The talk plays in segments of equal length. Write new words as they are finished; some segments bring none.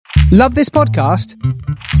Love this podcast?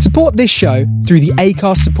 Support this show through the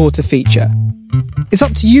Acast supporter feature. It's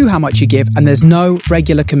up to you how much you give, and there's no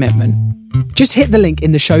regular commitment. Just hit the link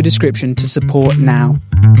in the show description to support now.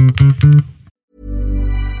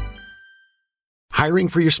 Hiring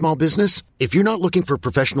for your small business? If you're not looking for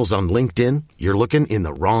professionals on LinkedIn, you're looking in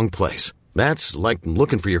the wrong place. That's like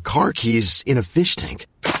looking for your car keys in a fish tank.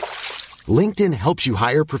 LinkedIn helps you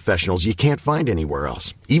hire professionals you can't find anywhere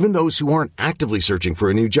else, even those who aren't actively searching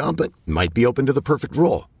for a new job but might be open to the perfect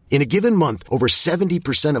role. In a given month, over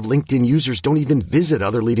 70% of LinkedIn users don't even visit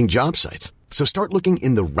other leading job sites. So start looking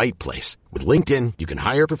in the right place. With LinkedIn, you can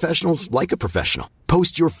hire professionals like a professional.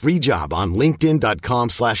 Post your free job on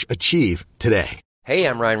linkedin.com/achieve today. Hey,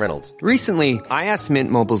 I'm Ryan Reynolds. Recently, I asked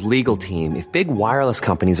Mint Mobile's legal team if big wireless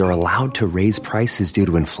companies are allowed to raise prices due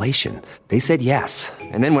to inflation. They said yes.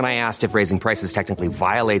 And then when I asked if raising prices technically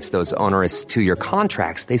violates those onerous two-year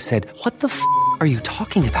contracts, they said, "What the f*** are you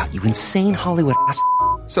talking about, you insane Hollywood ass?"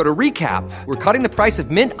 So to recap, we're cutting the price of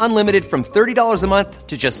Mint Unlimited from $30 a month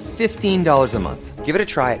to just $15 a month. Give it a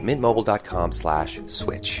try at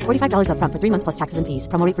mintmobile.com/switch. $45 up front for 3 months plus taxes and fees.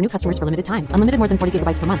 Promo rate for new customers for limited time. Unlimited more than 40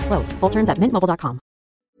 gigabytes per month. Slows full terms at mintmobile.com.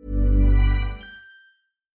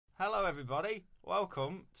 Hello everybody,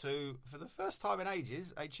 welcome to, for the first time in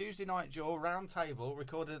ages, a Tuesday Night Jaw round table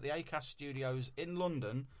recorded at the Acast Studios in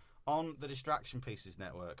London on the Distraction Pieces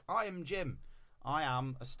Network. I am Jim. I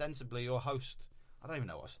am ostensibly your host. I don't even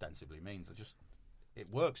know what ostensibly means. It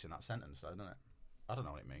works in that sentence though, doesn't it? I don't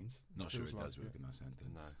know what it means. Not sure it does work in that sentence.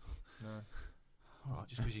 No. All right,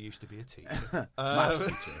 just because you used to be a teacher. Maths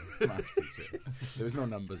teacher. There was no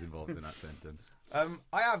numbers involved in that sentence.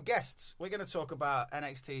 I have guests. We're going to talk about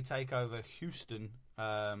NXT TakeOver Houston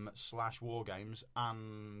 / War Games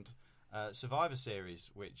and Survivor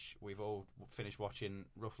Series, which we've all finished watching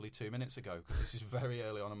roughly 2 minutes ago because this is very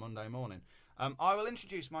early on a Monday morning. I will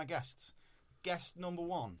introduce my guests. Guest number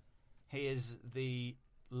one, he is the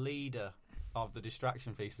leader of the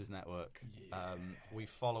Distraction Pieces Network. Yeah. We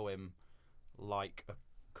follow him like a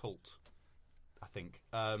cult, I think.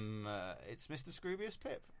 It's Mr. Scroobius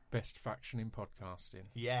Pip. Best faction in podcasting.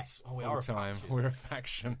 Yes. Oh, we are a faction. We're a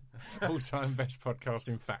faction. All-time best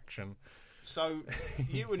podcasting faction. So,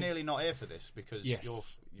 you were nearly not here for this because yes. you're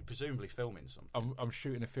presumably filming something. I'm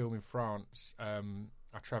shooting a film in France. I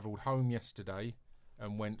travelled home yesterday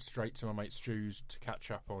and went straight to my mate Stu's to catch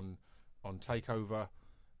up on TakeOver.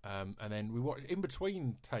 And then we watched, in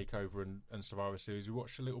between TakeOver and Survivor Series, we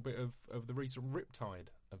watched a little bit of the recent Riptide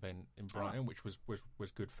event in Brighton, which was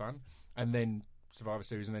good fun. And then Survivor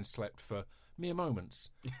Series, and then slept for mere moments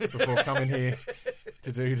before coming here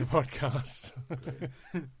to do the podcast.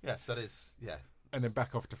 Yes, that is, yeah. And then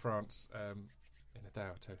back off to France in a day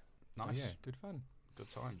or two. Nice. So, yeah, good fun. Good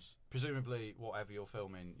times. Presumably, whatever you're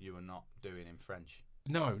filming, you are not doing in French.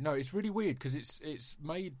 No, it's really weird because it's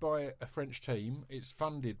made by a French team, it's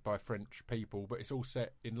funded by French people, but it's all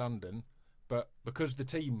set in London. But because the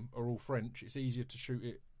team are all French, it's easier to shoot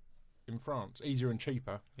it in France. Easier and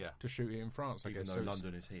cheaper to shoot it in France, I guess. Even though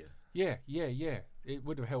London is here. Yeah. It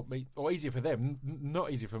would have helped me, or easier for them, not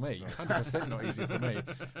easy for me. 100% not easy for me.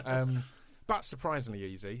 But surprisingly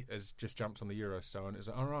easy, as just jumped on the Eurostar and it's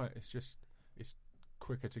like, all right, it's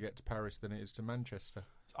quicker to get to Paris than it is to Manchester.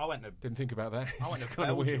 Didn't think about that. I went to kind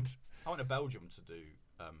of weird. I went to Belgium to do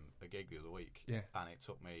a gig the other week, and it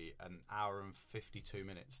took me an hour and 52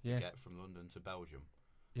 minutes to get from London to Belgium.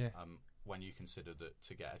 Yeah. When you consider that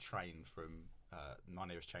to get a train from my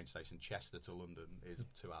nearest train station, Chester, to London is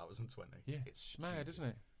 2 hours and 20. Yeah, it's stupid. Mad, isn't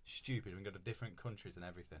it? Stupid. We can go to different countries and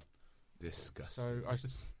everything. Disgusting. So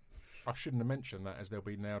I shouldn't have mentioned that, as there'll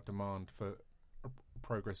be now demand for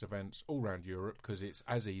progress events all around Europe because it's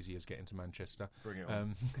as easy as getting to Manchester. Bring it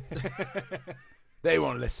on. They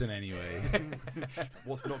won't listen anyway.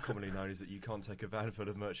 What's not commonly known is that you can't take a van full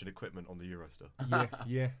of merchant equipment on the Eurostar.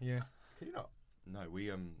 Yeah. Can you not? No, we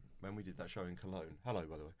when we did that show in Cologne. Hello,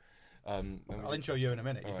 by the way. I'll intro you in a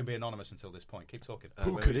minute. You can be anonymous until this point. Keep talking.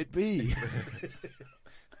 Who could it be?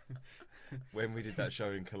 When we did that show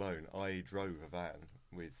in Cologne, I drove a van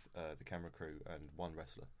with the camera crew and one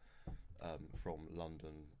wrestler from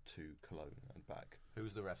London to Cologne and back. Who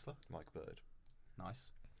was the wrestler? Mike Bird.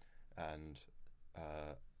 Nice. And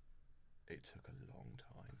it took a long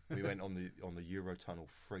time. We went on the Eurotunnel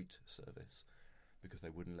freight service because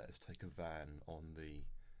they wouldn't let us take a van on the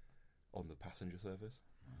passenger service.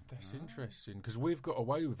 That's interesting because we've got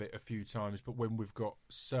away with it a few times, but when we've got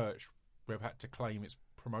search, we've had to claim it's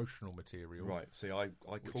promotional material. Right. See, I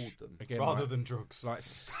called them again, rather than drugs. Like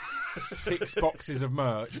 6 boxes of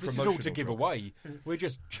merch. This is all to Promotional give drugs. away. We're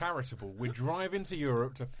just charitable. We're driving to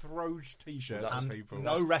Europe to throw T-shirts at people.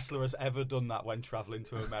 No wrestler has ever done that when travelling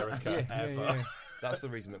to America, ever. That's the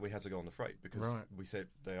reason that we had to go on the freight, because Right. we said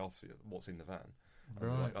they asked what's in the van. And we're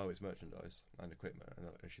Right. like, oh, it's merchandise and equipment.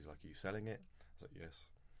 And she's like, are you selling it? I was like, yes.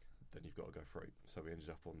 Then you've got to go freight. So we ended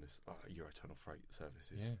up on this Eurotunnel freight service.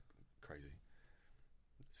 It's crazy.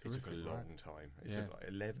 It took a Terrific, long right? time. It Yeah. took like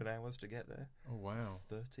 11 hours to get there. Oh, wow.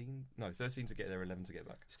 13? No, 13 to get there, 11 to get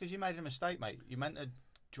back. It's because you made a mistake, mate. You meant to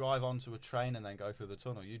drive onto a train and then go through the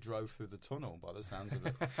tunnel. You drove through the tunnel, by the sounds of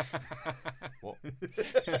it. What?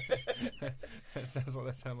 That sounds like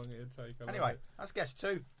that's how long it'd take. I like Anyway, it. that's guest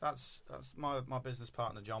 2. That's my business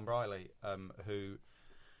partner, John Briley, who,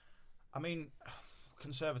 I mean,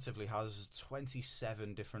 conservatively has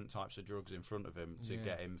 27 different types of drugs in front of him to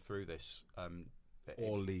get him through this.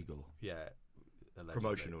 All legal. Yeah. Allegedly.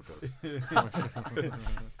 Promotional drugs.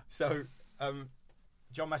 So,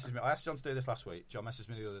 John messaged me. I asked John to do this last week. John messaged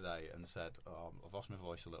me the other day and said, "I've lost my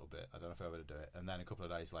voice a little bit. I don't know if I'm able to do it." And then a couple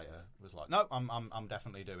of days later, was like, "No, I'm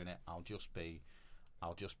definitely doing it. I'll just be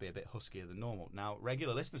a bit huskier than normal." Now,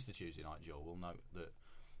 regular listeners to Tuesday Night Joel will note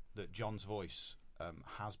that John's voice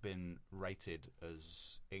has been rated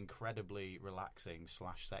as incredibly relaxing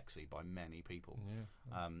 / sexy by many people.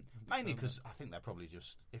 Yeah, Mainly because I think they're probably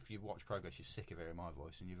just, if you watch Progress, you're sick of hearing my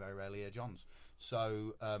voice and you very rarely hear John's.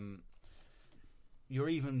 So you're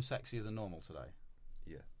even sexier than normal today.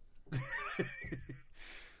 Yeah.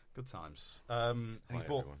 Good times. Hi, And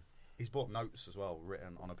everyone. he's bought notes as well,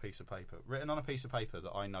 written on a piece of paper. Written on a piece of paper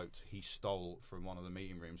that I note he stole from one of the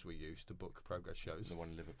meeting rooms we used to book Progress shows. The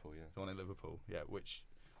one in Liverpool, yeah. The one in Liverpool, yeah. Which,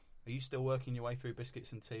 are you still working your way through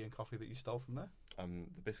biscuits and tea and coffee that you stole from there?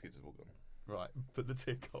 The biscuits have all gone. Right, but the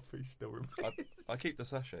tea and coffee still remains. I keep the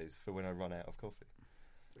sachets for when I run out of coffee.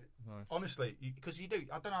 nice. Honestly, because you do.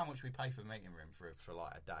 I don't know how much we pay for the meeting room for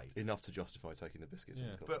like a day. Enough to justify taking the biscuits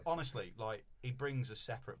and the coffee. But honestly, like, he brings a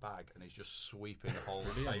separate bag and he's just sweeping the whole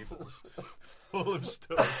tables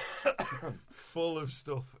full of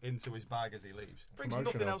stuff into his bag as he leaves. Brings nothing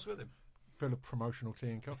Promotional. else with him. Full of promotional tea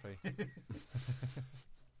and coffee.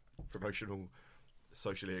 Promotional,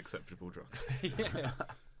 socially acceptable drugs. Yeah.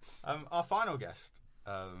 Our final guest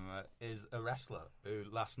is a wrestler who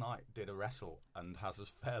last night did a wrestle and has a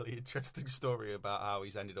fairly interesting story about how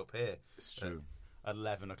he's ended up here. It's true. At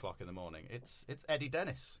 11 o'clock in the morning. It's Eddie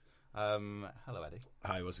Dennis. Hello, Eddie.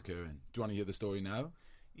 Hi, what's occurring? Do you want to hear the story now?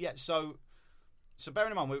 Yeah, so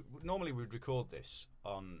bearing in mind, normally we'd record this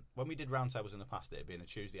on, when we did roundtables in the past, it had been a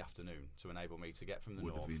Tuesday afternoon to enable me to get from the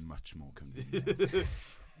Would north. have been much more convenient.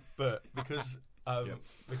 But because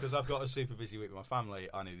I've got a super busy week with my family,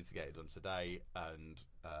 I needed to get it done today. And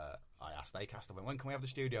I asked Acast, I went, when can we have the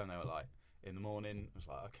studio? And they were like, in the morning. I was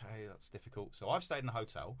like, okay, that's difficult. So I've stayed in a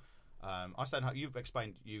hotel. You've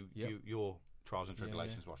explained your trials and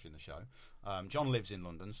tribulations watching the show. John lives in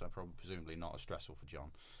London, so presumably not as stressful for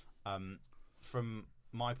John. From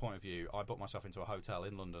my point of view, I booked myself into a hotel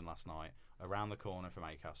in London last night, around the corner from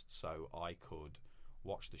Acast, so I could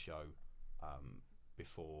watch the show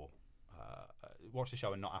before watch the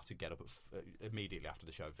show and not have to get up immediately after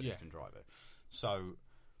the show finished and drive it. So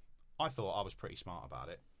I thought I was pretty smart about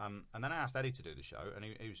it. And then I asked Eddie to do the show, and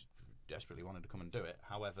he was desperately wanted to come and do it.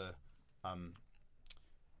 However,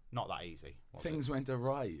 not that easy. Things went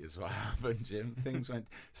awry is what happened, Jim. Things went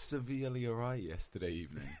severely awry yesterday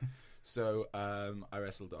evening. So I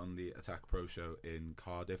wrestled on the Attack Pro show in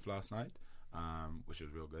Cardiff last night, which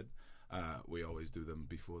was real good. We always do them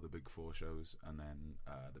before the big four shows, and then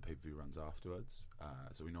the pay-per-view runs afterwards.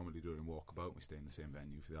 So we normally do it in Walkabout. We stay in the same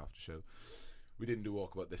venue for the after show. We didn't do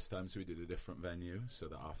Walkabout this time, so we did a different venue. So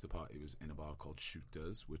the after party was in a bar called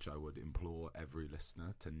Shooters, which I would implore every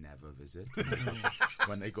listener to never visit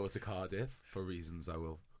when they go to Cardiff, for reasons I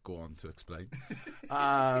will go on to explain.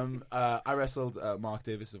 I wrestled Mark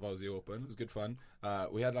Davis of Aussie Open. It was good fun.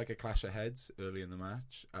 We had like a clash of heads early in the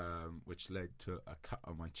match, which led to a cut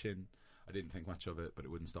on my chin. I didn't think much of it, but it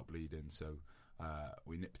wouldn't stop bleeding, so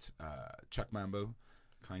we nipped. Chuck Mambo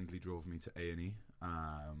kindly drove me to A&E,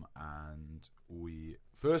 and we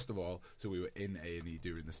we were in A&E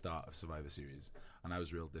during the start of Survivor Series, and I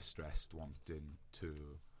was real distressed, wanting to,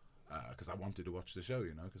 because I wanted to watch the show,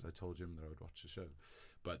 because I told Jim that I would watch the show,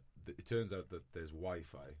 but it turns out that there's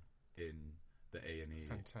Wi-Fi in the A&E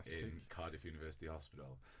Fantastic. in Cardiff University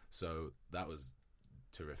Hospital, so that was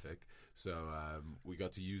terrific. So we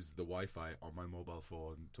got to use the Wi-Fi on my mobile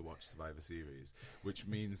phone to watch Survivor Series, which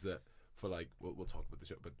means that for we'll talk about the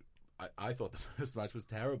show, but I thought the first match was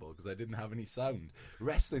terrible because I didn't have any sound.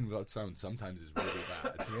 Wrestling without sound sometimes is really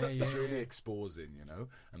bad. It's really exposing,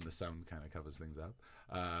 and the sound kind of covers things up.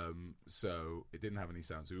 So it didn't have any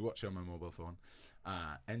sound. So we watched it on my mobile phone.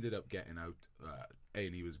 Ended up getting out.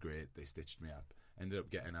 A&E was great. They stitched me up. Ended up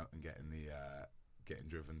getting out and getting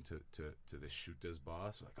driven to this shooters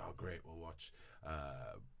bar. So like, oh great, we'll watch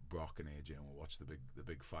Brock and AJ, and we'll watch the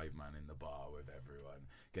big 5-man in the bar with everyone,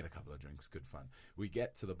 get a couple of drinks, good fun. We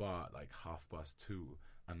get to the bar at like 2:30,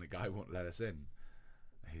 and the guy won't let us in.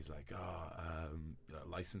 He's like,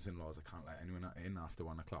 licensing laws, I can't let anyone in after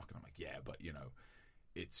 1 o'clock. And I'm like, yeah, but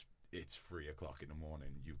it's 3 o'clock in the morning.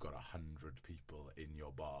 You've got 100 people in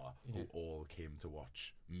your bar who all came to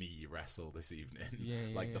watch me wrestle this evening.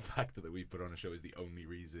 The fact that we put on a show is the only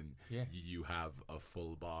reason you have a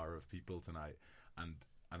full bar of people tonight.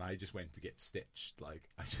 And I just went to get stitched. Like,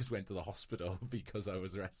 I just went to the hospital because I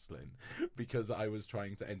was wrestling, because I was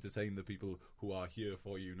trying to entertain the people who are here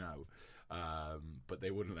for you now. But they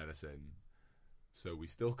wouldn't let us in. So we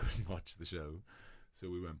still couldn't watch the show. So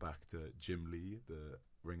we went back to Jim Lee, the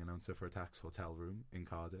ring announcer for Attack's hotel room in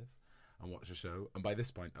Cardiff, and watched the show. And by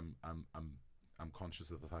this point, I'm conscious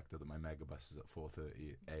of the fact that my megabus is at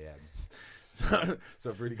 4:30 a.m. So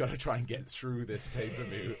I've really got to try and get through this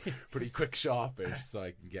pay-per-view pretty quick, sharpish, so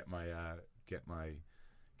I can get my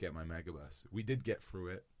megabus. We did get through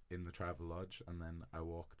it in the Travel Lodge, and then I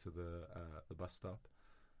walked to the bus stop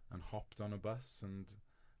and hopped on a bus and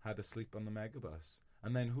had a sleep on the megabus.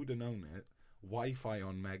 And then who'd have known it? Wi-Fi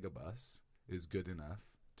on megabus is good enough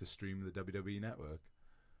to stream the WWE Network.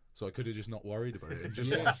 So I could have just not worried about it and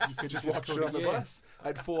just watched it on the bus. I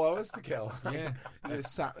had 4 hours to kill. And I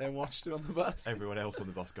just sat there and watched it on the bus. Everyone else on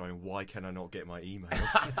the bus going, why can I not get my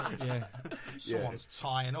emails? Someone's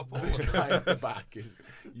tying up all the the guy in the back is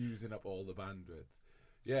using up all the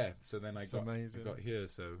bandwidth. So then I got here,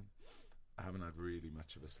 so I haven't had really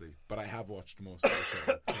much of a sleep. But I have watched most of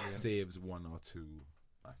the show. Saves 1 or 2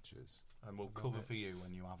 matches. And we'll cover for you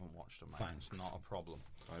when you haven't watched them, mate. Thanks. It's not a problem.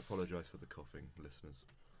 I apologise for the coughing, listeners.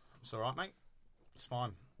 It's all right, mate. It's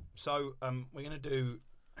fine. So we're gonna do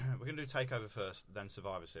Takeover first, then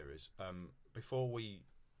Survivor Series. Before we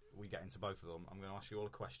get into both of them, I'm going to ask you all a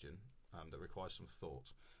question that requires some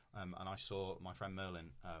thought. And I saw my friend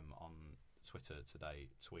Merlin on Twitter today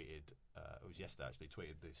tweeted. It was yesterday actually.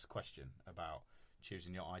 Tweeted this question about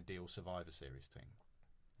choosing your ideal Survivor Series team.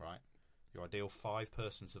 Right. Your ideal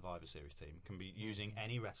 5-person Survivor Series team can be using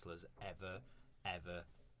any wrestlers ever.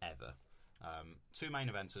 2 main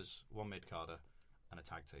eventers, 1 mid-carder, and a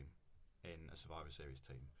tag team in a Survivor Series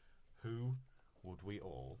team. Who would we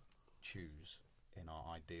all choose in our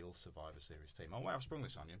ideal Survivor Series team? Oh, wait, I've sprung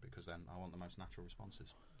this on you because then I want the most natural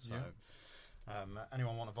responses. So,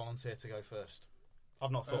 anyone want to volunteer to go first? I've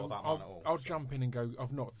not thought about mine at all. I'll jump in and go.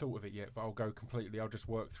 I've not thought of it yet, but I'll go completely. I'll just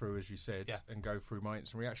work through, as you said, and go through my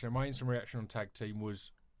instant reaction. My instant reaction on tag team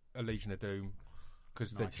was a Legion of Doom,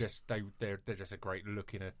 because they're just a great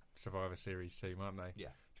look in a Survivor Series team, aren't they? Yeah,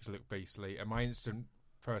 just look beastly. And my instant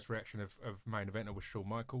first reaction of main eventer was Shawn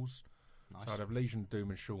Michaels. Nice. So I'd have Legion of Doom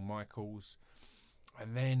and Shawn Michaels,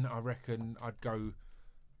 and then I reckon I'd go.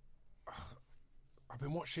 I've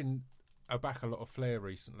been watching back a lot of Flair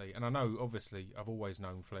recently, and I know obviously I've always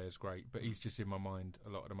known Flair's great, but he's just in my mind a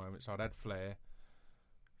lot at the moment. So I'd add Flair.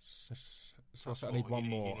 So I need one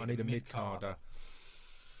more. I need a mid-carder.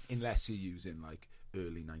 Unless you're using like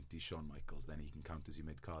early 90s Shawn Michaels, then he can count as your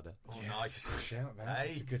mid-carder. Oh, nice. That's a good shout, man. Hey.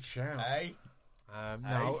 That's a good shout. Hey.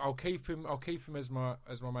 No, I'll keep him. I'll keep him as my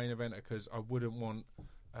main eventer because I wouldn't want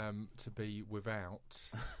to be without.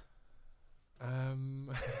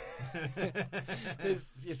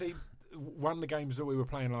 You see, one of the games that we were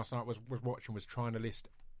playing last night was trying to list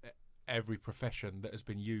every profession that has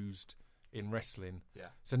been used in wrestling. Yeah.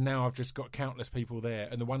 So now I've just got countless people there,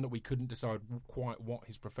 and the one that we couldn't decide quite what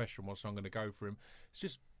his profession was, so I'm going to go for him. It's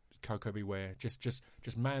just Coco Beware, just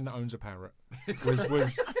man that owns a parrot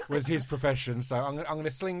was his profession. So I'm going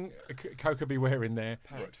to sling Coco Beware in there.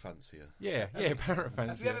 Parrot fancier. Yeah, parrot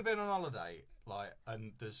fancier. Have you ever been on holiday,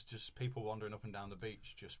 and there's just people wandering up and down the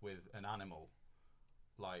beach just with an animal,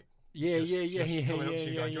 like? Yeah. Coming up to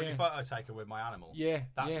you going, "Do you want your photo taken with my animal?" Yeah,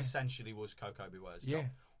 that's essentially was Coco Beware's job.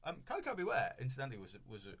 Coco Beware, incidentally, was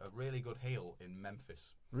a really good heel in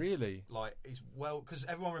Memphis. Really? He's because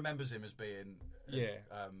everyone remembers him as being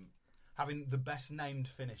having the best named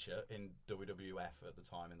finisher in WWF at the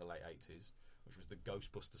time in the late 80s, which was the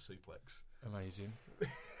Ghostbuster Suplex. Amazing.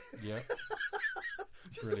 Yeah.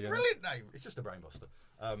 Just a brilliant name. It's just a brainbuster.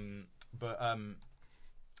 But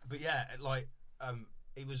yeah,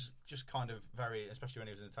 he was just kind of very, especially when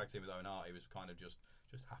he was in the tag team with Owen Hart, he was kind of just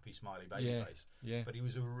just happy, smiley baby face. Yeah. But he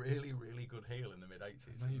was a really, really good heel in the mid-'80s.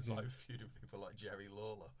 He was Amazing. like feuding with people like Jerry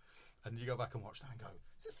Lawler. And you go back and watch that and go,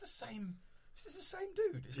 is this the same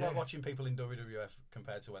dude? It's like watching people in WWF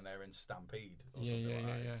compared to when they were in Stampede or something like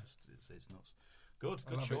that. It's nuts. Good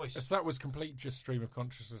choice. So that was complete just stream of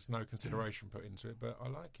consciousness, no consideration put into it, but I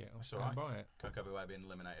like it. I'll stand by it. Koko B. Ware being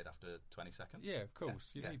eliminated after 20 seconds. Yeah, of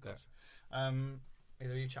course. You need that.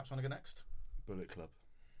 Either of you chaps want to go next? Bullet Club.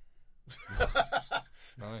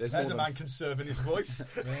 Nice. There's a man conserving his voice.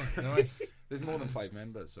 Yeah, nice. There's more than 5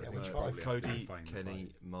 members, so I think which you five? probably Cody, have to find Kenny,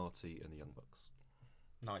 5. Marty, and the Young Bucks.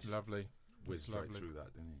 Nice. Lovely. Whizzed It's right lovely. through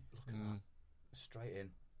that, didn't he? Look at that. Straight in.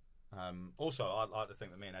 Also, I'd like to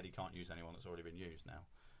think that me and Eddie can't use anyone that's already been used now.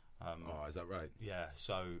 Oh, is that right? Yeah,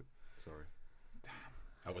 so... Sorry.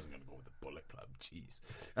 I wasn't going to go with the Bullet Club, jeez.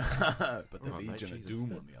 But the All right, mate, Legion of Jesus.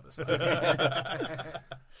 Doom on the other side.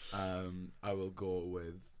 I will go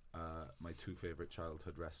with my 2 favourite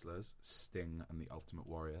childhood wrestlers, Sting and the Ultimate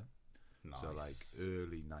Warrior. Nice. So, like,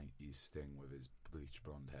 early 90s Sting with his bleach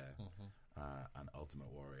blonde hair, and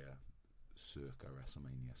Ultimate Warrior circa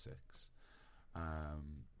WrestleMania 6.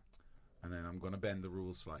 And then I'm going to bend the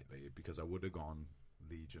rules slightly because I would have gone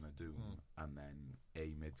Legion of Doom and then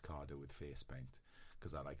a mid-carder with face paint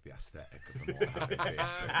because I like the aesthetic of them all having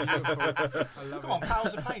face paint. I love Come on,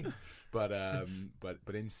 Powers of Pain. But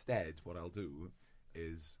instead, what I'll do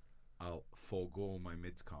is I'll forego my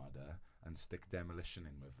mid-carder and stick Demolition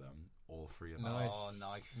in with them, all 3 of them. Nice. Oh,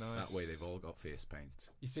 nice. That way they've all got face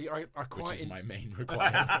paint, You see, I which quite is my main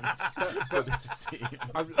requirement for this team.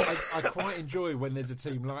 I quite enjoy when there's a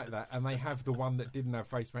team like that and they have the one that didn't have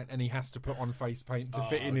face paint and he has to put on face paint to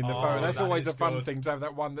fit in the photo. That's that always is a fun good. thing to have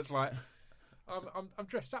that one that's like, I'm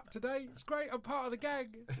dressed up today. It's great. I'm part of the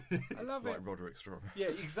gang. I love it. Like Roderick Strong. Yeah,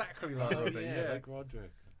 exactly like Roddy. Yeah. like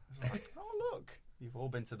Roderick. Oh, look. You've all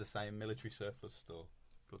been to the same military surplus store.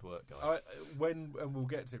 Good work, guys. And we'll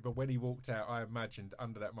get to it, but when he walked out, I imagined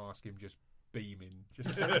under that mask him just beaming.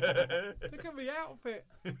 Just look at my outfit.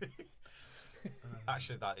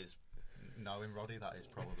 Actually, that is... Knowing Roddy, that is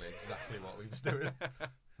probably exactly what we was doing.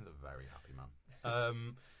 He's a very happy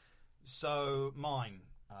man. So, mine...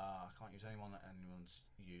 I can't use anyone that anyone's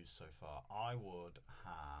used so far. I would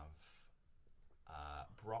have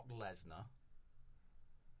Brock Lesnar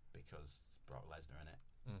because it's Brock Lesnar in it.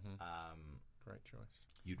 Great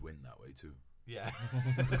choice. You'd win that way too. Yeah.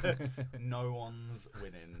 No one's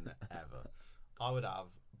winning ever. I would have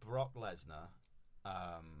Brock Lesnar,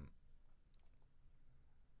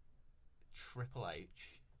 Triple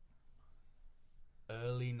H,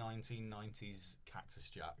 early 1990s Cactus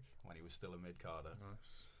Jack when he was still a mid-carder.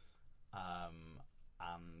 Nice.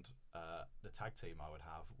 And the tag team I would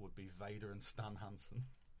have would be Vader and Stan Hansen.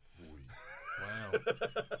 Wow.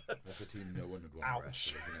 That's a team no one would want to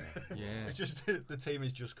wrestle, isn't it? Yeah. It's just the team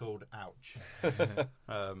is just called Ouch.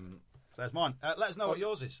 There's mine. Let us know what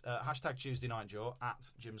yours is. Hashtag Tuesday Night Jaw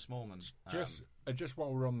at Jim Smallman. Just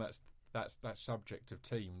while we're on that subject of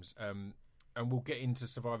teams, and we'll get into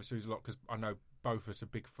Survivor Series a lot because I know both of us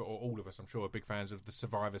are or all of us, I'm sure, are big fans of the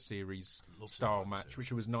Survivor Series style match,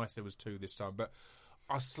 which was nice. There was 2 this time, but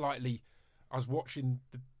I was watching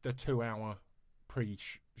the 2-hour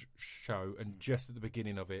pre-show, and just at the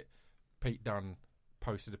beginning of it, Pete Dunne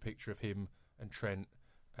posted a picture of him and Trent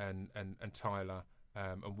and Tyler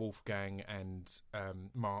and Wolfgang and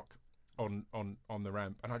Mark on the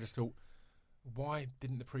ramp, and I just thought, why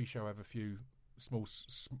didn't the pre-show have a few small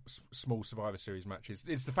Survivor Series matches?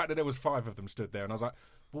 It's the fact that there was 5 of them stood there, and I was like,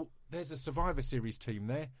 well, there's a Survivor Series team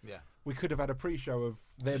there. Yeah. We could have had a pre-show of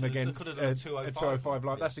them They against could have done a 205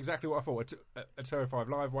 Live. That's exactly what I thought. A 205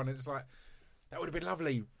 Live one, and it's like, that would have been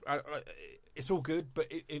lovely. It's all good, but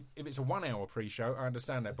if it's a 1 hour pre-show, I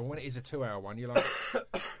understand that. But when it is a 2 hour one, you're like,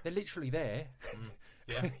 they're literally there.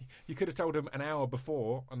 Yeah. You could have told them an hour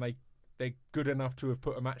before, and they're good enough to have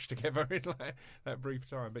put a match together in like that brief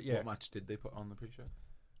time. But yeah, What match did they put on the pre-show?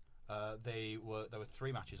 There were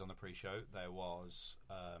 3 matches on the pre-show. There was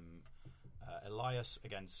Elias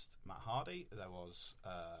against Matt Hardy. There was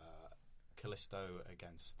Kalisto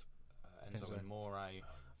against Enzo Amore,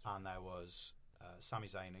 and there was Sami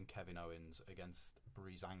Zayn and Kevin Owens against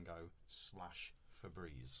Breezango /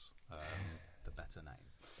 Febreze, the better name.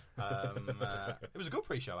 It was a good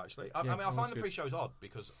pre-show, actually. I find the pre-shows odd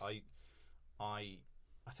because I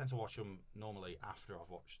tend to watch them normally after I've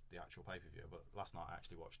watched the actual pay-per-view, but last night I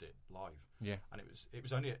actually watched it live. Yeah. And it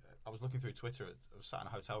was only, I was looking through Twitter, I was sat in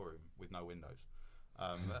a hotel room with no windows.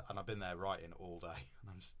 And I've been there writing all day, and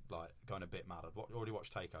I'm just like going a bit mad. I'd already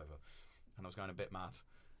watched Takeover, and I was going a bit mad.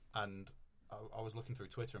 And I was looking through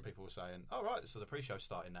Twitter, and people were saying, "Oh right, so the pre-show's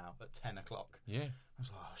starting now at 10 o'clock." Yeah. I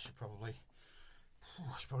was like, I should probably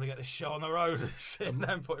I should probably get this show on the road and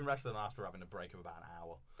then putting wrestling after having a break of about an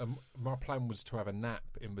hour. My plan was to have a nap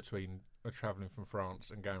in between travelling from France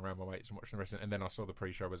and going around my mates and watching the wrestling. And then I saw the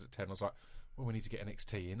pre-show was at 10. I was like, well, we need to get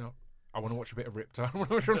NXT in. I want to watch a bit of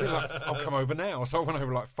Riptide. I'll come over now. So I went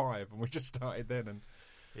over like 5 and we just started then. And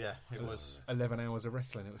yeah, it was 11 hours of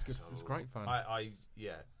wrestling. It was good. It was great fun.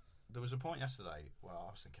 There was a point yesterday where I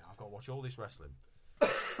was thinking, I've got to watch all this wrestling.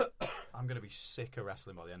 I'm going to be sick of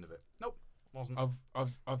wrestling by the end of it. Nope. Wasn't.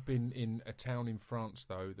 I've been in a town in France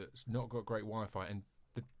though that's not got great Wi-Fi, and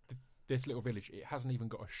this little village, it hasn't even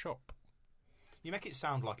got a shop. You make it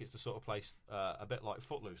sound like it's the sort of place a bit like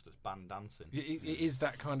Footloose that's banned dancing. It is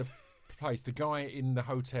that kind of place. The guy in the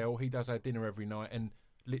hotel, he does our dinner every night, and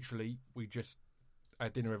literally our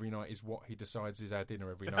dinner every night is what he decides is our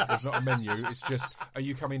dinner every night. There's not a menu. It's just, are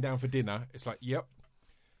you coming down for dinner? It's like, yep.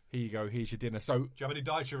 Here you go. Here's your dinner. So, do you have any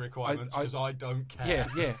dietary requirements? Because I don't care.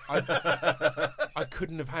 Yeah. I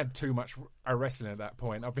couldn't have had too much wrestling at that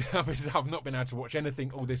point. I've not been able to watch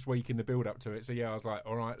anything all this week in the build up to it. So yeah, I was like,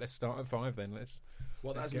 all right, let's start at 5 then. What let's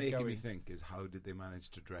that's get making going. me think is, how did they manage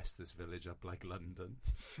to dress this village up like London?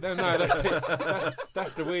 No, that's it.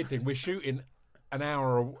 That's the weird thing. We're shooting an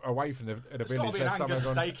hour away from the There's village. There's got to be an Angus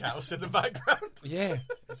steakhouse in the background. Yeah,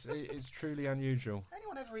 it's truly unusual.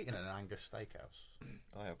 Anyone ever eaten an Angus steakhouse?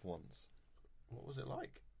 I have once. What was it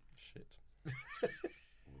like? Shit.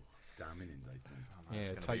 Damning indictment.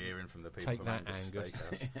 Yeah, Be hearing from the people take from that, Angus. Angus.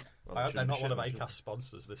 Steakhouse. Well, I hope they're not one of shouldn't. ACAS's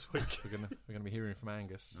sponsors this week. We're gonna be hearing from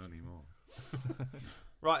Angus. Not anymore.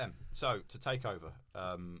 Right then, so to take over,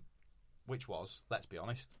 which was, let's be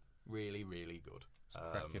honest, really, really good. It's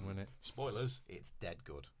cracking, wasn't it? Spoilers, it's dead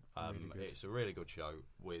good. Really good. It's a really good show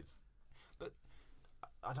but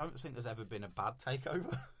I don't think there's ever been a bad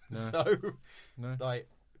takeover. No. No. Like,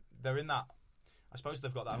 they're in that, I suppose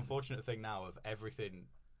they've got that unfortunate thing now of everything.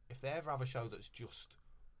 If they ever have a show that's just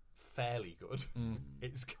fairly good,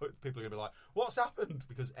 it's good. People are going to be like, what's happened?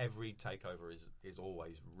 Because every takeover is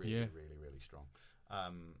always really, really, really strong.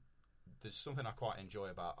 There's something I quite enjoy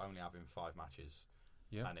about only having 5 matches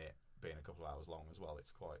and it being a couple of hours long as well.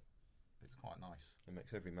 It's quite nice. It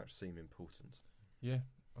makes every match seem important. Yeah,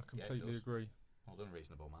 I completely agree. Well done,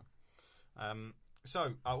 reasonable man.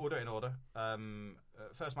 So we'll do it in order.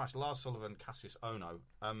 First match, Lars Sullivan, Cassius Ohno,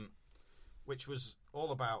 which was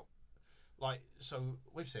all about, so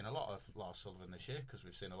we've seen a lot of Lars Sullivan this year because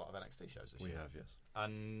we've seen a lot of NXT shows this year. We have, yes.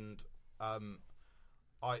 And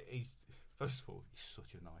he's, first of all, he's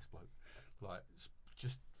such a nice bloke. Like,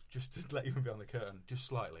 just to let you be on the curtain, just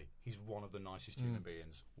slightly, he's one of the nicest human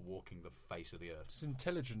beings walking the face of the earth. It's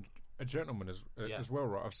intelligent, a gentleman as well,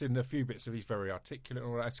 right? I've seen a few bits of he's very articulate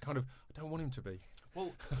and all that. It's kind of, I don't want him to be.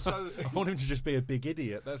 Well, so I want him to just be a big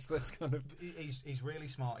idiot. That's kind of. He's really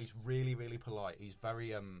smart. He's really, really polite. He's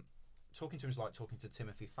very talking to him is like talking to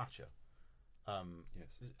Timothy Thatcher.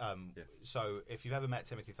 Yes. So if you've ever met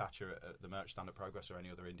Timothy Thatcher at the Merch Stand at Progress or any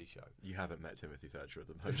other indie show, You haven't met Timothy Thatcher at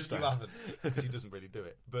the Merch you Stand. haven't, because he doesn't really do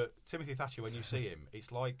it. But Timothy Thatcher, when you see him, it's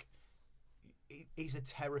like he's a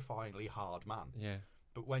terrifyingly hard man. Yeah.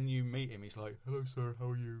 But when you meet him, he's like, "Hello, sir, how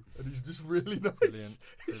are you?" And he's just really nice. Brilliant.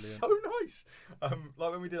 He's so nice.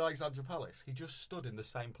 Like when we did Alexandra Palace, he just stood in the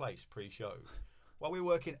same place pre-show while we were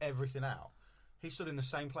working everything out. He stood in the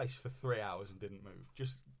same place for 3 hours and didn't move.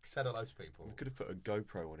 Just said hello to people. We could have put a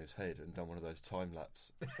GoPro on his head and done one of those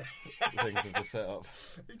time-lapse things of the setup.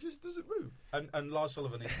 He just doesn't move. And Lars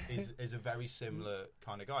Sullivan is a very similar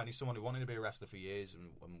kind of guy. And he's someone who wanted to be a wrestler for years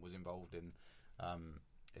and was involved in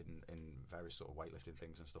various sort of weightlifting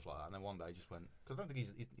things and stuff like that. And then one day just went, because I don't think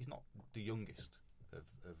he's not the youngest of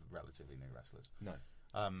relatively new wrestlers. No.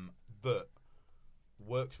 But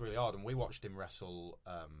works really hard. And we watched him wrestle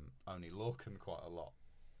Oni Lorcan quite a lot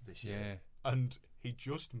this year. Yeah. And he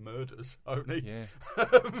just murders Oni. Yeah.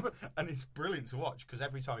 And it's brilliant to watch because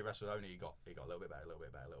every time he wrestled Oni, he got a little bit better, a little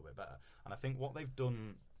bit better, a little bit better. And I think what they've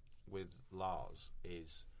done with Lars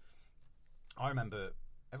is,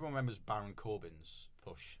 everyone remembers Baron Corbin's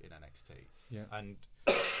push in NXT. Yeah. And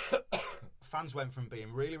fans went from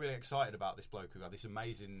being really, really excited about this bloke who had this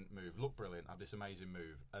amazing move, looked brilliant, had this amazing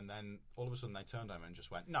move, and then all of a sudden they turned on him and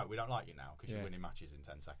just went, "No, we don't like you now because you're winning matches in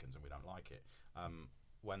 10 seconds and we don't like it."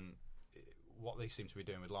 When what they seem to be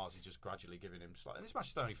doing with Lars is just gradually giving him, and this match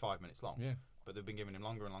is only 5 minutes long, but they've been giving him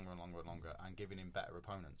longer and longer and longer and longer and giving him better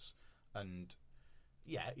opponents. And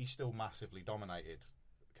yeah, he still massively dominated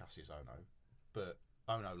Cassius Ohno, but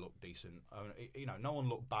Ohno looked decent. No one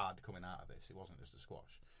looked bad coming out of this. It wasn't just a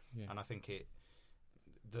squash. Yeah. And I think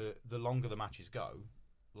the longer the matches go,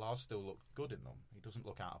 Lars still looked good in them. He doesn't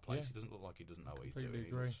look out of place. He doesn't look like he doesn't know what he's doing.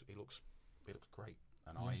 Agree. He looks great.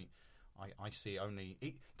 And I see only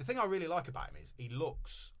the thing I really like about him is he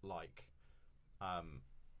looks like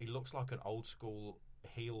an old school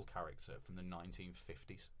heel character from the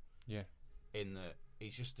 1950s. Yeah. In that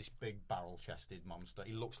he's just this big barrel chested monster.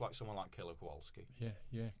 He looks like someone like Killer Kowalski.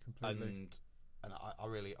 Yeah, completely. And I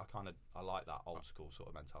like that old school sort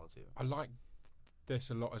of mentality. I like this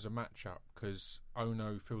a lot as a matchup because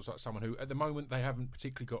Ono feels like someone who, at the moment, they haven't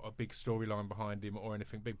particularly got a big storyline behind him or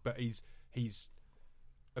anything big, but he's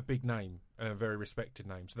a big name and a very respected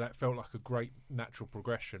name. So that felt like a great natural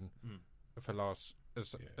progression for Lars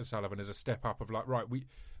Sullivan as a step up of like, right,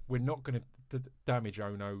 we're not going to damage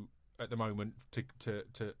Ono at the moment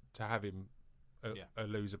to have him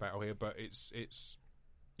lose a battle here, but it's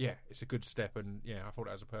a good step, and I thought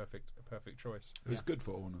that was a perfect choice. It was good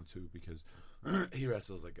for Ono too because he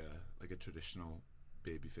wrestles like a traditional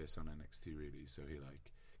babyface on NXT, really. So he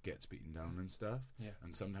like gets beaten down and stuff. Yeah.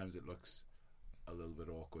 And sometimes it looks a little bit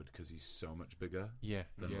awkward because he's so much bigger.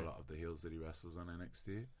 Than a lot of the heels that he wrestles on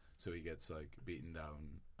NXT. So he gets like beaten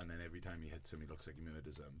down, and then every time he hits him, he looks like he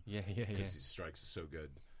murders him. Because his strikes are so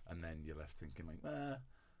good, and then you're left thinking like, I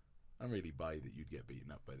don't really buy that you'd get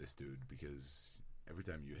beaten up by this dude because every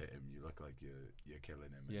time you hit him, you look like you're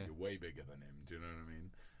killing him, and you're way bigger than him. Do you know what I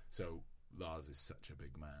mean? So Lars is such a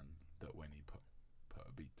big man that when he put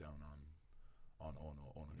a beat down on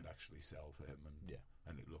Ono could actually sell for him,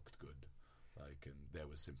 and it looked good. Like, and there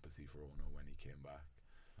was sympathy for Ono when he came back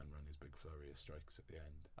and run his big flurry of strikes at the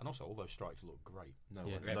end. And also, all those strikes look great. No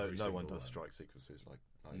one does strike sequences like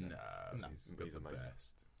no, he's the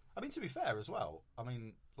best. I mean, to be fair as well, I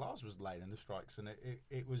mean, Lars was laying in the strikes, and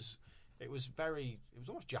it was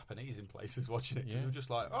almost Japanese in places watching it. You were just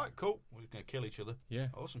like, all right, cool, we're going to kill each other. Yeah.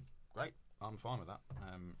 Awesome. Great. I'm fine with that.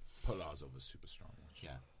 Put Lars over super strong. Which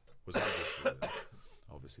Yeah. was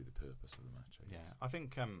obviously the purpose of the match, I guess. I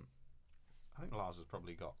think Lars has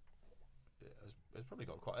probably got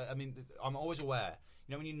quite. I mean, I'm always aware.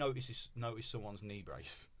 You know, when you notice someone's knee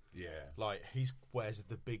brace. Yeah. Like he wears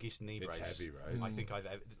the biggest knee brace. It's heavy, right? I think I've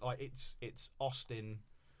ever. Like it's Austin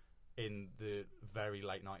in the very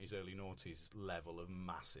late 90s, early noughties level of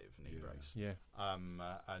massive knee brace. Yeah.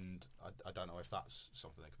 And I don't know if that's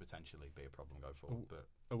something that could potentially be a problem going forward.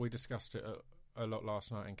 But we discussed it a lot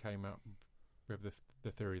last night and came out with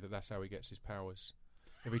the theory that that's how he gets his powers.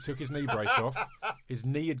 If he took his knee brace off, his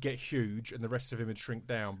knee would get huge and the rest of him would shrink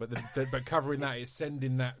down. But but covering that, it's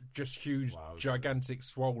sending that just huge, gigantic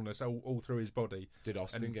swollenness all through his body. Did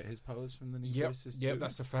Austin get his powers from the knee braces braces too? Yep,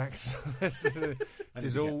 that's a fact. This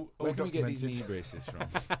is all where can we get documented. these knee braces from?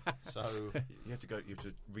 So you have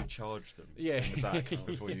to recharge them in the back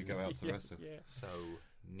before you go out to wrestle. Yeah. So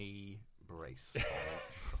knee brace on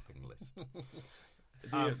shopping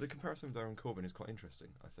list. The comparison with Baron Corbin is quite interesting,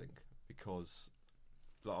 I think, because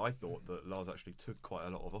I thought that Lars actually took quite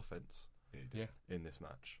a lot of offence in this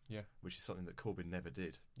match, which is something that Corbin never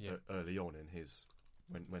did early on in his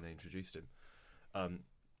when they introduced him. I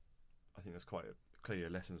think that's quite a clear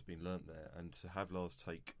lesson's been learnt there, and to have Lars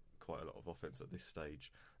take quite a lot of offence at this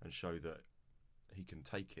stage and show that he can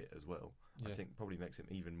take it as well, I think probably makes him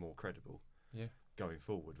even more credible. Going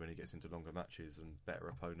forward when he gets into longer matches and better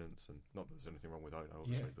opponents, and not that there's anything wrong with Ono,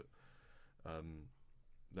 obviously, but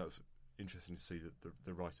that was interesting to see that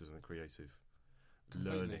the writers and the creative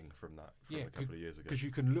learning from that from a couple of years ago. Because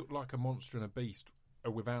you can look like a monster and a beast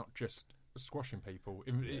without just squashing people.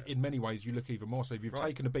 In many ways, you look even more. So if you've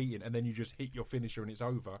taken a beating and then you just hit your finisher and it's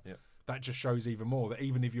over, that just shows even more that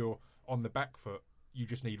even if you're on the back foot, you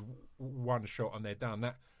just need one shot and they're done.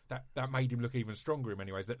 That made him look even stronger in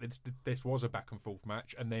many ways. That this was a back and forth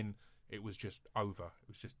match, and then it was just over. It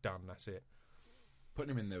was just done. That's it.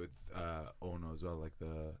 Putting him in there with Ono as well, like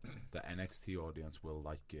the NXT audience will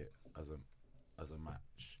like it as a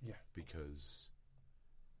match, because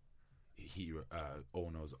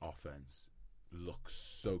Ono's offense looks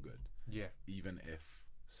so good. Even if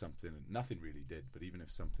nothing really did, but even if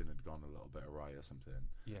something had gone a little bit awry or something,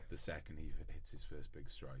 the second he hits his first big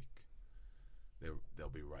strike, they'll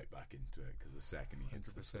be right back into it, because the second he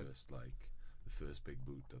hits 100%. the first big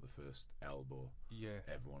boot or the first elbow,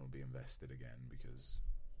 everyone will be invested again, because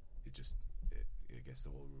it gets the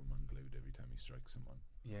whole room unglued every time he strikes someone.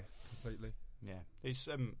 Yeah, completely. Yeah, it's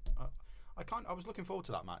I was looking forward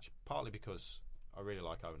to that match, partly because I really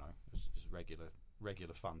like Ono. As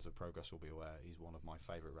regular fans of Progress will be aware, he's one of my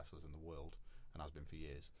favourite wrestlers in the world and has been for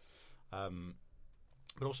years.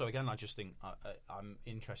 But also, again, I just think I'm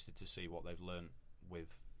interested to see what they've learned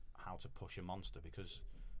with how to push a monster, because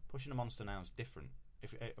pushing a monster now is different.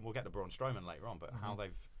 And we'll get to Braun Strowman later on, but how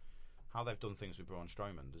they've done things with Braun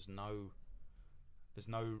Strowman, there's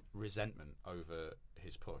no resentment over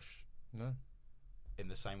his push. No. in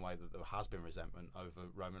the same way that there has been resentment over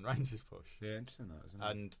Roman Reigns' push. Yeah, interesting that, isn't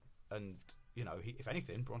it? And you know, if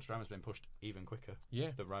anything, Braun Strowman's been pushed even quicker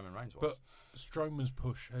than Roman Reigns was. But Strowman's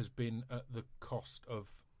push has been at the cost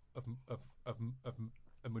of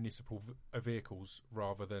municipal vehicles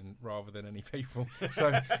rather than any people.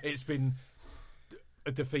 So it's been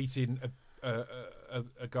defeating a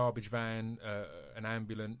garbage van, an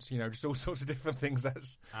ambulance, you know, just all sorts of different things.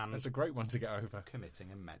 That's a great one to get over.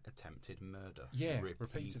 Committing attempted murder,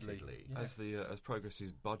 repeatedly. Yeah. As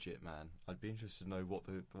Progress's budget man, I'd be interested to know what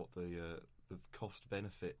the cost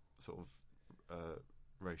benefit sort of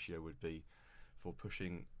ratio would be for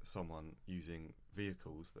pushing someone using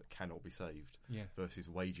vehicles that cannot be saved versus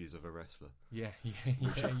wages of a wrestler.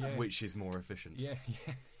 Which is more efficient. Yeah.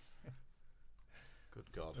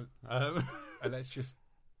 Good God. And let's just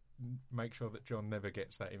make sure that John never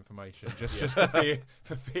gets that information, just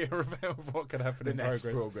for fear of what could happen in Progress. The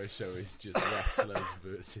next Progress show is just wrestlers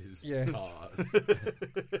versus cars.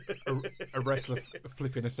 A wrestler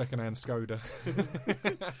flipping a second-hand Skoda.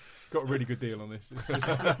 Got a really good deal on this.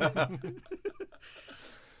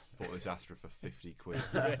 Bought this Astra for 50 quid.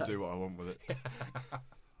 Do what I want with it.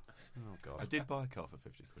 Oh God! I did buy a car for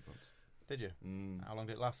 50 quid once. Did you? How long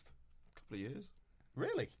did it last? A couple of years.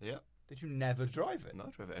 Really? Yeah. Did you never drive it? No,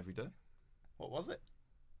 I drove it every day. What was it?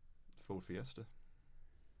 Ford Fiesta.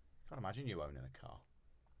 Can't imagine you owning a car.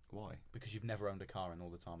 Why? Because you've never owned a car in all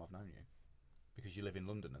the time I've known you. Because you live in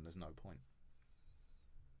London and there's no point.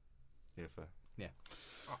 Yeah, fair. Yeah.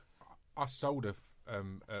 I sold a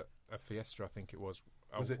Fiesta, I think it was.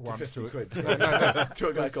 Was it once 50 quid? No. To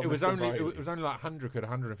a guy it was only like 100 quid,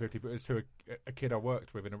 150, but it was to a kid I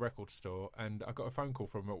worked with in a record store, and I got a phone call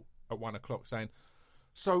from him at 1 o'clock saying,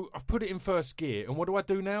 "So I've put it in first gear, and what do I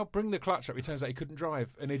do now? Bring the clutch up." It turns out he couldn't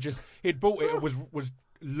drive, and he'd bought it and was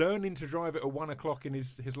learning to drive it at 1 o'clock in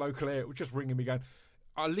his local area. It was just ringing me going,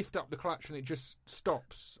 "I lift up the clutch and it just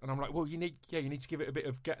stops," and I'm like, "Well, you need to give it a bit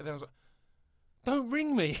of get." And then I was like, "Don't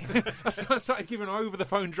ring me." I started giving over the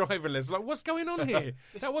phone driving lessons. Like, what's going on here?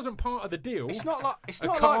 That wasn't part of the deal. It's not like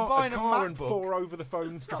buying a MacBook and 4 over the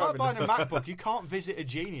phone. It's not like buying a MacBook. You can't visit a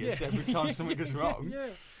genius every time something goes wrong. Yeah,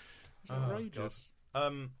 it's outrageous.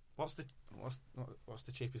 What's the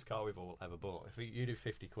cheapest car we've all ever bought? If you do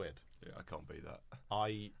 50 quid, I can't beat that.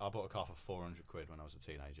 I bought a car for 400 quid when I was a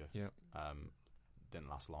teenager. Yeah, didn't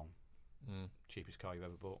last long. Cheapest car you've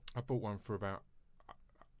ever bought? I bought one for about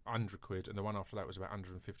 100 quid, and the one after that was about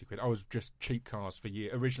 150 quid. I was just cheap cars for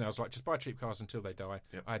years. Originally I was like, just buy cheap cars until they die.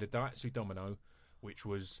 I had a Daihatsu Domino, which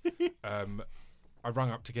was I rang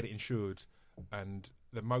up to get it insured, and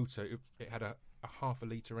the motor, it had a half a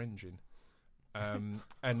litre engine, and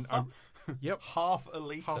half a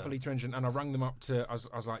litre engine, and I rang them up to I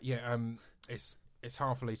was like, it's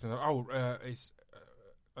half a litre, and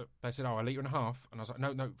they said, a litre and a half, and I was like,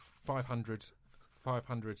 no 500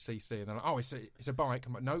 cc, and they're like, it's a bike.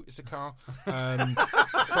 I'm like, no, it's a car.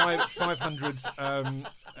 500, and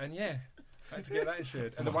I had to get that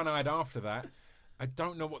insured. And the one I had after that, I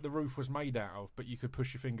don't know what the roof was made out of, but you could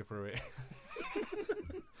push your finger through it.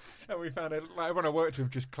 And we found out, like, everyone I worked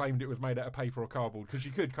with just claimed it was made out of paper or cardboard, because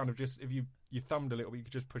you could kind of just, if you thumbed a little bit, you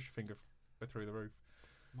could just push your finger through the roof.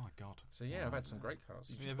 My God. So I've had some great cars.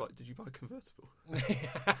 Did you buy a convertible?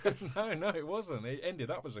 No, it wasn't. It ended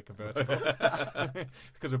up as a convertible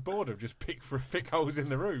because a boredom just pick holes in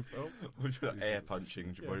the roof. Air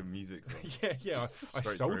punching, music. I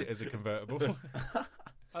sold it as a convertible. Do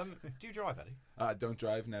you drive, Eddie? I don't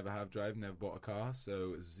drive, never have drive, never bought a car,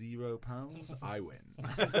 so £0, I win.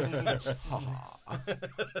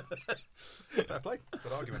 Fair play.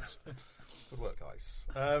 Good arguments. Good work, guys.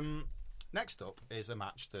 Next up is a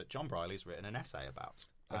match that John Briley's written an essay about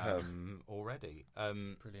already.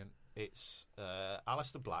 Brilliant. It's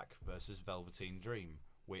Aleister Black versus Velveteen Dream,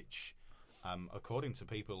 which, according to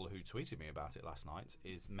people who tweeted me about it last night,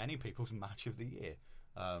 is many people's match of the year.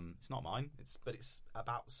 It's not mine, but it's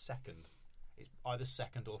about second. It's either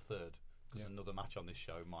second or third, because another match on this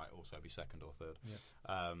show might also be second or third,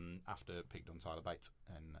 after Pete Dunne, Tyler Bate,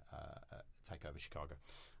 and TakeOver Chicago.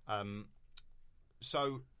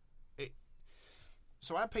 So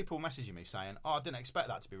I had people messaging me saying, I didn't expect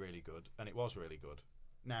that to be really good, and it was really good.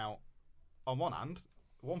 Now, on one hand,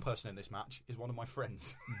 one person in this match is one of my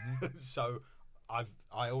friends. So I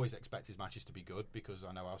always expect his matches to be good, because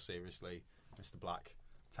I know how seriously Mr. Black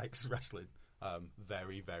takes wrestling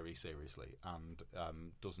very, very seriously, and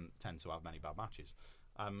doesn't tend to have many bad matches.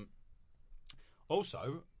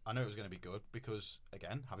 Also, I knew it was going to be good because,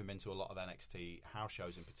 again, having been to a lot of NXT house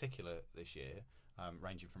shows in particular this year,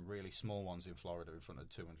 ranging from really small ones in Florida in front of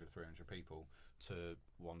 200, 300 people to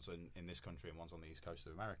ones in this country and ones on the East Coast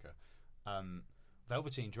of America,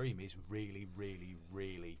 Velveteen Dream is really, really,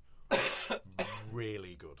 really,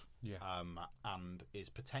 really good. Yeah. And is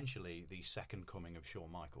potentially the second coming of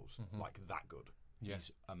Shawn Michaels. Like, that good. Yeah.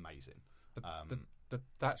 He's amazing.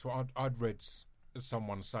 That's what I'd read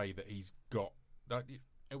someone say, that he's got that.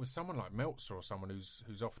 It was someone like Meltzer or someone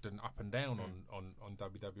who's often up and down on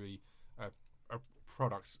WWE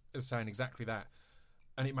products, saying exactly that,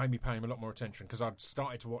 and it made me pay him a lot more attention, because I'd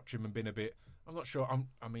started to watch him and been a bit. I'm not sure. I'm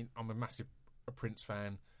a massive Prince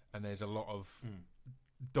fan, and there's a lot of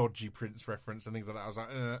dodgy Prince reference and things like that. I was like,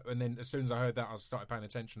 and then as soon as I heard that, I started paying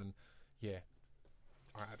attention, and yeah,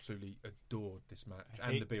 I absolutely adored this match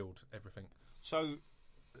and the build, everything. So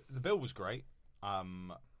the build was great.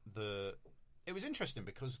 It was interesting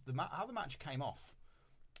because how the match came off.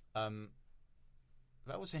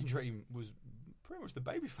 Velveteen Dream was pretty much the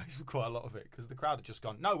babyface for quite a lot of it, because the crowd had just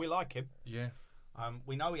gone, no, we like him. Yeah.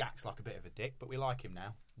 We know he acts like a bit of a dick, but we like him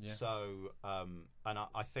now. Yeah. So, and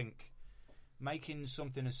I think making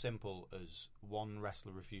something as simple as one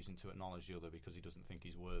wrestler refusing to acknowledge the other because he doesn't think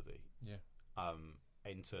he's worthy,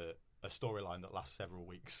 into a storyline that lasts several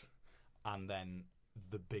weeks, and then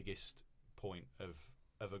the biggest point of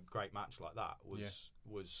a great match like that was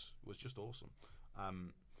just awesome.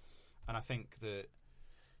 And I think that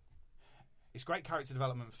it's great character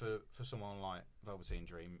development for someone like Velveteen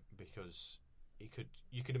Dream, because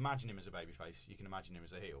you could imagine him as a babyface, you can imagine him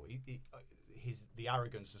as a heel. The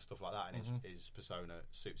arrogance and stuff like that, and his persona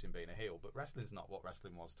suits him being a heel. But wrestling's not what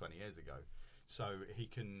wrestling was 20 years ago, so he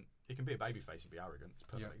can be a babyface and be arrogant. It's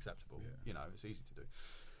perfectly acceptable. Yeah. You know, it's easy to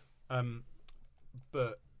do.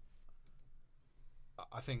 But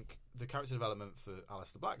I think the character development for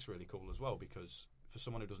Aleister Black's really cool as well, because for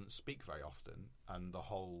someone who doesn't speak very often, and the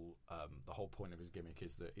whole point of his gimmick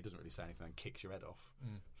is that he doesn't really say anything and kicks your head off.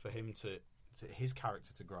 For him to his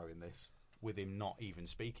character to grow in this with him not even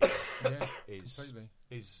speaking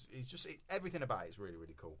is just everything about it is really,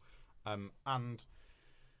 really cool. And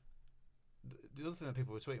the other thing that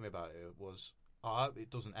people were tweeting me about it was, it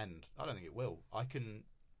doesn't end. I don't think it will.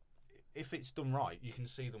 If it's done right, you can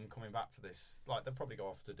see them coming back to this. Like, they'll probably go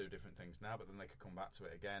off to do different things now, but then they could come back to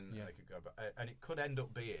it again. Yeah. And they could go back, and it could end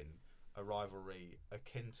up being a rivalry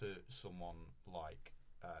akin to someone like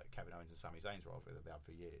Kevin Owens and Sami Zayn's rivalry that they had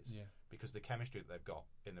for years. Yeah. Because the chemistry that they've got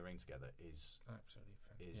in the ring together is absolutely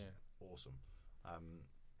awesome. I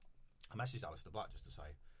messaged Aleister Black just to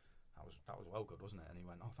say that was well good, wasn't it? And he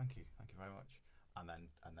went, "Oh, thank you very much." And then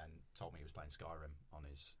told me he was playing Skyrim on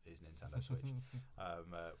his Nintendo Switch,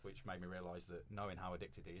 which made me realise that, knowing how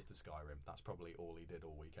addicted he is to Skyrim, that's probably all he did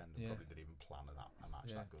all weekend. And probably didn't even plan a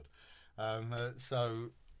match that good.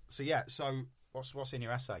 So what's in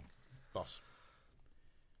your essay, boss?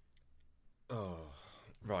 Oh,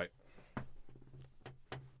 right.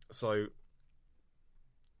 So,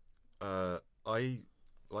 I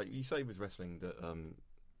like you say with wrestling that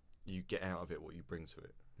you get out of it what you bring to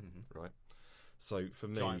it, right? So for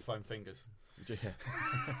me, giant foam fingers. Yeah,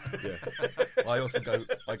 yeah. I often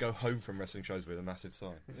go home from wrestling shows with a massive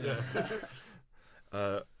sign.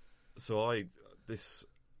 Yeah. So this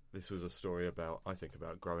was a story about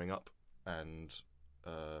growing up and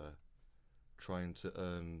trying to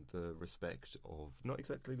earn the respect of not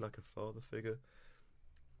exactly like a father figure,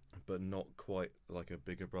 but not quite like a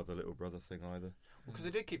bigger brother, little brother thing either. Because they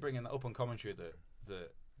did keep bringing that up on commentary that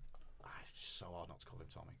it's just so hard not to call him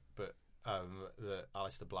Tommy, but. That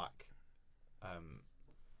Aleister Black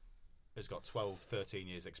has got 12, 13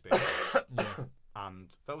 years experience. And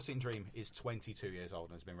Velveteen Dream is 22 years old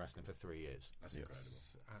and has been wrestling for 3 years. That's incredible.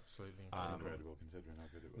 Absolutely incredible. That's incredible considering how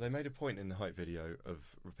good it was. They made a point in the hype video of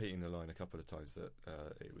repeating the line a couple of times that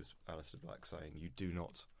it was Aleister Black saying, "You do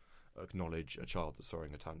not acknowledge a child that's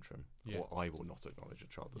throwing a tantrum, or I will not acknowledge a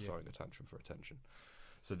child that's throwing a tantrum for attention."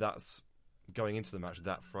 So that's, going into the match,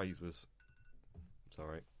 that phrase was...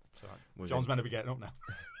 Sorry. John's meant to be getting up now.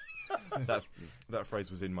 that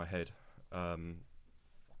phrase was in my head.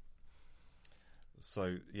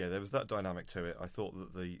 So yeah, there was that dynamic to it. I thought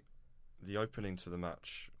that the opening to the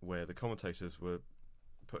match, where the commentators were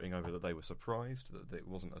putting over that they were surprised that it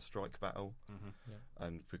wasn't a strike battle,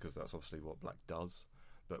 and because that's obviously what Black does.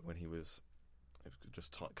 But when he was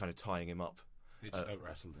just kind of tying him up, he just out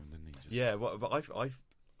wrestled him, didn't he? Yeah, but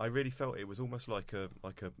I really felt it was almost like a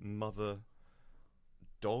mother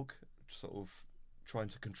dog sort of trying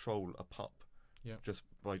to control a pup, just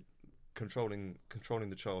by controlling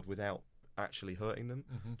the child without actually hurting them,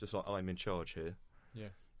 just like, I'm in charge here. Yeah,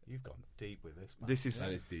 you've gone deep with this, man.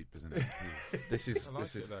 That is deep, isn't it? This is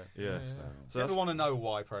So if you want to know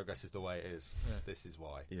why progress is the way it is, this is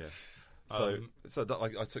why. Yeah. So that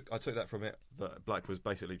I took that from it, that Black was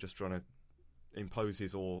basically just trying to impose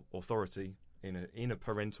his authority in a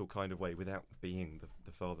parental kind of way without being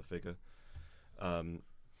the father figure.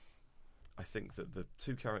 I think that the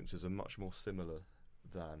two characters are much more similar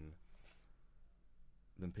than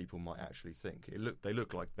people might actually think. They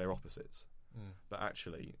look like they're opposites, but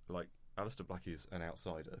actually, like, Alistair Black is an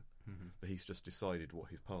outsider, but he's just decided what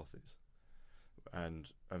his path is,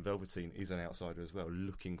 and Velveteen is an outsider as well,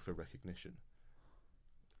 looking for recognition.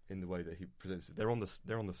 In the way that he presents it, they're on the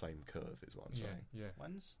same curve, is what I'm saying. Yeah.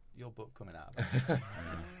 When's your book coming out?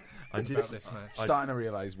 I did. Starting to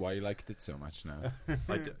realise why you liked it so much now.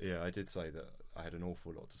 I did say that I had an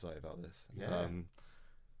awful lot to say about this. Yeah.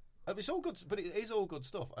 It's all good, but it is all good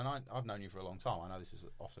stuff. And I've known you for a long time. I know this is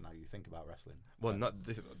often how you think about wrestling. Well,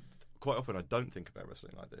 quite often I don't think about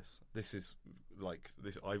wrestling like this. This is like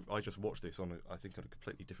this. I just watch this on a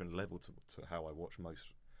completely different level to how I watch most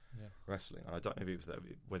wrestling. And I don't know if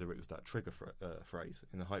whether it was that trigger phrase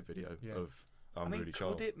in the hype video of really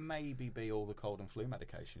child. Could it maybe be all the cold and flu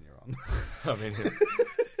medication you're on? I mean,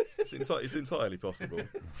 it's entirely possible.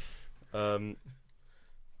 There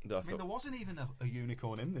wasn't even a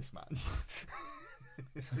unicorn in this match.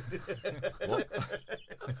 What?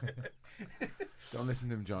 Don't listen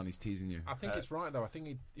to him, John. He's teasing you. I think it's right, though. I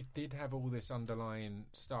think it did have all this underlying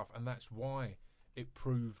stuff, and that's why it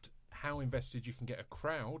proved how invested you can get a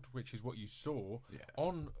crowd, which is what you saw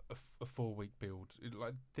on a 4-week build.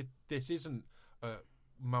 This isn't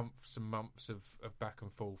months and months of back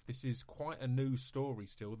and forth. This is quite a new story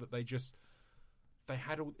still that they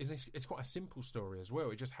had all. It's quite a simple story as well.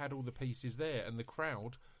 It just had all the pieces there, and the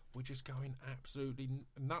crowd were just going absolutely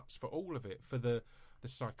nuts for all of it, for the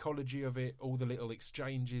psychology of it, all the little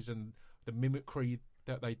exchanges and the mimicry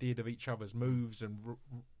that they did of each other's moves, and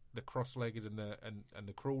the cross-legged and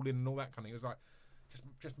the crawling and all that kind of thing. It was like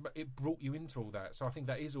just it brought you into all that. So I think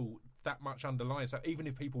that is all that much underlying. So even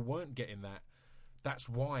if people weren't getting that, that's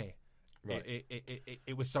why. Right.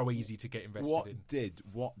 It was so easy to get invested in.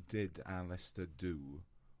 What did Alistair do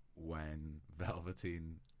when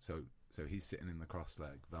Velveteen? So he's sitting in the cross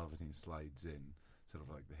leg. Velveteen slides in, sort of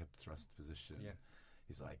like the hip thrust position. Yeah.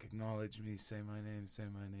 He's like, "Acknowledge me, say my name, say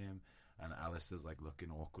my name." And Alistair's like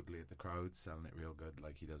looking awkwardly at the crowd, selling it real good.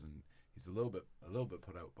 Like he's a little bit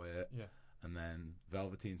put out by it. Yeah. And then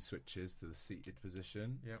Velveteen switches to the seated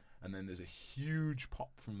position. Yeah. And then there's a huge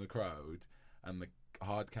pop from the crowd, and the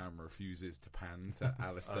hard camera refuses to pan to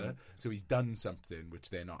Alistair. So he's done something which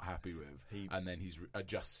they're not happy with, and then he's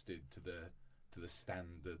adjusted to the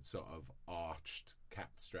standard sort of arched cat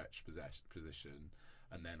stretch position,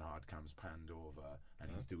 and then hard cam's panned over,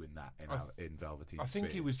 and he's doing that in Velveteen's I think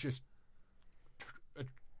face. He was just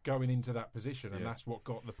going into that position, and that's what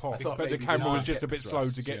got the pop. But the camera was just a bit slow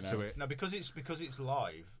to get to it. No, because it's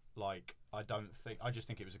live. Like, I just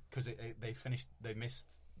think it was because they missed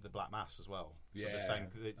the Black Mass as well.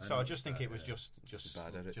 So I just think it was just a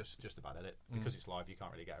bad edit. Because it's live, you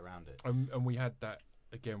can't really get around it. And we had that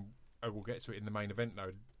again. We'll get to it in the main event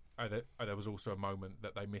though. There was also a moment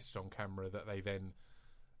that they missed on camera that they then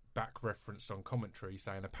back referenced on commentary,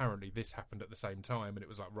 saying apparently this happened at the same time, and it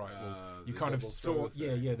was like, right, well, you kind of saw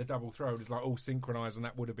the double throw. It was like all synchronized, and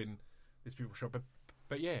that would have been this people shot.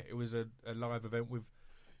 But yeah, it was a live event with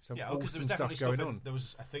some awesome stuff going on. There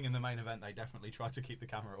was a thing in the main event they definitely tried to keep the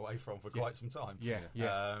camera away from for quite some time.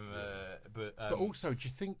 But also, do you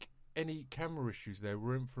think any camera issues there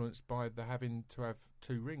were influenced by the having to have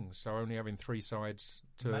 2 rings, so only having 3 sides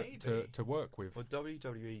to work with? Well,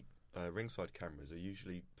 WWE ringside cameras are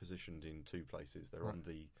usually positioned in 2 places. They're on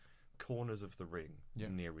the corners of the ring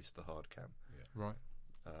nearest the hard cam, right,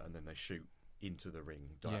 and then they shoot into the ring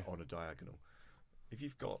on a diagonal. If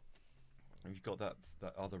you've got that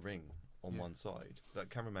other ring on one side, that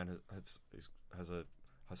cameraman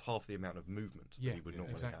has half the amount of movement that he would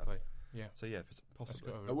normally have. Yeah. So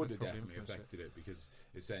possibly. I would have definitely affected it because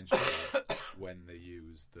essentially when they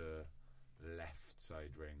use the left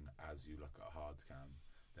side ring as you look at hard cam,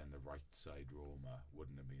 then the right side roamer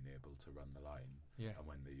wouldn't have been able to run the line. Yeah. And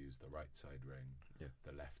when they use the right side ring,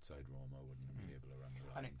 the left side roamer wouldn't have been able to run the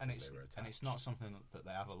line. And it's not something that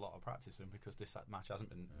they have a lot of practice in, because this match hasn't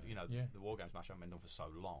been, the War Games match hasn't been done for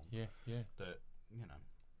so long. That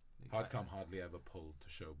Hardcam hardly ever pulled to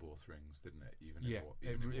show both rings, didn't it?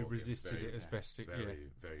 It resisted it as best it could.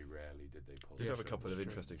 Very rarely did they pull. They did have a couple of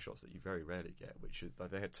interesting shots that you very rarely get, which is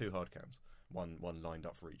they had 2 hard cams, one lined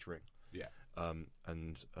up for each ring. Yeah.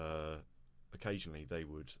 And occasionally they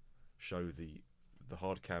would show the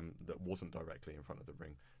hard cam that wasn't directly in front of the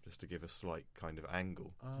ring, just to give a slight kind of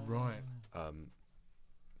angle. Right. I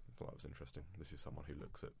thought that was interesting. This is someone who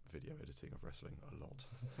looks at video editing of wrestling a lot.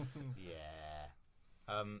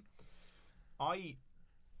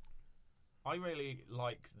 I really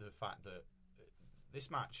like the fact that this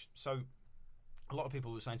match. So a lot of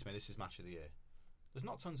people were saying to me, "This is match of the year." There's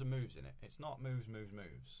not tons of moves in it. It's not moves.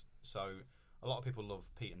 So a lot of people love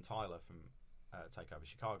Pete and Tyler from TakeOver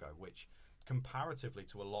Chicago, which comparatively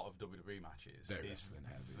to a lot of WWE matches is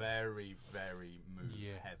very, very move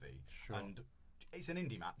heavy. Sure. And it's an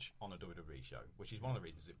indie match on a WWE show, which is one of the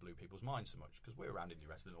reasons it blew people's minds so much, because we're around indie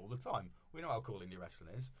wrestling all the time. We know how cool indie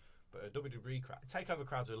wrestling is, but a WWE crowd, TakeOver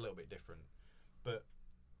crowds are a little bit different, but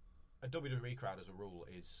a WWE crowd as a rule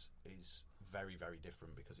is very, very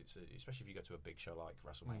different, because it's especially if you go to a big show like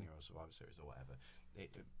WrestleMania or Survivor Series or whatever,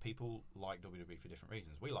 people like WWE for different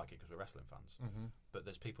reasons. We like it because we're wrestling fans, but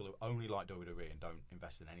there's people who only like WWE and don't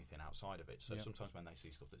invest in anything outside of it. So sometimes when they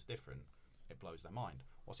see stuff that's different, it blows their mind.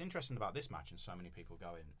 What's interesting about this match, and so many people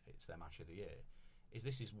going, it's their match of the year, is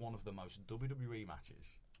this is one of the most WWE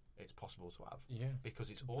matches it's possible to have. Yeah, because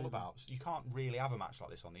it's all about, you can't really have a match like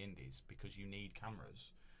this on the indies because you need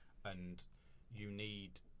cameras and you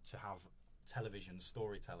need to have television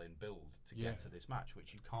storytelling build to get to this match,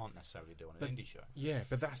 which you can't necessarily do on an indie show. Yeah,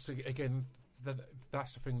 but that's again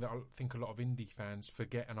that's the thing that I think a lot of indie fans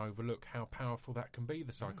forget and overlook, how powerful that can be,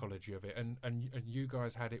 the psychology of it. And you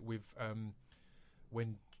guys had it with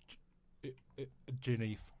when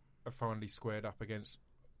Ginny finally squared up against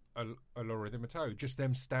Laura Di Matteo. Just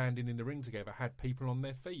them standing in the ring together had people on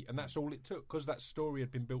their feet, and that's all it took, because that story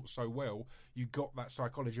had been built so well. You got that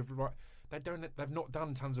psychology of, right, they've not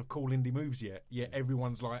done tons of cool indie moves yet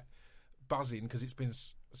everyone's like buzzing because it's been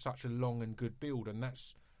such a long and good build, and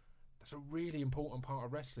that's a really important part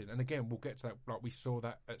of wrestling. And again, we'll get to that. Like, we saw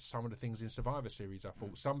that at some of the things in Survivor Series. I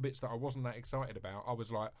thought some bits that I wasn't that excited about, I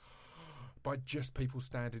was like, by just people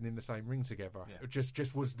standing in the same ring together, it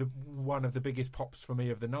just was one of the biggest pops for me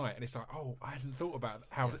of the night. And it's like, oh, I hadn't thought about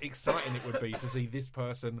how exciting it would be to see this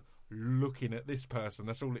person looking at this person.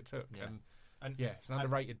 That's all it took. And it's an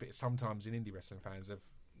underrated bit sometimes in indie wrestling fans of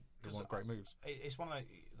want great moves. It's one of those,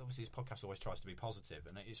 obviously this podcast always tries to be positive,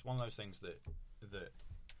 and it's one of those things that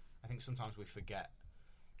I think sometimes we forget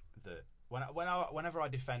that whenever I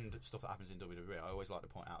defend stuff that happens in WWE, I always like to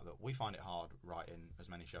point out that we find it hard writing as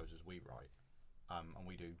many shows as we write, and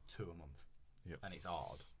we do 2 a month, and it's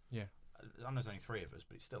hard. Yeah, I know there's only 3 of us,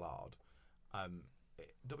 but it's still hard.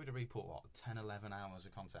 WWE put 10, 11 hours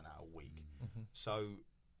of content out a week, so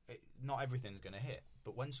not everything's going to hit.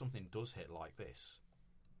 But when something does hit like this,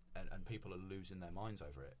 and people are losing their minds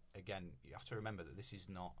over it, again, you have to remember that this is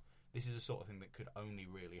the sort of thing that could only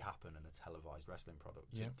really happen in a televised wrestling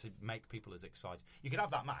product to make people as excited. You could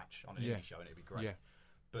have that match on an indie show and it'd be great,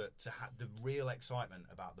 but to have the real excitement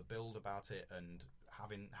about the build about it and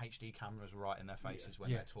having HD cameras right in their faces when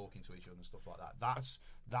they're talking to each other and stuff like that,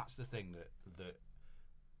 that's the thing that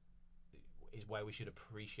is where we should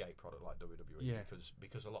appreciate product like WWE,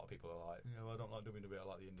 because a lot of people are like, I don't like WWE, I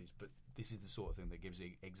like the indies, but this is the sort of thing that gives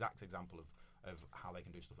the exact example of how they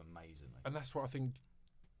can do stuff amazingly. And that's what I think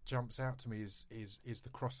jumps out to me is the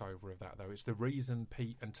crossover of that, though. It's the reason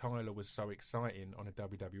Pete and Tyler was so exciting on a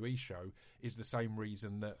WWE show is the same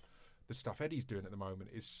reason that the stuff Eddie's doing at the moment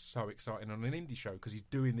is so exciting on an indie show, because he's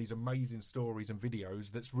doing these amazing stories and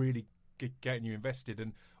videos that's really getting you invested.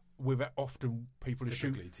 And with it, often people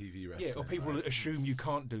assume TV wrestling, or people assume you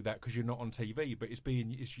can't do that because you're not on TV, but it's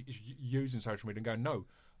using social media and going, no,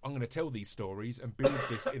 I'm going to tell these stories and build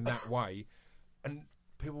this in that way, and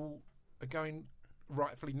people are going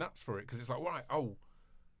rightfully nuts for it, because it's like, right,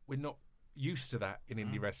 we're not used to that in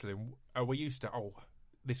indie wrestling. We're used to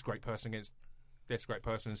this great person against this great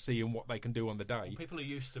person and seeing what they can do on the day. Well, people are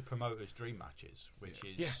used to promoters' dream matches, which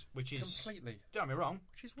is completely. Don't get me wrong,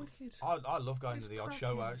 which is wicked. I love going to the odd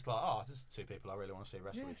show where it's like, there's 2 people I really want to see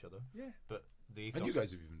wrestle each other. Yeah, but and you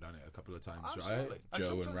guys have even done it a couple of times, absolutely. Right?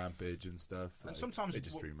 Joe and Rampage and stuff. And sometimes they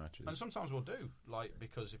just dream matches. And sometimes we'll do,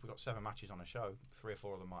 because if we've got 7 matches on a show, 3 or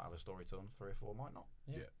 4 of them might have a story to them, 3 or 4 might not.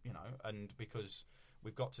 Yeah. You know, and because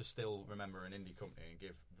we've got to still remember an indie company and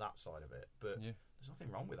give that side of it. But there's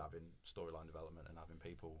nothing wrong with having storyline development and having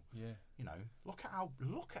people. Yeah. You know, look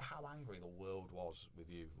at how angry the world was with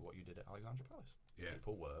you, what you did at Alexandra Palace. Yeah.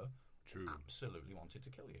 People were absolutely wanted to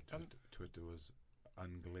kill you. Twitter was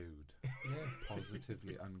unglued.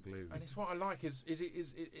 Positively unglued. And it's what I like is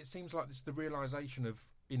it seems like it's the realisation of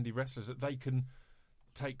indie wrestlers that they can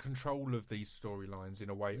take control of these storylines in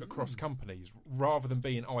a way across companies, rather than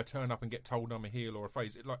being, I turn up and get told I'm a heel or a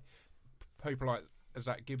face. Like people like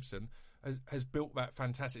Zach Gibson has built that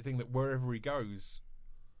fantastic thing that wherever he goes,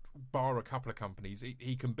 bar a couple of companies,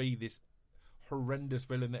 he can be this horrendous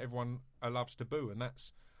villain that everyone loves to boo, and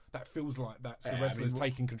that feels like that's the wrestlers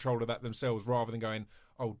taking control of that themselves, rather than going,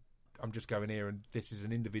 I'm just going here and this is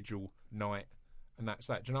an individual night and that's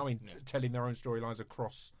that. Do you know what I mean? Telling their own storylines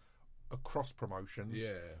across across promotions.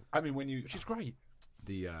 Yeah, I mean which is great.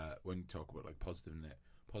 When you talk about like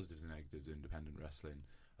positives and negatives of independent wrestling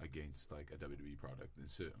against like a WWE product, then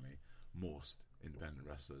certainly most independent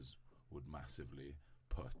wrestlers would massively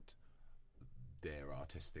put their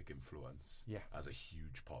artistic influence as a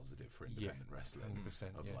huge positive for independent wrestling. 100%,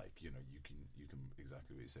 like, you know, you can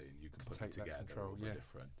exactly what you're saying, you can put take it together control, over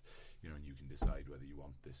different, you know, and you can decide whether you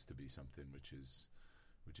want this to be something which is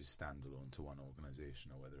standalone to one organization,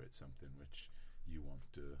 or whether it's something which you want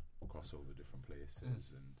to cross over different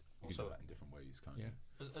places, and you can do that in different ways, can't you?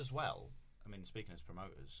 As well, I mean, speaking as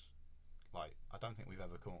promoters, like, I don't think we've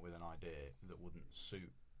ever come up with an idea that wouldn't suit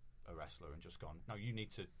a wrestler and just gone, no, we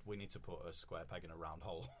need to put a square peg in a round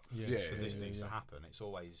hole. So this needs to happen. It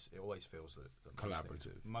always feels that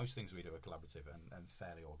collaborative. Most things we do are collaborative and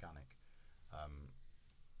fairly organic.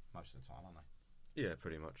 Most of the time, aren't they? Yeah,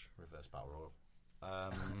 pretty much. Reverse battle royal.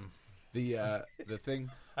 The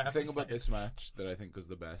thing about this match that I think was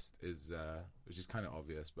the best is, which is kind of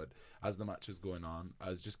obvious, but as the match is going on,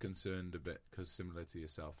 I was just concerned a bit, because similar to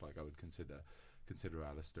yourself, like, I would consider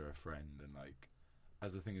Alistair a friend, and like,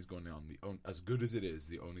 as the thing is going on, as good as it is,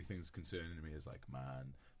 the only thing that's concerning me is like,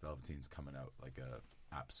 man, Velveteen's coming out like a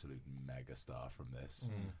absolute mega star from this,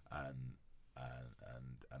 and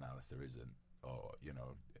Alistair isn't, or, you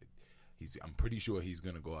know, I'm pretty sure he's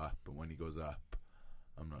going to go up, but when he goes up,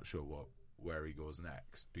 I'm not sure where he goes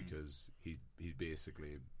next, because he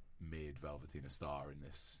basically made Velveteen a star in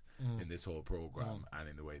this whole program and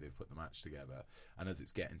in the way they've put the match together. And as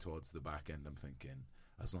it's getting towards the back end, I'm thinking,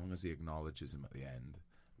 as long as he acknowledges him at the end,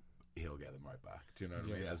 he'll get them right back. Do you know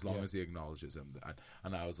what I mean? As long as he acknowledges him.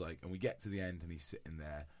 And I was like, and we get to the end and he's sitting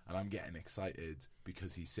there, and I'm getting excited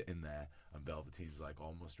because he's sitting there and Velveteen's like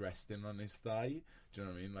almost resting on his thigh. Do you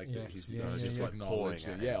know what I mean? Like he's just like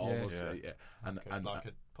acknowledging it. Almost. And like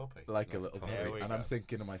a puppy. Like a little puppy. And I'm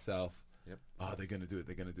thinking to myself, oh, they're going to do it,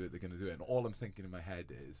 they're going to do it, they're going to do it. And all I'm thinking in my head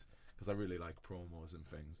is, because I really like promos and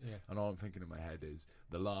things, and all I'm thinking in my head is,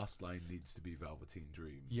 the last line needs to be Velveteen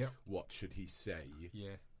Dream. What should he say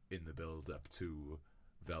in the build-up to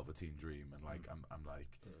Velveteen Dream? And like, I'm like,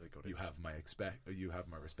 you have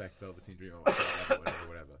my respect, Velveteen Dream, or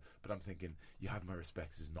whatever. But I'm thinking, you have my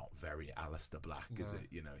respect is not very Alistair Black, is it?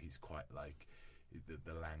 You know, he's quite like,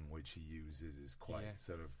 the language he uses is quite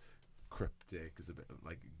sort of cryptic, is a bit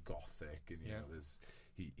like gothic, and you know, there's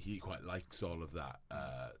he quite likes all of that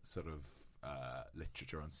sort of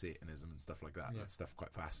literature on Satanism and stuff like that. That stuff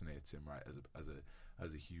quite fascinates him, right,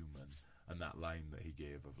 as a human. And that line that he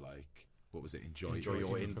gave of like, what was it? Enjoy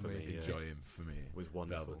your infamy. Enjoy infamy. Was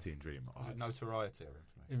wonderful. Velveteen Dream. Notoriety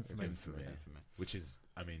or infamy. Which is,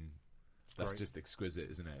 I mean, that's just exquisite,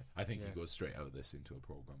 isn't it? I think he goes straight out of this into a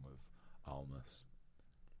program with Almas.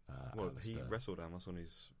 He wrestled Almas on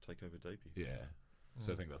his takeover debut. Yeah.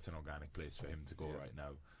 So I think that's an organic place for him to go right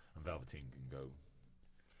now, and Velveteen can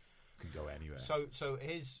go anywhere. So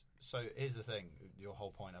here's the thing. Your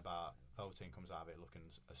whole point about Velveteen comes out of it looking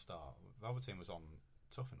a star. Velveteen was on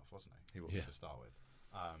Tough Enough, wasn't he? He was to start with,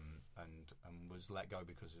 and was let go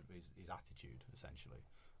because of his attitude, essentially,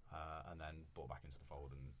 and then brought back into the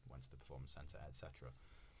fold and went to the Performance Centre, etc.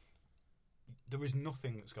 There is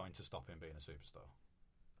nothing that's going to stop him being a superstar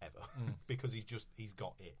ever, because he's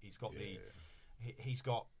got it. He's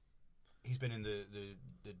got he's been in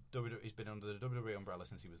he's been under the WWE umbrella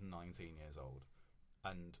since he was 19 years old,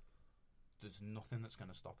 and there's nothing that's going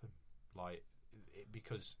to stop him,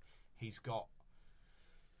 because he's got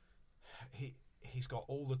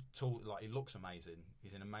all the tools. Like, he looks amazing.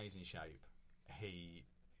 He's in amazing shape. He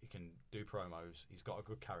can do promos. He's got a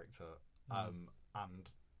good character, and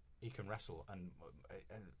he can wrestle, and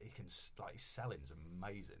he can, like, his selling's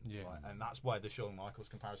amazing. And that's why the Shawn Michaels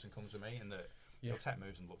comparison comes to me, in that he'll take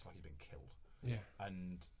moves and looks like he's been killed.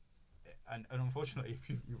 And unfortunately, if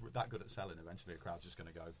you're that good at selling, eventually a crowd's just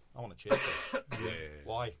going to go, I want to cheer for him.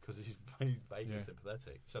 Why? Because he's vaguely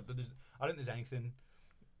sympathetic. So, but I don't think there's anything.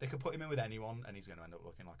 They could put him in with anyone, and he's going to end up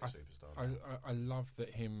looking like a superstar. I love that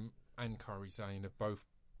him and Kairi Sane have both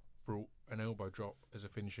brought an elbow drop as a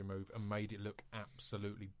finishing move and made it look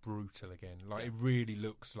absolutely brutal again. Like, it really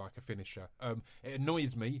looks like a finisher. It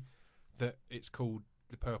annoys me that it's called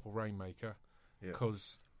the Purple Rainmaker,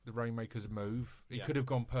 because the Rainmaker's move, it could have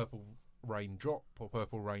gone Purple Rain Drop, or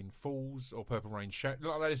Purple Rain Falls, or Purple Rain Shatter.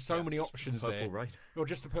 Like, there's so many options there. Purple Rain. Or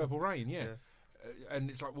just the Purple Rain, and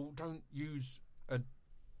it's like, well, don't use a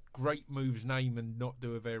great move's name and not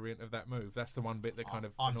do a variant of that move. That's the one bit that kind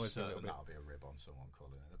of annoys me a little bit. That'll be a rib on someone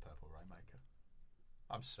calling it the Purple Rainmaker.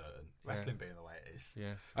 I'm certain. Wrestling being the way it is.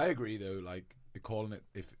 I agree, though. Like, calling it,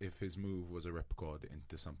 if his move was a ripcord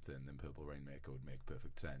into something, then Purple Rainmaker would make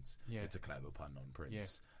perfect sense. It's a clever pun on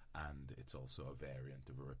Prince. and it's also a variant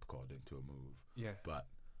of a ripcord into a move. Yeah. But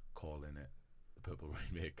calling it the Purple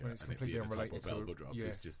Rainmaker Well, it's and it completely being a top unrelated of to elbow drop yeah.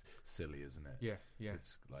 is just silly, isn't it? Yeah, yeah.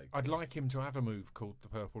 It's like I'd like him to have a move called the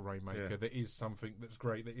Purple Rainmaker. Yeah. That is something that's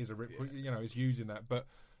great. That is a rip. Yeah. You know, is using that, but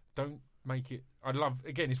don't make it. I love.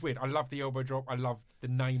 Again, it's weird. I love the elbow drop. I love the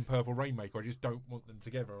name Purple Rainmaker. I just don't want them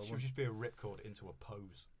together. It should just be a ripcord into a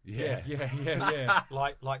pose. yeah. Yeah.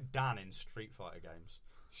 like Dan in Street Fighter games.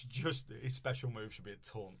 It's just his special move should be a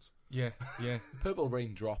taunt. Yeah. Purple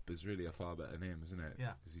Rain Drop is really a far better name, isn't it?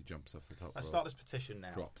 Yeah. Because he jumps off the top Let's rope, start this petition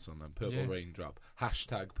now. drops on them. Purple Yeah. Rain Drop.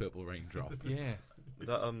 Hashtag Purple Rain Drop. Yeah.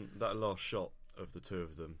 That last shot of the two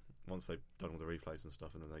of them, once they've done all the replays and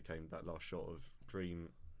stuff, and then they came that last shot of Dream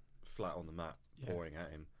flat on the mat, Yeah. pouring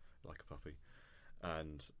at him like a puppy,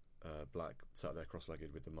 and Black sat there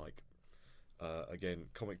cross-legged with the mic. Again,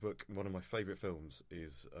 comic book. One of my favourite films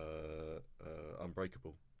is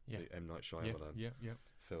Unbreakable, Yeah. the M. Night Shyamalan Yeah.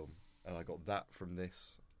 film, and I got that from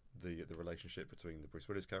this. The relationship between the Bruce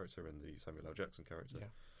Willis character and the Samuel L. Jackson character. Yeah.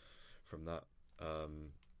 From that,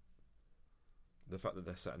 the fact that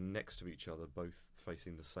they're sat next to each other, both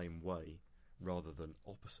facing the same way rather than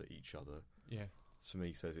opposite each other, Yeah. to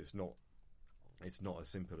me says it's not as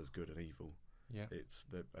simple as good and evil. Yeah. It's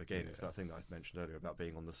it's that thing that I mentioned earlier about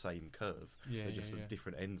being on the same curve. Yeah, They're just yeah. at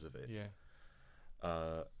different ends of it. Yeah.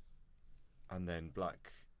 And then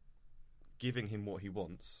Black giving him what he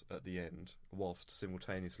wants at the end, whilst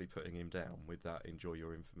simultaneously putting him down with that "enjoy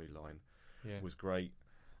your infamy" line, Yeah. was great.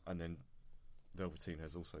 And then Velveteen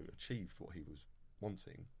has also achieved what he was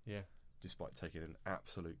wanting, Yeah. despite taking an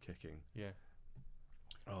absolute kicking. Yeah.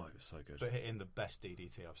 Oh, it was so good. But hitting the best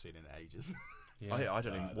DDT I've seen in ages. Yeah. I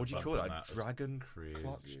don't even. What do you call bump that? on A that was dragon crazy.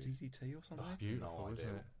 clutch DDT or something? Beautiful, no isn't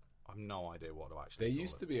idea. it? I've no idea what to actually. There call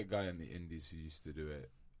used it. to be a guy in the Indies who used to do it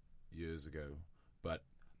years ago, but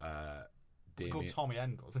It's called Tommy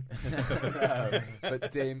End, was it? No,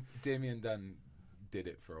 but Damien Dunn did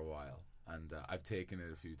it for a while, and I've taken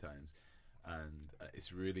it a few times, and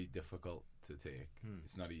it's really difficult to take.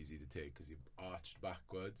 It's not easy to take because you've arched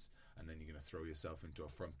backwards, and then you're going to throw yourself into a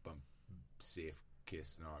front bump, safe case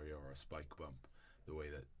scenario, or a spike bump, the way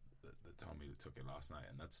that Tommy took it last night,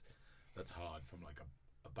 and that's hard from like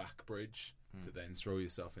a back bridge to then throw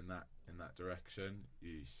yourself in that direction.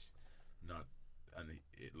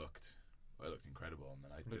 It looked incredible on the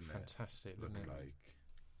night. It looked didn't fantastic, it? Looked didn't it? like.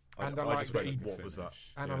 And I I like just that went, he- what was that?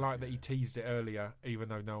 And I like that he teased it earlier, even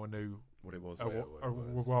though no one knew What it was?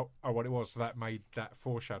 what it was. So that made that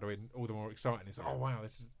foreshadowing all the more exciting. It's like, oh wow,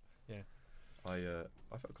 this is I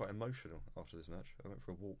felt quite emotional after this match. I went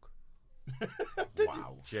for a walk.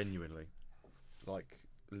 Wow. Genuinely, like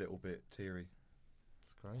a little bit teary.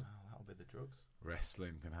 it's great. Wow, that'll be the drugs.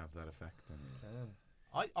 Wrestling can have that effect on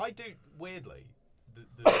you. I do weirdly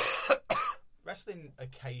the wrestling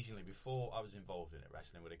occasionally. Before I was involved in it,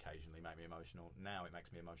 wrestling would occasionally make me emotional. Now it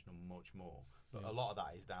makes me emotional much more. But a lot of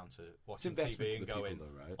that is down to watching investment TV to and the going, people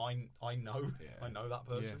though, right? I know Yeah. I know that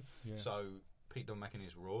person. Yeah. So Pete Dunne making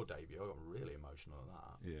his Raw debut, I got really emotional at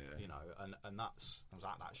that. Yeah. You know, and I was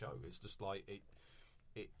at that show. It's just like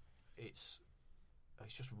it's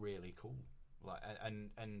just really cool. Like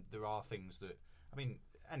and there are things that, I mean,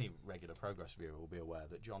 any regular Progress viewer will be aware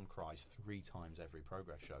that John cries 3 times every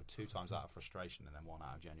Progress show, 2 times out of frustration and then 1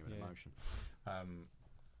 out of genuine emotion.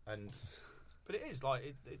 But it is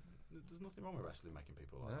like there's nothing wrong with wrestling making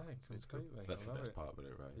people like No, that. It's good. completely. That's I the love best it. part of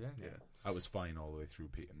it, right? Yeah. I was fine all the way through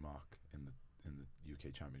Pete and Mark in the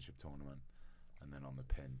UK Championship tournament, and then on the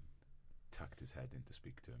pin, tucked his head in to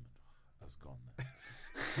speak to him. I was gone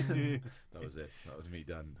then. That was it. That was me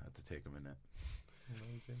done. I had to take a minute.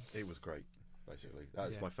 Amazing. It was great. Basically,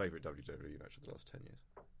 that's Yeah. my favourite WWE match of the last 10 years.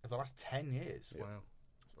 For the last 10 years, Wow.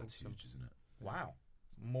 That's Awesome. huge, isn't it? wow,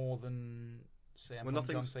 more than CM Well, Punk,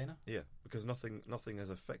 John nothing's- Cena. Yeah, because nothing has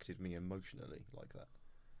affected me emotionally like that.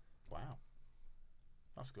 Wow,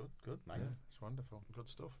 that's good, mate. Yeah, it's wonderful. Good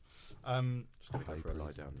stuff. Just gonna go for a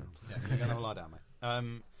lie down now. Yeah, you're gonna have a lie down,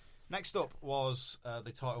 mate. Next up was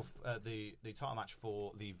the title match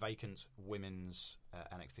for the vacant women's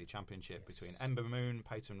NXT Championship between Ember Moon,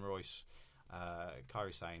 Peyton Royce,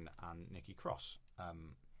 Kairi Sane, and Nikki Cross.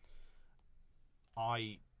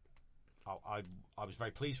 I was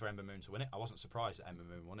very pleased for Ember Moon to win it. I wasn't surprised that Ember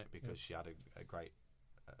Moon won it because she had a great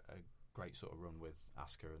sort of run with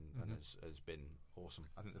Asuka and has been awesome.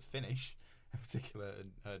 I think the finish, in particular,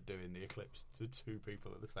 doing the Eclipse to 2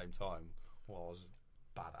 people at the same time was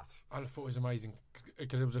badass. I thought it was amazing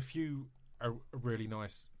because there was a few really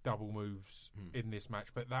nice double moves in this match,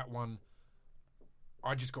 but that one,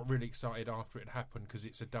 I just got really excited after it happened because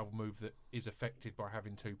it's a double move that is affected by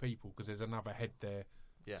having 2 people because there's another head there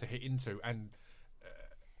to hit into, and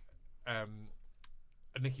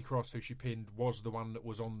Nikki Cross, who she pinned, was the one that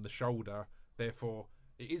was on the shoulder. Therefore,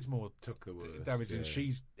 it is more took the worst damage, and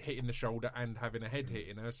she's hitting the shoulder and having a head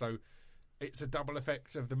hitting her. So it's a double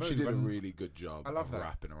effect of the move. She did a really good job of that.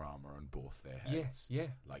 wrapping her arm around both their heads. Yeah.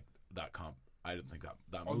 Like that can't. I don't think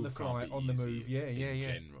that on move the fly, can't be on the easy move. Yeah, in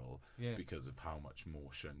general, because of how much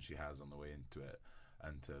motion she has on the way into it,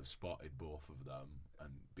 and to have spotted both of them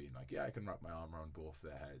and being like, I can wrap my arm around both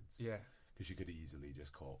their heads. Yeah, because she could easily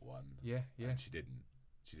just caught one. Yeah. And she didn't.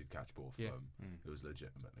 She did catch both of them. It was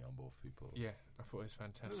legitimately on both people. Yeah, I thought it was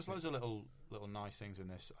fantastic. There's loads of little nice things in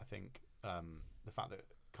this. I think the fact that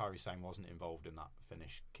Kairi Sane wasn't involved in that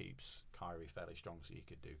finish keeps Kairi fairly strong, so you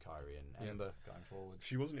could do Kairi and Ember going forward.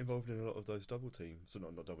 She wasn't involved in a lot of those double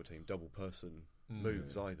person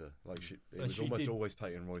moves either. Like it was almost always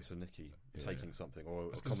Peyton Royce and Nikki taking something,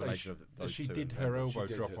 or a combination of those two. She did her elbow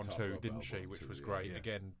drop on two, didn't she? Which was great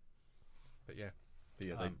again. But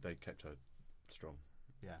they kept her strong.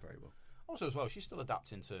 Yeah, very well. Also, as well, she's still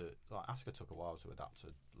adapting to. Like Asuka took a while to adapt to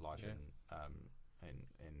life in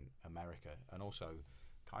America, and also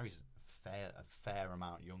Kairi's a fair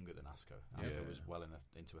amount younger than Asuka. Asuka was well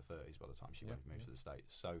into her 30s by the time she moved to the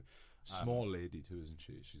States. So small lady too, isn't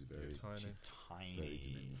she? She's very tiny. She's tiny. Very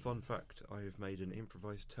diminutive. Fun fact: I have made an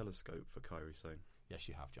improvised telescope for Kairi Sane. Yes,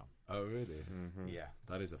 you have, John. Oh, really? Mm-hmm. Yeah,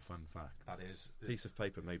 that is a fun fact. That is a piece of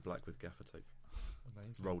paper made black with gaffer tape.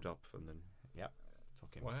 Amazing. Rolled up and then. Yep.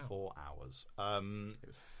 Took him 4 hours. It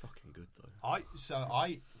was fucking good though.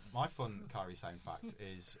 My fun Kairi Sane fact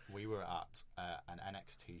is we were at an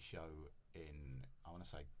NXT show in, I want to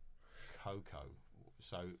say, Coco.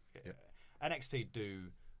 So NXT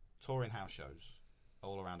do touring house shows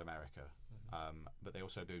all around America, but they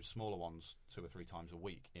also do smaller ones 2 or 3 times a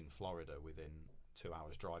week in Florida within 2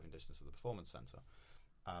 hours driving distance of the Performance Center,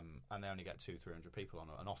 and they only get 200-300 people on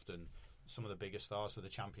it, and often some of the bigger stars, so the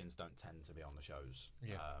champions don't tend to be on the shows,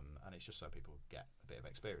 and it's just so people get a bit of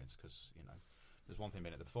experience, because there's one thing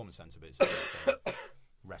being at the Performance Center, but it's another thing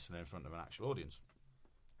wrestling in front of an actual audience.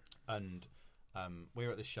 And we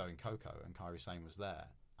were at this show in Coco, and Kairi Sane was there,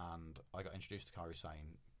 and I got introduced to Kairi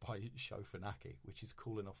Sane by Sho Funaki, which is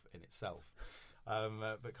cool enough in itself.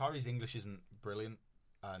 But Kairi's English isn't brilliant,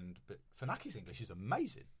 but Funaki's English is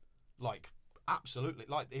amazing. Like, absolutely.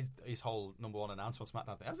 Like, his whole number one announcement on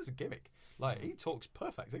SmackDown thing, as a gimmick. Like, he talks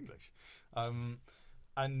perfect English.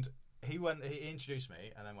 And he introduced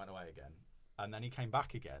me and then went away again. And then he came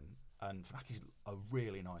back again, and Funaki's a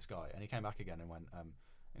really nice guy. And he came back again and went,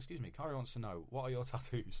 excuse me, Kairi wants to know, what are your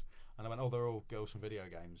tattoos? And I went, they're all girls from video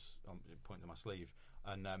games, pointing to my sleeve.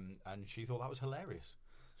 And she thought that was hilarious.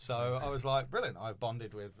 So I was like, brilliant. I've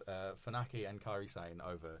bonded with Funaki and Kairi Sane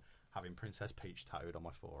over having Princess Peach tattooed on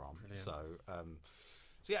my forearm. Brilliant. So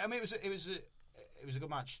yeah, I mean, it was a good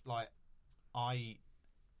match. Like, I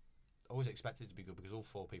always expected it to be good because all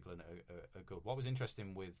 4 people are good. What was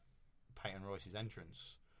interesting with Peyton Royce's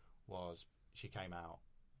entrance was she came out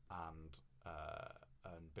and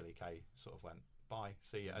Billie Kay sort of went, bye,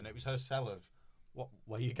 see ya, and it was her sell of,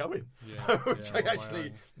 where are you going? Which I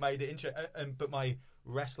actually made it interesting. But my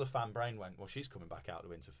wrestler fan brain went, well, she's coming back out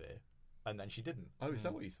to interfere. And then she didn't. Oh, is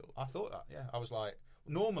that what you thought? I thought that, yeah. I was like,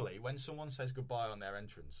 normally when someone says goodbye on their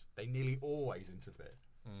entrance, they nearly always interfere.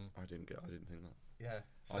 I didn't think that. Yeah.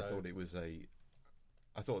 So I thought it was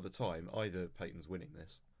I thought at the time, either Peyton's winning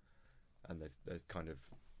this, and they're kind of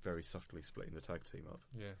very subtly splitting the tag team up.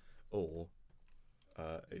 Yeah. Or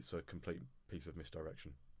it's a complete piece of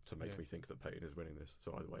misdirection to make me think that Peyton is winning this.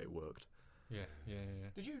 So either way, it worked. Yeah.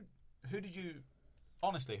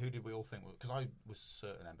 Honestly, who did we all think? Because I was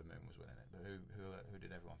certain Ember Moon was winning it, but who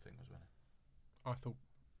did everyone think was winning? I thought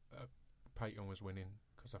Peyton was winning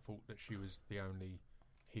because I thought that she was the only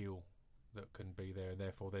heel that can be there, and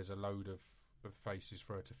therefore there's a load of faces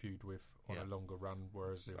for her to feud with on a longer run.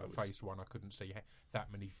 Whereas if I faced one, I couldn't see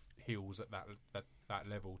that many heels at that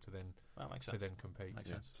level to then compete. Makes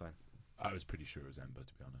sense. Same. I was pretty sure it was Ember,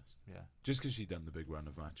 to be honest. Yeah, just because she'd done the big run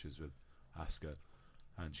of matches with Asuka,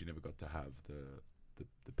 and she never got to have the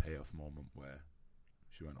payoff moment where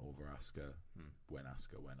she went over Asuka when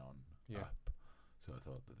Asuka went on up. So I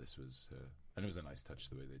thought that this was her, and it was a nice touch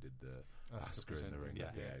the way they did the Asuka in the ring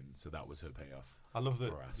at the end. So that was her payoff. I love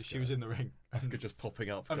that she was in the ring, Asuka just popping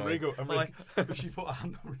up, and Regal, she put a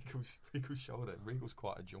hand on Regal's shoulder. Regal's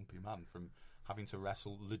quite a jumpy man from having to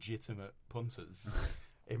wrestle legitimate punters.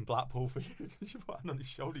 In Blackpool for years, she put a hand on his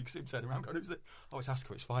shoulder. You could see him turning around, going, "Who's it? Oh, it's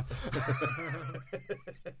Asuka. It's fine."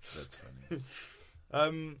 That's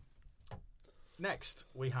funny. Next,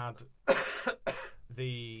 we had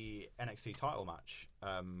the NXT title match,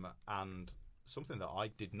 and something that I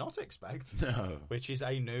did not expect, which is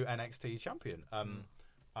a new NXT champion.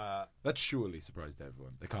 That surely surprised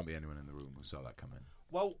everyone. There can't be anyone in the room who saw that come in.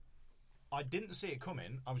 Well, I didn't see it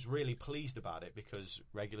coming. I was really pleased about it because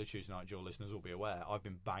regular Tuesday Night Duel listeners will be aware I've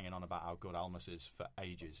been banging on about how good Almas is for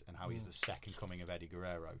ages and how he's the second coming of Eddie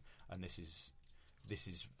Guerrero, and this is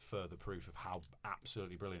further proof of how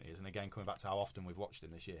absolutely brilliant he is. And again, coming back to how often we've watched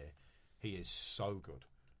him this year, he is so good.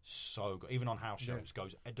 So good. Even on house shows,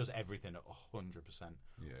 it does everything at 100%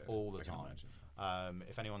 all the time.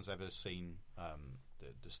 If anyone's ever seen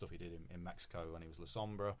the stuff he did in Mexico when he was La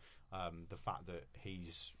Sombra, the fact that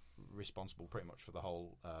he's responsible pretty much for the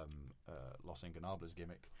whole Los Ingobernables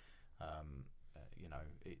gimmick,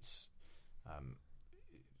 it's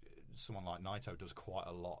someone like Naito does quite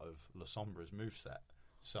a lot of La Sombra's moveset,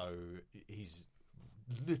 so he's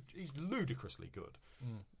ludicrously good.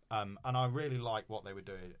 And I really like what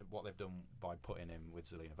they've done by putting him with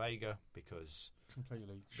Zelina Vega because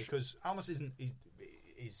Almas isn't.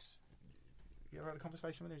 He's you ever had a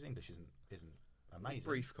conversation with him? His English isn't amazing.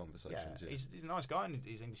 Brief conversations. Yeah. He's a nice guy, and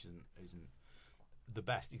his English isn't the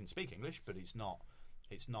best. He can speak English, but it's not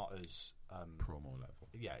as promo level.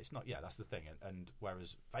 Yeah, it's not. Yeah, that's the thing. And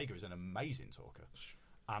whereas Vega is an amazing talker,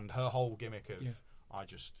 and her whole gimmick of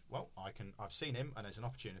I've seen him, and it's an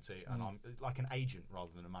opportunity, and I'm like an agent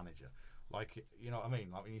rather than a manager. Like, you know what I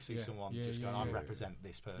mean? Like when you see someone I represent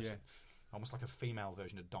this person. Yeah. Almost like a female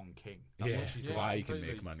version of Don King. That's what she's because I can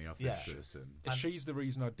make money off this person. She's the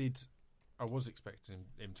reason I was expecting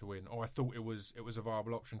him to win, or I thought it was a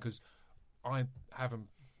viable option, because I haven't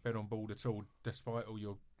been on board at all, despite all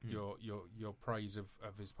your praise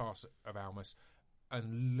of his pass of Almas,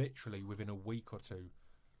 and literally within a week or two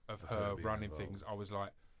of her running things, I was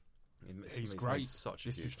like, he's great.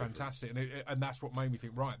 This is fantastic, and that's what made me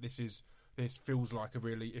think, right, this feels like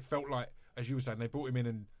it felt like, as you were saying, they brought him in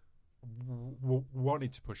and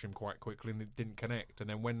wanted to push him quite quickly, and it didn't connect. And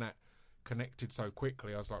then when that connected so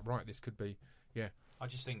quickly, I was like, right, this could be, I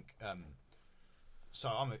just think, so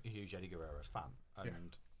I'm a huge Eddie Guerrero fan,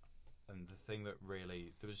 and the thing that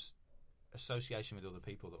really, there was association with other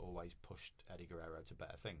people that always pushed Eddie Guerrero to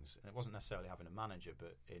better things, and it wasn't necessarily having a manager,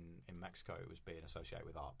 but in Mexico it was being associated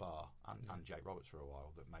with Art Barr and Jake Roberts for a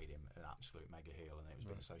while that made him an absolute mega heel, and it was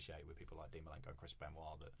being associated with people like Dean Malenko and Chris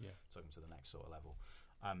Benoit that took him to the next sort of level.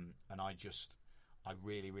 And I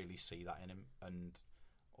really, really see that in him. And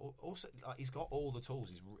also, like, he's got all the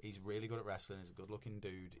tools. He's really good at wrestling. He's a good-looking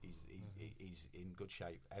dude. He's in good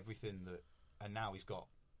shape. Everything that, and now he's got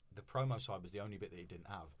the promo side was the only bit that he didn't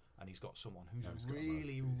have, and he's got someone who's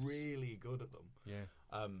really, really good at them. Yeah.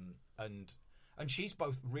 And she's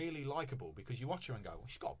both really likable because you watch her and go, well,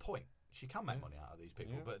 she's got a point. She can make money out of these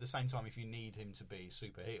people, but at the same time, if you need him to be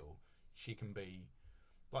super heel, she can be.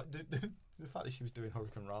 Like the fact that she was doing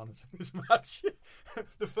Hurricane Rana's in this match.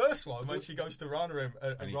 The first one, when she goes to Rana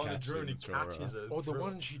and Rana drew and he catches her. Or the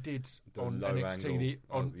one she did on NXT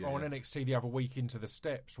on NXT the other week into the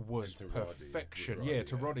steps was perfection. Roddy,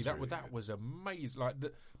 to Roddy. That was amazing. Like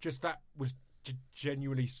that was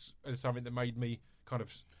genuinely something that made me kind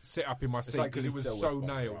of sit up in my seat because it was so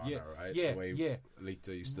nailed.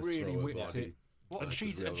 Lita used to really throw whipped it. And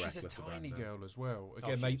she's a tiny girl as well.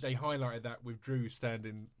 Again, they highlighted that with Drew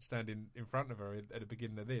standing in front of her at the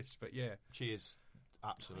beginning of this. But she is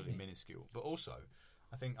absolutely minuscule. But also,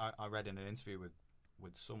 I think I read in an interview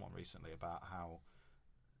with someone recently about how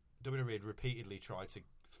WWE had repeatedly tried to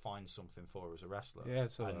find something for her as a wrestler.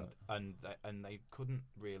 And they couldn't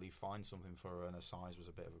really find something for her, and her size was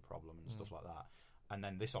a bit of a problem and stuff like that. And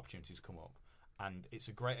then this opportunity's come up, and it's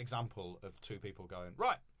a great example of two people going,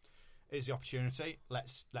 right, here's the opportunity.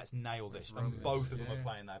 Let's nail this. And both of them are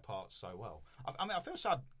playing their parts so well. I feel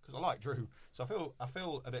sad because I like Drew, so I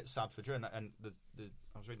feel a bit sad for Drew. And I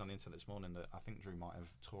was reading on the internet this morning that I think Drew might have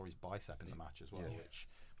tore his bicep in the match as well. Yeah.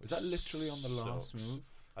 Was that literally on the last move?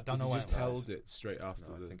 I don't know. He just held it straight after.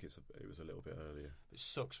 No, I think it was a little bit earlier. It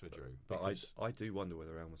sucks for Drew. But I do wonder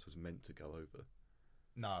whether Almas was meant to go over.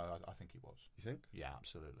 No, I think he was. You think? Yeah,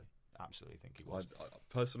 absolutely think he was.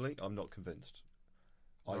 Personally, I'm not convinced.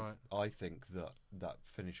 Right. I think that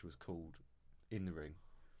finish was called in the ring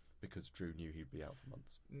because Drew knew he'd be out for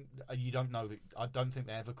months. You don't know that. I don't think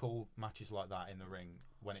they ever call matches like that in the ring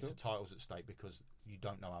when it's the titles at stake because you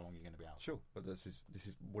don't know how long you're going to be out. Sure, but this is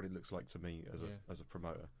what it looks like to me as a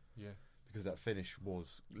promoter. Yeah, because that finish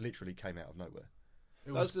came out of nowhere.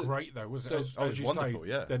 It was great though, wasn't it? As you wonderful,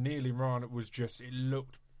 say, the kneeling run, it was just, it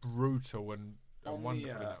looked brutal and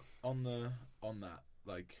wonderful. On that,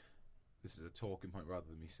 like, this is a talking point rather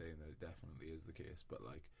than me saying that it definitely is the case, but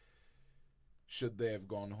like, should they have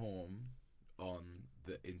gone home on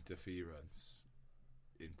the interference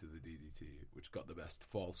into the DDT, which got the best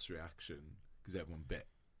false reaction because everyone bit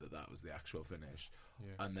that was the actual finish,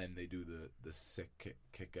 and then they do the sick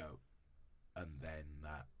kick out, and then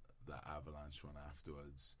that avalanche one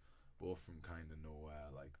afterwards, both from kind of nowhere.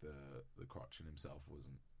 Like the crotching himself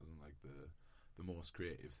wasn't like the most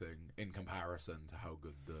creative thing in comparison to how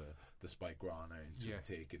good the Spike Rana into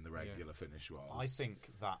taking the regular finish was. I think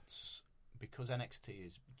that's because NXT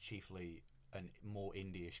is chiefly a more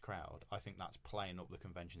indie-ish crowd. I think that's playing up the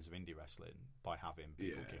conventions of indie wrestling by having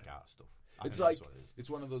people kick out stuff. It's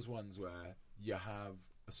one of those ones where you have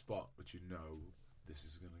a spot which you know this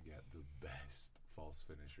is going to get the best false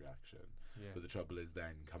finish reaction, but the trouble is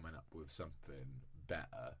then coming up with something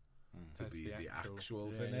better to be the actual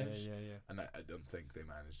finish. And I don't think they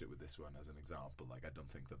managed it with this one as an example. Like, I don't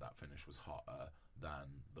think that finish was hotter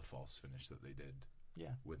than the false finish that they did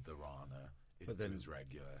with the Rana into his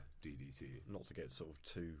regular DDT. Not to get sort of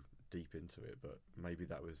too deep into it, but maybe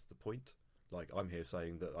that was the point. Like, I'm here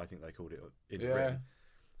saying that I think they called it in the ring.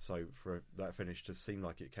 So for that finish to seem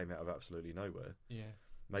like it came out of absolutely nowhere,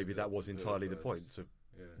 maybe that was entirely the point, to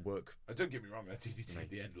work. Don't get me wrong, that DDT at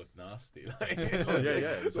the end looked nasty.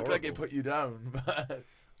 It looked like it put you down. But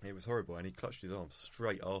it was horrible, and he clutched his arm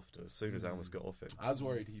straight after, as soon as Almas got off him. I was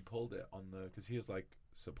worried he pulled it on because he was like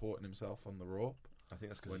supporting himself on the rope. I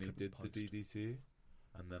think that's when he did the DDT,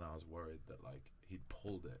 and then I was worried that like he'd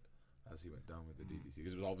pulled it as he went down with the DDT,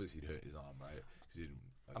 because it was obvious he'd hurt his arm, right? Because he didn't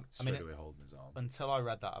straight away holding his arm. Until I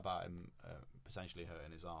read that about him potentially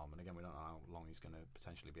hurting his arm, and again we don't know how long he's going to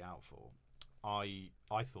potentially be out for. I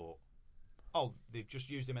thought, they've just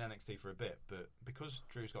used him in NXT for a bit, but because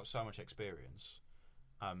Drew's got so much experience,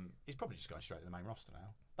 he's probably just going straight to the main roster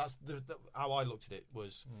now. That's how I looked at it,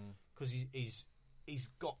 was because he's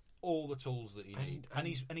got all the tools that you need, and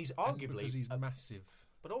he's arguably because he's massive,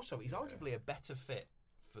 but also he's arguably a better fit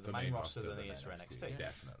for the main roster than he is for NXT.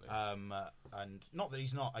 Definitely. And not that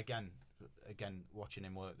he's not. Again, watching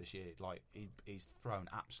him work this year, like he's thrown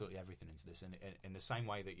absolutely everything into this, in the same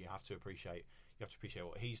way that you have to appreciate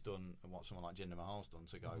what he's done and what someone like Jinder Mahal's done,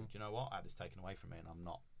 to go, do you know what, I had this taken away from me, and I'm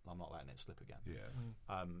not letting it slip again.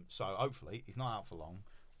 So hopefully he's not out for long.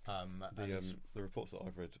 The reports that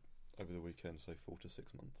I've read over the weekend say 4 to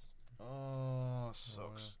 6 months. Oh,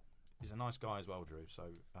 sucks. He's a nice guy as well, Drew. So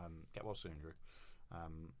get well soon, Drew.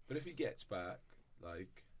 But if he gets back,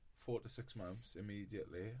 like 4 to 6 months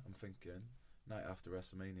immediately, I'm thinking night after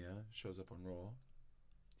WrestleMania, shows up on Raw,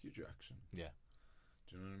 huge reaction. Yeah.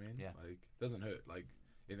 Do you know what I mean? Yeah. Like, doesn't hurt. Like,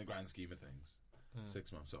 in the grand scheme of things,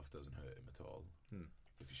 6 months off doesn't hurt him at all.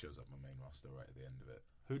 If he shows up on main roster right at the end of it.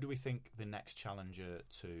 Who do we think the next challenger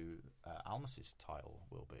to Almas's title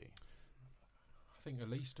will be? I think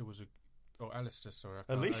Alistair was Alistair, sorry.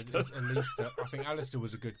 Alistair. I think Alistair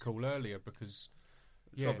was a good call earlier, because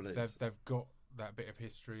they've got that bit of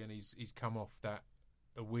history, and he's come off that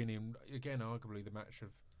a win in, again, arguably the match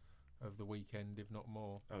of the weekend, if not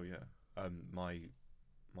more. Oh yeah.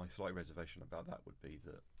 My slight reservation about that would be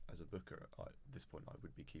that as a booker, at this point, I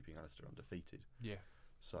would be keeping Alistair undefeated. Yeah.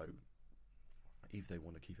 So if they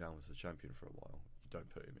want to keep Almas as champion for a while, you don't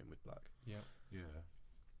put him in with Black. Yeah.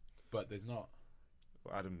 But there's not.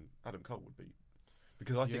 Well, Adam Cole would be,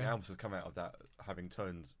 because I think Almas has come out of that having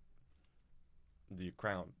turned the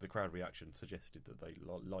crowd reaction suggested that they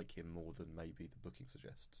like him more than maybe the booking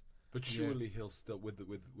suggests. But surely he'll still with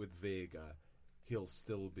Vega, he'll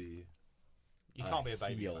still be. You can't be a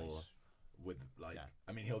babyface. With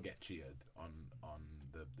I mean, he'll get cheered on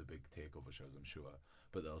the big takeover shows, I'm sure,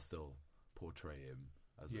 but they'll still portray him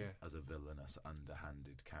as a villainous,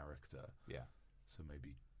 underhanded character. Yeah. So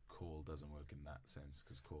maybe Cole doesn't work in that sense,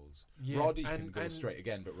 because Cole's Roddy can go straight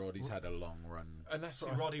again, but Roddy's had a long run, and that's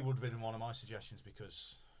what Roddy would have been one of my suggestions,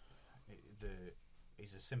 because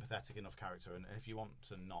he's a sympathetic enough character, and if you want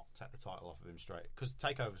to not take the title off of him straight, because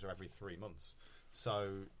takeovers are every 3 months, so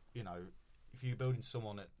if you're building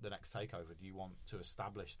someone at the next takeover, do you want to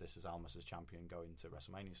establish this as Almas as champion going into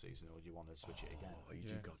WrestleMania season, or do you want to switch it again? You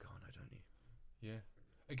do Gargano, don't you? Yeah.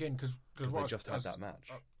 Again, because they just had that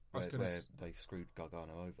match where they screwed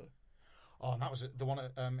Gargano over. Oh, and that was the one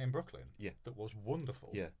in Brooklyn. Yeah, that was wonderful.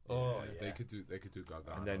 Yeah. Oh, yeah. They could do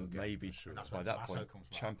Gargano, and then maybe by that point,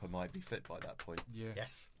 Ciampa might be fit by that point. Yeah.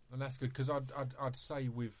 Yes, and that's good, because I'd say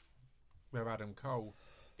with Adam Cole,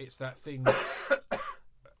 it's that thing.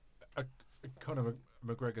 Conor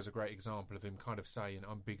McGregor's a great example of him kind of saying,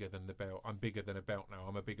 I'm bigger than the belt, I'm bigger than a belt now,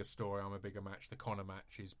 I'm a bigger story, I'm a bigger match. The Conor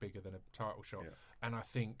match is bigger than a title shot. Yeah. And I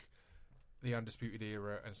think the Undisputed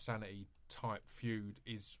Era and Sanity type feud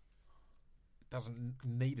doesn't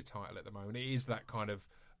need a title at the moment. It is that kind of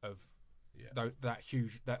that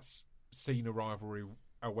huge, that's Cena rivalry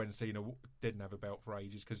when Cena didn't have a belt for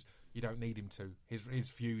ages, because you don't need him to. His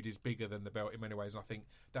feud is bigger than the belt in many ways, and I think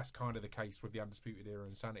that's kind of the case with the Undisputed Era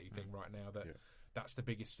Insanity thing right now, that that's the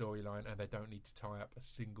biggest storyline, and they don't need to tie up a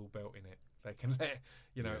single belt in it. They can let,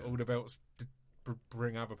 all the belts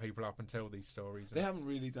bring other people up and tell these stories. They haven't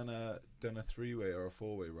really done a 3-way or a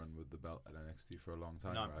 4-way run with the belt at NXT for a long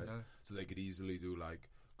time, right? No. So they could easily do like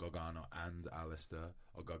Gargano and Alistair,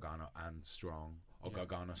 or Gargano and Strong, or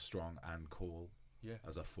Gargano, Strong and Cole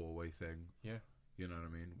as a 4-way thing. Yeah. You know what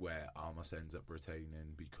I mean? Where Almas ends up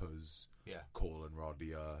retaining because Cole and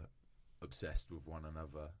Roddy are obsessed with one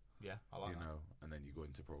another. Yeah, I like that. And then you go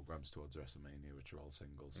into programs towards WrestleMania, which are all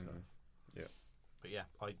singles stuff. Yeah. But yeah,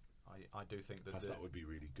 I do think that that would be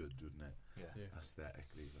really good, wouldn't it? Yeah.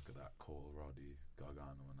 Aesthetically, look at that. Cole, Roddy,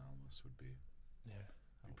 Gargano and Almas would be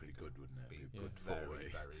pretty good, wouldn't it? Be good,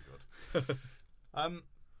 very, very good.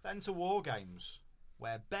 Then to War Games,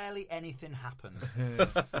 where barely anything happened.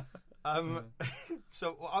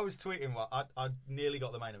 So I was tweeting. I nearly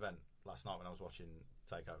got the main event last night when I was watching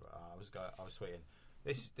Takeover. I was tweeting.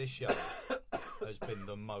 This show has been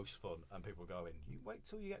the most fun, and people going, "You wait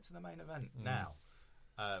till you get to the main event." Now,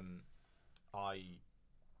 I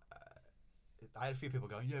had a few people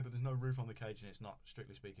going, "Yeah, but there's no roof on the cage, and it's not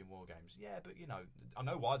strictly speaking War Games." Yeah, but I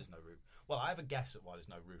know why there's no roof. Well, I have a guess at why there's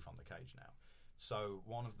no roof on the cage now. So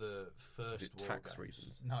one of the first War tax Games,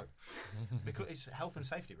 reasons? No, because it's health and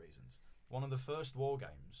safety reasons. One of the first War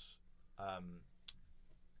Games,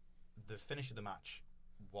 the finish of the match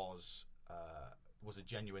was a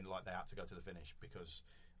genuine, like, they had to go to the finish because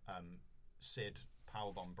Sid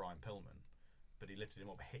powerbombed Brian Pillman, but he lifted him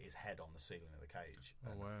up, hit his head on the ceiling of the cage,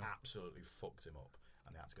 and absolutely fucked him up,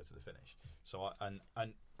 and they had to go to the finish. So and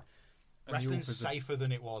wrestling's safer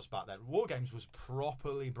than it was back then. War Games was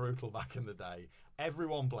properly brutal back in the day.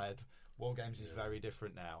 Everyone bled. War Games is very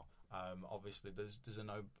different now. Obviously, there's a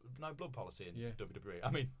no blood policy in WWE.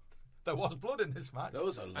 I mean, there was blood in this match. There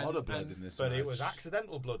was a lot of blood in this match. But it was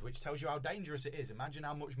accidental blood, which tells you how dangerous it is. Imagine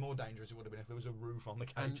how much more dangerous it would have been if there was a roof on the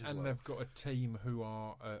cage and they've got a team who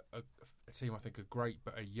are a team I think are great,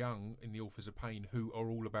 but are young in the Authors of Pain, who are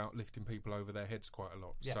all about lifting people over their heads quite a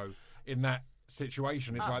lot. Yeah. So in that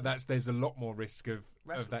situation, it's there's a lot more risk of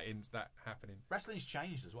that happening. Wrestling's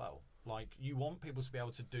changed as well. Like, you want people to be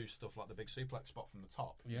able to do stuff like the big suplex spot from the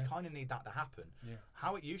top. You kind of need that to happen. Yeah.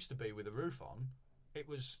 How it used to be with the roof on, there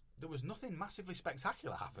was nothing massively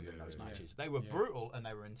spectacular happened in those matches. They were brutal and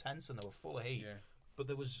they were intense and they were full of heat. Yeah. But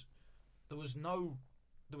there was no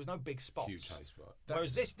big spots. Huge high spot.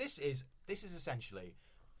 Whereas this is essentially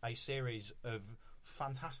a series of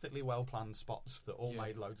fantastically well planned spots that all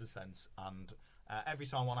made loads of sense, and every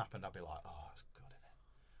time one happened I'd be like, oh, that's good,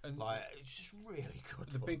 isn't it? And it's just really good.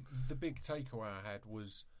 The big takeaway I had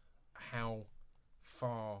was how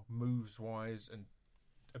far moves wise and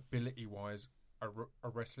ability wise a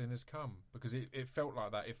wrestling has come, because it felt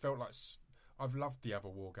like that. It felt like I've loved the other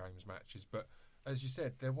War Games matches, but as you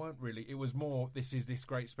said, there weren't really. It was more, this is this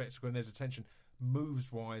great spectacle and there's attention.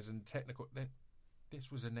 Moves wise and technical,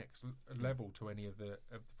 this was a next level to any of the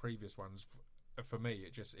previous ones. For me,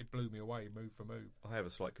 it blew me away, move for move. I have a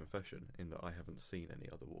slight confession in that I haven't seen any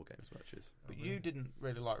other War Games matches. But you didn't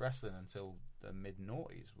really like wrestling until the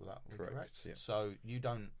mid-noughties, was that correct? Yeah. So you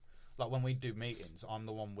don't, like, when we do meetings, I'm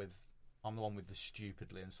the one with the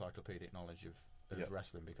stupidly encyclopedic knowledge of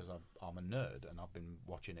wrestling, because I'm a nerd and I've been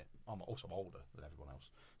watching it. I'm also older than everyone else,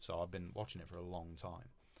 so I've been watching it for a long time.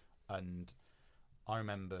 And I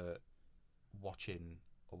remember watching.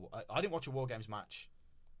 I didn't watch a War Games match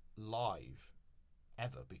live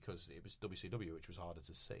ever because it was WCW, which was harder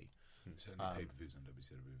to see. Certainly pay-per-views on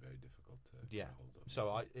WCW are very difficult to hold up.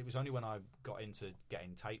 So it was only when I got into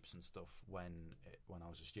getting tapes and stuff when I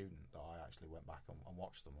was a student that I actually went back and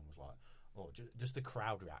watched them and was like, oh, just the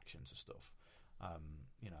crowd reaction to stuff,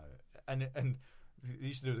 and they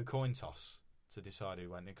used to do the coin toss to decide who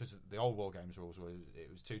went in, because the old War Games rules were it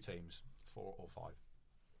was 2 teams, 4 or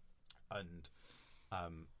 5, and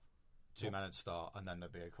 2 men would start, and then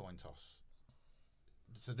there'd be a coin toss.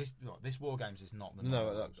 So this War Games is not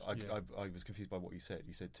the I was confused by what you said.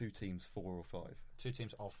 You said 2 teams, 4 or 5. 2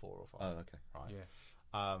 teams of 4 or 5. Oh, okay. Right.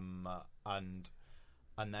 Yeah.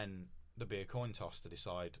 And then there'd be a coin toss to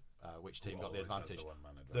decide which team got the advantage.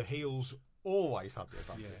 The heels always had the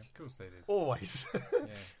advantage. Yeah, of course they did. Always.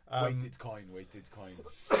 Weighted coin.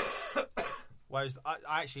 Whereas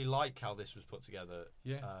I actually like how this was put together.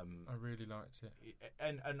 Yeah, I really liked it.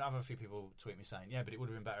 And I have a few people tweet me saying, yeah, but it would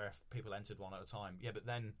have been better if people entered one at a time. Yeah, but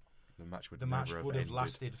then the match would have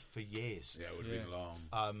lasted for years. Yeah, it would have been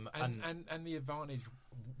long. And the advantage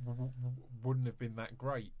wouldn't have been that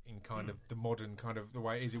great in kind of the modern kind of the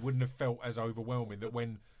way it is. It wouldn't have felt as overwhelming that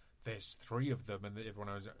when there's 3 of them and everyone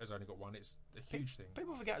has only got one. It's a huge thing.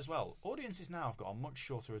 People forget as well, audiences now have got a much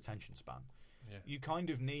shorter attention span. Yeah. You kind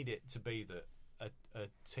of need it to be that a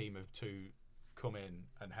team of 2 come in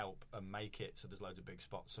and help and make it so there's loads of big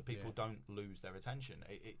spots so people don't lose their attention.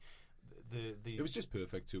 It was just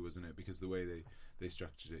perfect too, wasn't it? Because the way they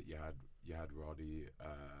structured it, you had Roddy,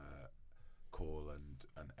 Cole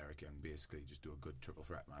and Eric Young basically just do a good triple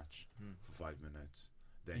threat match for 5 minutes.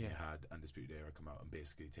 Then you had Undisputed Era come out and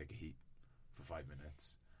basically take a heat for 5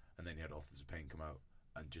 minutes, and then you had Authors of Pain come out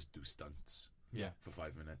and just do stunts for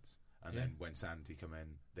 5 minutes. And then when Sanity come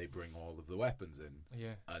in, they bring all of the weapons in,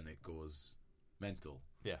 and it goes mental.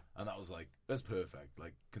 Yeah, and that was like, that's perfect.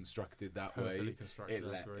 Like, constructed that way. Constructed,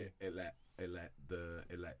 it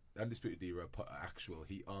let Undisputed Era put actual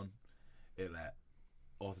heat on. It let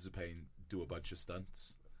Authors of Pain do a bunch of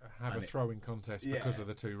stunts. Have a throwing contest because of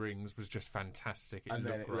the 2 rings was just fantastic. And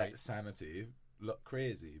then it let Sanity look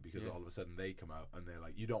crazy because all of a sudden they come out and they're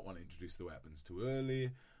like, you don't want to introduce the weapons too early,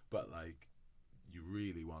 but like, you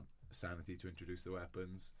really want Sanity to introduce the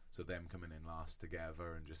weapons, so them coming in last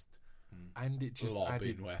together and just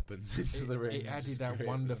added weapons into the ring. It added that great,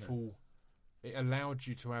 wonderful. It allowed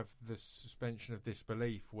you to have the suspension of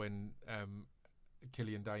disbelief when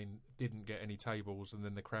Killian Dane didn't get any tables, and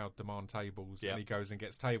then the crowd demand tables, and he goes and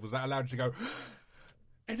gets tables. That allowed you to go,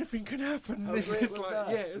 anything can happen. How this great is was like, that?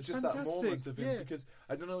 yeah, it's just fantastic. That moment of him, because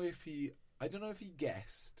I don't know if he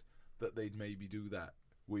guessed that they'd maybe do that.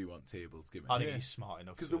 We want tables given. I think he's smart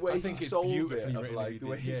enough because the way he sold it, of like the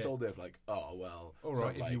way he sold it, of like, oh well, all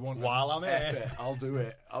right, if like, you want, while I'm here, I'll do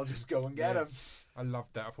it. I'll just go and get him. I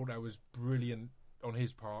loved that. I thought that was brilliant on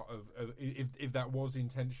his part. Of if that was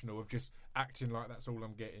intentional, of just acting like that's all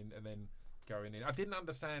I'm getting, and then going in. I didn't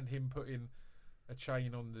understand him putting a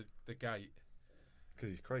chain on the gate because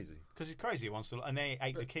he's crazy. He wants to, and they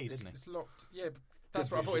ate the key, didn't he? It's locked. Yeah, but that's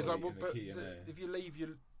what I thought. It's like, well, but if you leave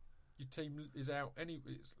your team is out anyway.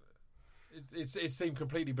 It seemed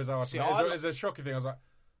completely bizarre to me. As a shocking thing, I was like,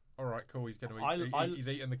 all right, cool, he's going to he's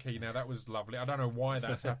eating the key now. That was lovely. I don't know why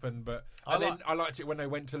that's happened, but then I liked it when they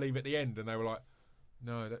went to leave at the end and they were like,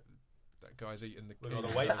 no, that guy's eating the key.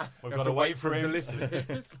 We've got to wait for him to lift it.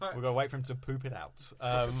 We've got to wait for him to poop it out.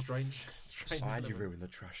 Strange. Sad you ruined the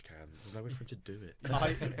trash can. There's no way for him to do it.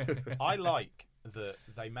 I like that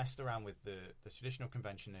they messed around with the traditional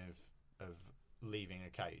convention of leaving a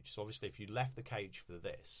cage. So obviously if you left the cage for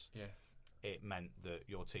this, it meant that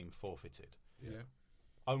your team forfeited. Yeah.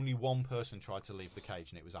 Only one person tried to leave the cage,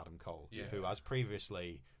 and it was Adam Cole, who has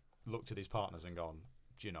previously looked at his partners and gone,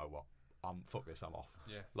 do you know what? Fuck this, I'm off.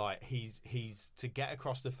 Yeah. Like, he's to get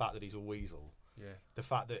across the fact that he's a weasel. Yeah. The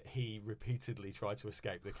fact that he repeatedly tried to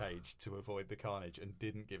escape the cage to avoid the carnage and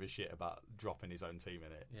didn't give a shit about dropping his own team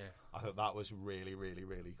in it. Yeah. I thought that was really, really,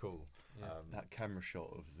 really cool. Yeah. That camera shot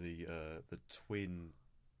of the twin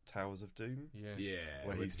Towers of Doom,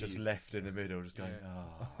 where he's just left in the middle, just going,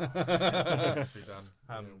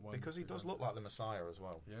 because he does look like the Messiah as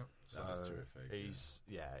well. Yeah, that was terrific.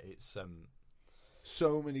 It's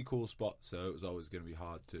so many cool spots. So it was always going to be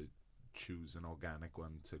hard to choose an organic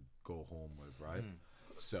one to go home with, right?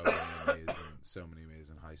 So many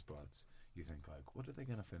amazing high spots. You think, like, what are they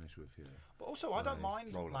going to finish with here? But also, I don't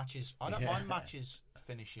mind matches. I don't mind matches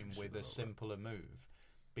finishing with a simpler move,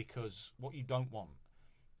 because what you don't want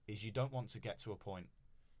is you don't want to get to a point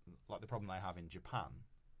like the problem they have in Japan,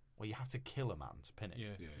 where you have to kill a man to pin it.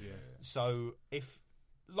 Yeah. So if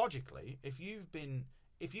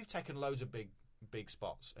you've taken loads of big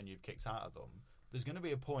spots and you've kicked out of them, there's going to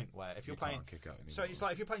be a point where if you're playing, so it's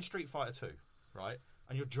like if you're playing Street Fighter 2, right,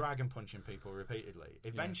 and you're dragon punching people repeatedly,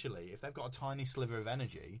 eventually, if they've got a tiny sliver of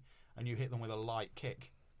energy and you hit them with a light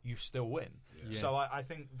kick, you still win. Yeah. So I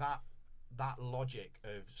think that logic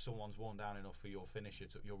of someone's worn down enough for your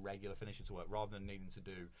regular finisher to work, rather than needing to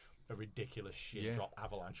do a ridiculous shit drop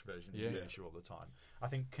avalanche version of the finisher all the time. I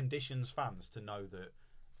think conditions fans to know that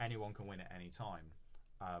anyone can win at any time.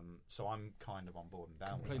 So I'm kind of on board and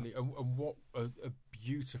down completely. with that. And what a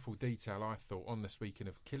beautiful detail I thought on the speaking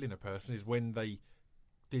of killing a person is when they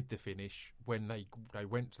did the finish, when they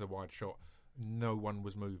went to the wide shot, no one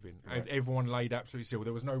was moving. Right. Everyone laid absolutely still.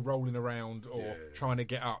 There was no rolling around or trying to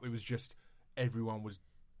get up. It was just everyone was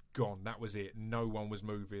gone. That was it. No one was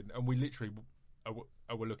moving. And we literally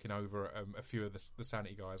were looking over at a few of the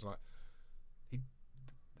Sanity guys like,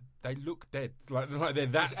 they look dead. Like they're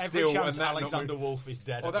that still. Every chance and that Alexander Wolf is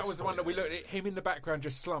dead. Oh, that was the one that we looked at. Him in the background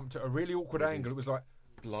just slumped at a really awkward angle. It was like,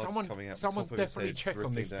 someone definitely check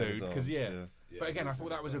on this dude. Because, But again, I thought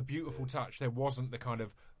that was a beautiful touch. There wasn't the kind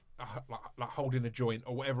of like holding a joint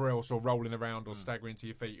or whatever else, or rolling around or staggering to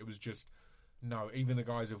your feet. It was just, no, even the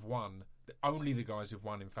guys who've won, only the guys who've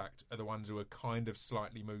won, in fact, are the ones who are kind of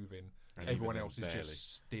slightly moving. And everyone even else is barely.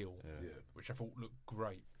 just still, which I thought looked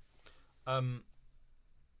great.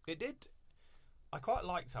 It did. I quite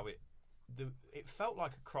liked how it felt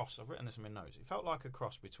like a cross. I've written this in my notes. It felt like a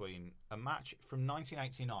cross between a match from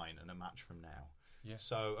 1989 and a match from now. Yeah.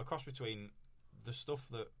 So a cross between the stuff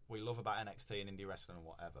that we love about NXT and indie wrestling and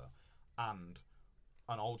whatever, and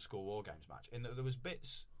an old school War Games match. And there was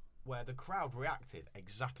bits where the crowd reacted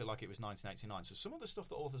exactly like it was 1989. So some of the stuff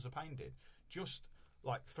that Authors of Pain did, just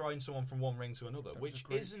like throwing someone from one ring to another, which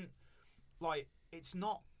isn't like it's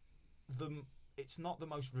not the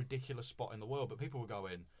most ridiculous spot in the world, but people were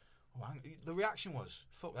going. Oh, the reaction was,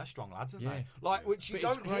 "Fuck, they're strong lads, aren't they?" Like, which you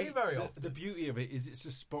don't hear very often. The beauty of it is it's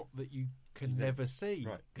a spot that you can never see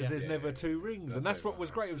because Right. there's never two rings, and that's what was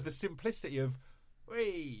great. It was the simplicity of.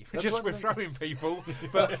 We're throwing people,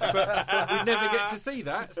 but we never get to see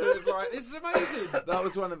that. So it's like, this is amazing. That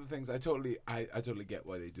was one of the things I totally get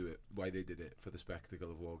why they do it, why they did it for the spectacle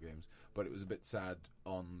of War Games. But it was a bit sad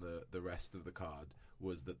on the rest of the card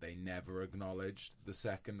was that they never acknowledged the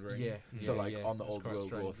second ring. So on the old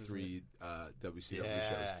World War III WCW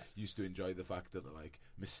shows, used to enjoy the fact that like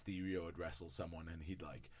Mysterio would wrestle someone and he'd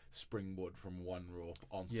like springboard from one rope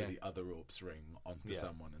onto the other rope's ring onto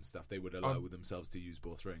someone and stuff. They would allow themselves to use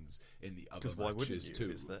both rings in the other matches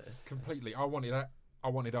too. Completely. I wanted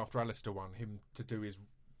after Alistair won him to do his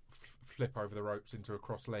flip over the ropes into a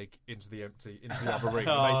cross leg into the other ring.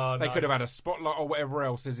 They could have had a spotlight or whatever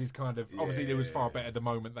else as his kind of obviously there was far better the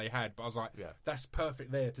moment they had, but I was like, that's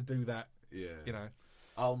perfect there to do that. You know.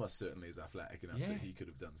 Almas certainly is athletic enough that he could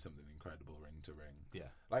have done something incredible ring to ring. Yeah,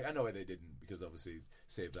 like I know why they didn't, because obviously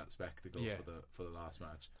saved that spectacle for the last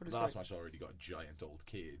match. The last match already got a giant old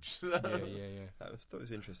cage. I thought it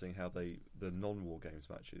was interesting how the non-War Games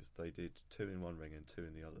matches they did 2 in one ring and 2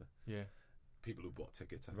 in the other. Yeah. People who bought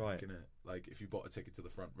tickets, I right. think, innit? Like, if you bought a ticket to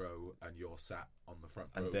the front row and you're sat on the front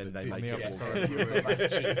row, and then they make it matches,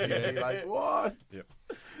 you'd be like, what? Yep.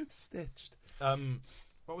 Stitched.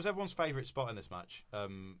 What was everyone's favourite spot in this match?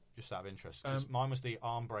 Just out of interest, 'cause mine was the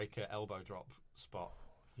arm breaker elbow drop spot.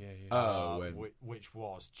 Which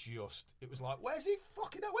was just, it was like, where's he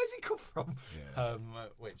come from?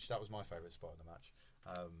 Which that was my favourite spot in the match.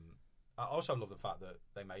 I also love the fact that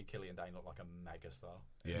they made Killian Dane look like a mega star.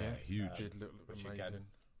 Huge. Did look which amazing. Again,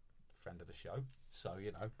 friend of the show, so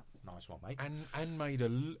nice one, mate. And made a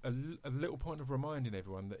little point of reminding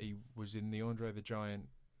everyone that he was in the Andre the Giant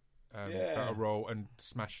battle royal and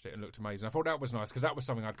smashed it and looked amazing. I thought that was nice because that was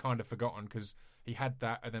something I'd kind of forgotten because he had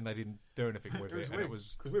that and then they didn't do anything with it. And it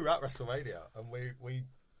was because we were at WrestleMania and we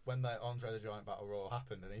when the Andre the Giant battle royal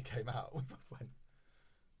happened and he came out, we both went,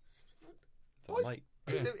 mate.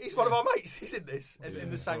 He's one of our mates. He's in this. In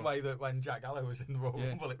the same way that when Jack Gallagher was in the Royal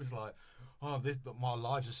Rumble, it was like, but my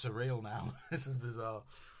lives are surreal now. This is bizarre.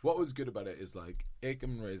 What was good about it is like Akam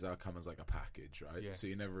and Razor come as like a package, right? So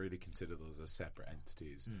you never really consider those as separate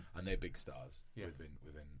entities, and they're big stars within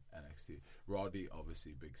NXT. Roddy,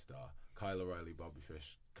 obviously big star. Kyle O'Reilly, Bobby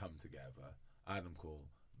Fish come together. Adam Cole,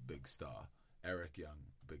 big star. Eric Young,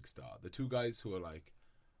 big star. The two guys who are like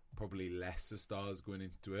probably lesser stars going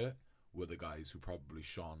into it were the guys who probably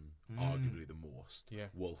shone arguably the most.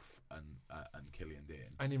 Wolf and Killian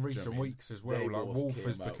Dane. And in recent weeks as well, they like Wolf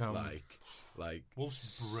has become like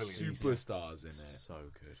Wolf's brilliant, superstars in it. So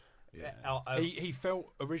good. Yeah. He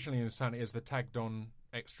felt originally in Insanity as the tagged on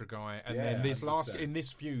extra guy, and then this 100%. in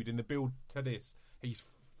this feud, in the build to this, he's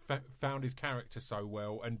found his character so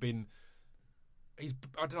well and been.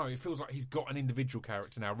 I don't know. It feels like he's got an individual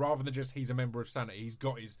character now, rather than just he's a member of Sanity. He's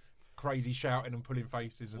got his crazy shouting and pulling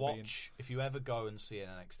faces. And if you ever go and see an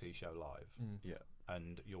NXT show live,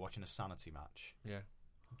 and you're watching a Sanity match,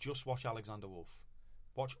 just watch Alexander Wolf.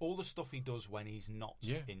 Watch all the stuff he does when he's not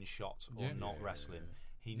in shot or not wrestling.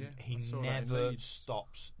 He never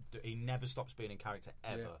stops. He never stops being in character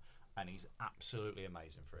ever. And he's absolutely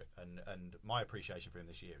amazing for it. And my appreciation for him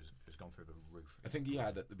this year has gone through the roof. I think he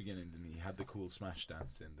had at the beginning, didn't he? He had the cool smash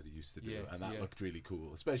dancing that he used to do, and that looked really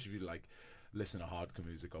cool. Especially if you like listen to hardcore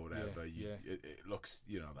music or whatever. It looks,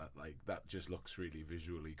 that just looks really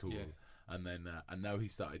visually cool. And then and now he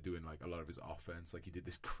started doing like a lot of his offense. Like he did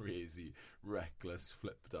this crazy, reckless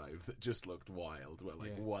flip dive that just looked wild, where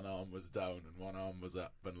like one arm was down and one arm was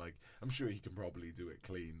up, and like I'm sure he can probably do it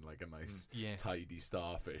clean, like a nice tidy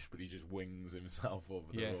starfish, but he just wings himself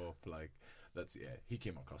over the rope. Like that's he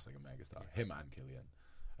came across like a megastar. Him and Killian,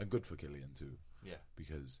 and good for Killian too.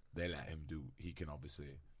 Because they let him do. He can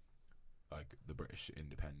obviously, like the British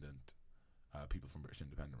independent people from British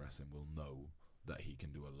independent wrestling will know that he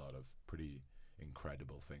can do a lot of pretty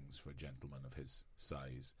incredible things for a gentleman of his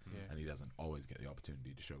size, and he doesn't always get the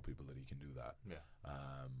opportunity to show people that he can do that.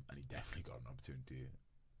 And he definitely got an opportunity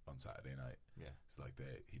on Saturday night. It's like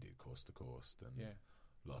he did coast to coast and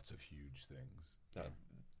lots of huge things.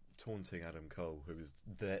 Taunting Adam Cole, who was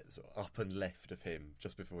there sort of up and left of him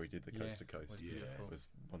just before he did the coast to coast, was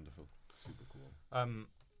wonderful. Super cool.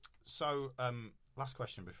 Last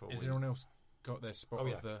question before. Is anyone else got their spot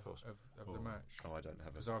of the match? Oh, I don't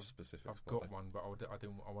have a specific. I've got one, but I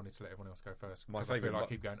wanted to let everyone else go first. My favourite. I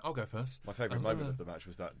keep going. I'll go first. My favourite moment of the match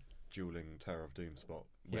was that dueling Tower of Doom spot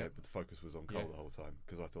where the focus was on Cole the whole time,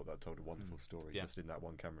 because I thought that told a wonderful story just in that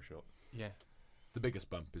one camera shot. Yeah. The biggest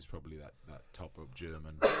bump is probably that top rope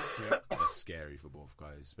German. That's scary for both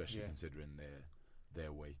guys, especially considering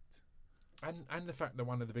their weight. And the fact that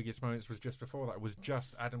one of the biggest moments was just before that was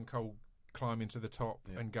just Adam Cole climbing to the top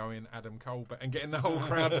and going Adam Cole, and getting the whole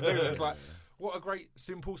crowd to do that. It's like, what a great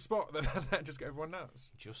simple spot that just got everyone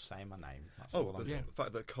nuts. Just say my name. That's the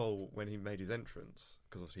fact that Cole, when he made his entrance,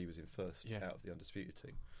 because obviously he was in first out of the Undisputed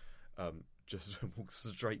team, just walked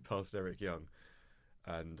straight past Eric Young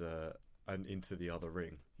and into the other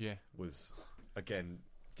ring. Was again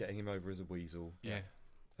getting him over as a weasel.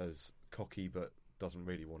 As cocky but doesn't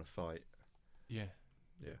really want to fight.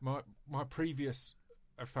 My previous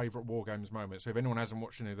favourite War Games moment. So if anyone hasn't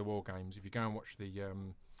watched any of the War Games, if you go and watch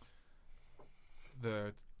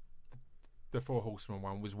the Four Horsemen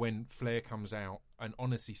one, was when Flair comes out and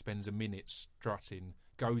honestly spends a minute strutting,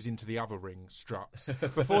 goes into the other ring, struts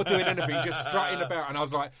before doing anything, just strutting about, and I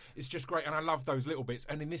was like, it's just great, and I love those little bits.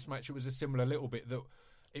 And in this match, it was a similar little bit. That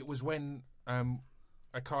it was when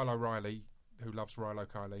Kyle O'Reilly, who loves Rilo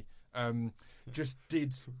Kiley, just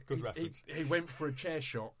did good reference. He went for a chair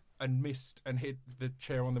shot and missed and hit the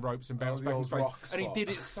chair on the ropes and bounced back his face. And he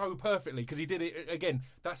did it so perfectly, because he did it, again,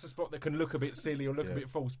 that's a spot that can look a bit silly or look a bit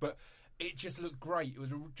false, but it just looked great. It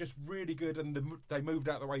was just really good, and they moved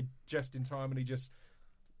out of the way just in time, and he just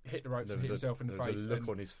hit the ropes and hit himself in the face. There was a look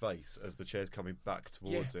on his face as the chair's coming back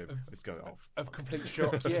towards him. It's going off. Of complete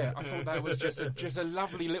shock, I thought that was just a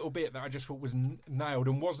lovely little bit that I just thought was nailed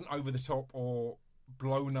and wasn't over the top or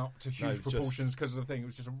blown up to huge proportions because of the thing. It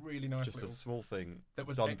was just a really nice just a small thing that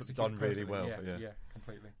was done really well. Yeah,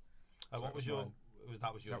 completely. So what was your?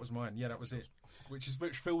 That was mine. Yeah, that was it. Which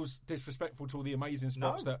feels disrespectful to all the amazing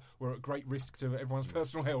spots that were at great risk to everyone's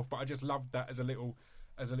personal health. But I just loved that as a little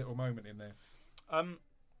moment in there.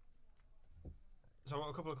 So I've got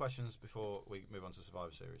a couple of questions before we move on to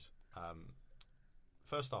Survivor Series.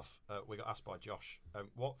 First off, we got asked by Josh,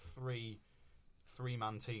 what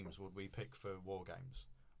three-man teams would we pick for War Games?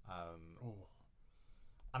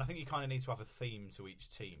 And I think you kind of need to have a theme to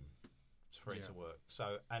each team for it to work.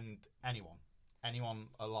 So, and anyone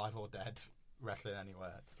alive or dead, wrestling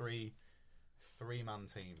anywhere, three-man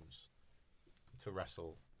teams to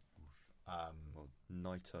wrestle.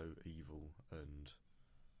 Naito, Evil, and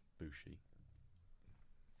Bushi.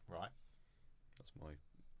 Right. That's my.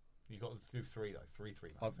 You got to do three though.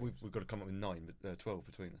 Three-man. We've got to come up with 9, but 12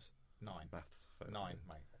 between us. 9 maths. 9,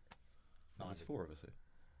 mate. 9. There's 4 of us here.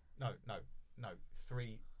 No.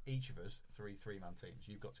 3 each of us. Three-man teams.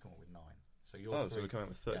 You've got to come up with 9. So you're. So we're coming up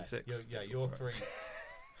with 36. You're 3.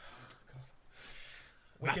 God.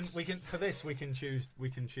 We can for this we can choose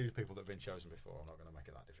people that have been chosen before. I'm not going to make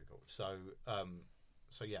it that difficult.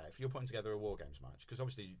 So yeah, if you're putting together a War Games match, because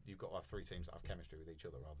obviously you've got to have 3 teams that have chemistry with each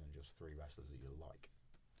other rather than just 3 wrestlers that you like.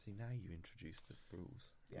 See, now you introduce the rules.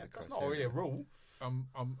 Yeah, that's not really a rule. I'm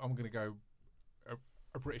going to go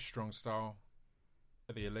a British strong style,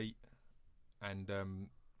 the Elite, and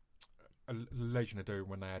a Legion of Doom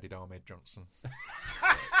when they added Ahmed Johnson.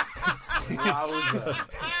 Wowzer.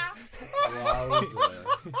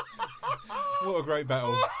 What a great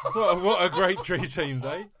battle. What a great 3 teams,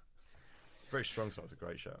 eh? British strong style's a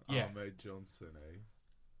great show. Yeah. Ahmed Johnson,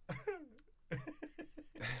 eh?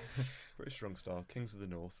 British strong style, Kings of the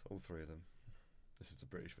North, all 3 of them. This is the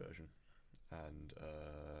British version, and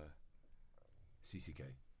CCK,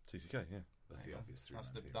 yeah. That's the obvious 3.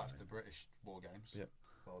 That's the British War Games. Yep.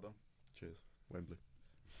 Well done. Cheers, Wembley.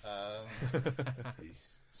 I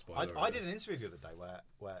did an interview the other day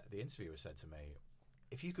where the interviewer said to me,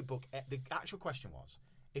 if you could book, the actual question was,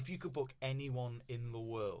 if you could book anyone in the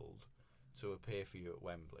world to appear for you at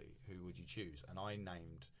Wembley, who would you choose? And I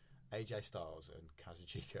named AJ Styles and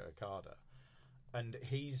Kazuchika Okada, and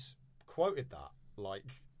he's quoted that like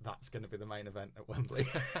that's going to be the main event at Wembley.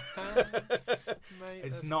 Mate,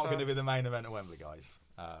 it's not going to be the main event at Wembley, guys.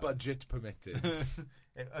 Budget permitted.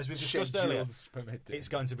 As we've discussed earlier, permitted. It's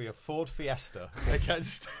going to be a Ford Fiesta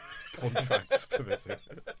against contracts permitted.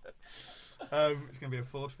 It's going to be a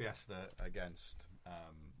Ford Fiesta against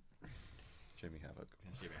Jimmy Havoc.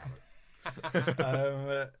 Jimmy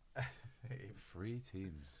Havoc. 3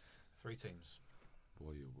 teams. 3 teams.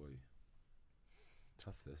 Boy, oh boy.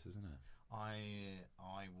 Tough this, isn't it?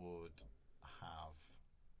 I would have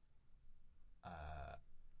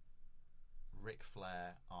Ric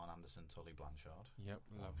Flair, Arn Anderson, Tully Blanchard. Yep,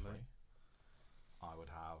 lovely. I would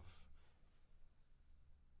have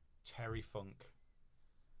Terry Funk,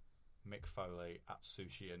 Mick Foley,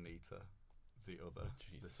 Atsushi Onita,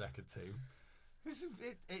 the second team.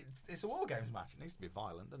 It's a War Games match. It needs to be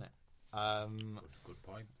violent, doesn't it? Good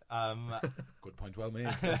point. Good point, well made.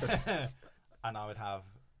 And I would have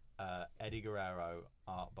Eddie Guerrero,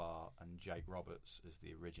 Art Barr, and Jake Roberts as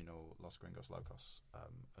the original Los Gringos Locos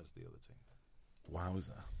as the other team.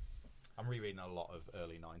 Wowza. I'm rereading a lot of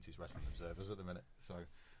early 90s Wrestling Observers at the minute, so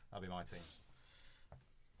that'll be my teams.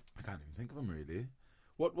 I can't even think of them, really.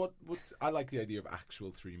 What I like the idea of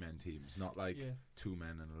actual 3-man teams, not like 2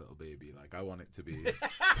 men and a little baby. Like, I want it to be...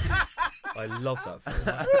 I love that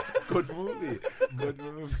film. Good movie. Good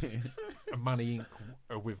movie. Money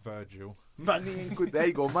Inc. With Virgil. Money Inc. with... There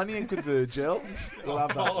you go. Money Inc. with Virgil. We'll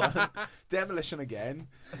have that one. Demolition again.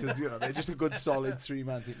 Because, they're just a good, solid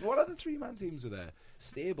 3-man team. What other 3-man teams are there?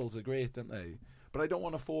 Stables are great, aren't they? But I don't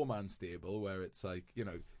want a 4-man stable where it's like,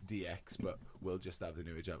 DX, but we'll just have the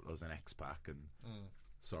New Age Outlaws and X-Pac and...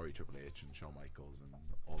 Sorry, Triple H and Shawn Michaels and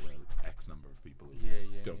all the X number of people who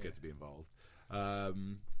don't get to be involved. So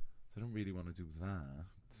I don't really want to do that.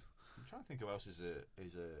 I'm trying to think who else is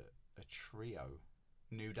a trio.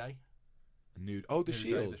 New Day. The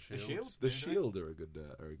Shield. The Shield. The Shield are a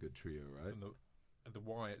good trio, right? And the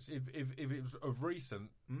Wyatts. If it was of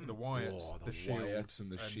recent, the Wyatts, the Shield, Wyatts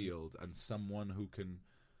and the Shield, and someone who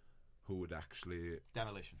would actually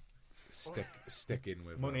Demolition. Stick in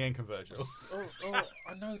with Money Inc. and Virgil.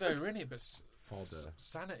 I know they were in it, but fodder.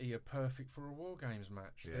 Sanity are perfect for a War Games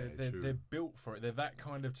match. Yeah, they're built for it. They're that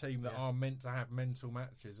kind of team that are meant to have mental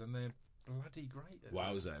matches, and they're bloody great at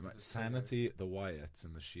Wowza. Sanity, the Wyatts,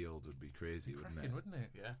 and the Shield would be crazy, wouldn't it? Wouldn't it?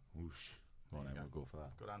 Yeah. Whoosh. Well, then we'll go for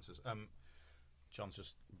that. Good answers. John's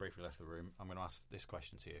just briefly left the room. I'm going to ask this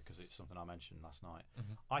question to you because it's something I mentioned last night.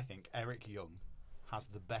 Mm-hmm. I think Eric Young has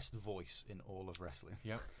the best voice in all of wrestling.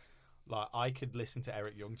 Yeah. Like, I could listen to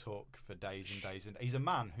Eric Young talk for days and days. And he's a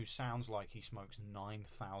man who sounds like he smokes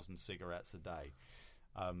 9,000 cigarettes a day.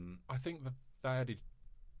 I think that they added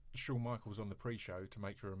Shawn Michaels on the pre-show to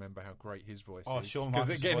make you remember how great his voice is. Shawn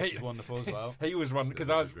Michaels' voice is wonderful as well. He was one because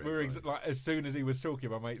as soone as he was talking,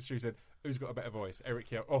 my mate Stu said, "Who's got a better voice,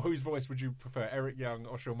 Eric Young, or whose voice would you prefer, Eric Young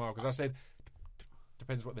or Shawn Michaels?" I said,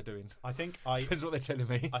 depends what they're doing. Depends what they're telling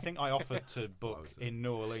me. I think I offered to book in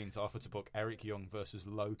New Orleans. I offered to book Eric Young versus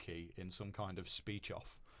Loki in some kind of speech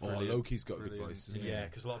off. Loki's got a good voice, isn't he? Yeah,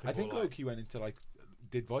 because a lot of people. I think Loki went into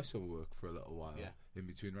did voiceover work for a little while. Yeah. In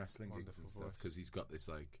between wrestling gigs and stuff, because he's got this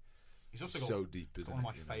he's also so got deep. Isn't one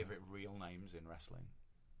of my favourite real names in wrestling,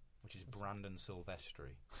 which is Brandon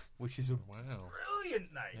Silvestri, which is a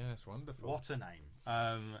brilliant name. Yeah, it's wonderful. What a name!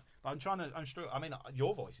 I'm struggling. I mean,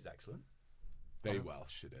 your voice is excellent. Very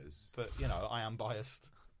Welsh it is. But, I am biased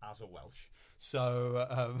as a Welsh. So,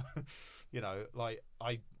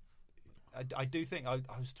 I do think, I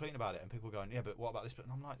was tweeting about it and people were going, yeah, but what about this?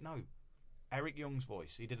 And I'm like, no. Eric Young's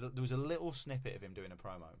voice, there was a little snippet of him doing a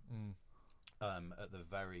promo at the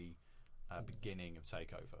very beginning of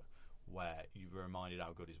TakeOver where you were reminded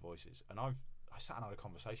how good his voice is. And I sat and had a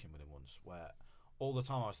conversation with him once where all the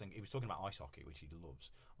time I was thinking, he was talking about ice hockey, which he loves,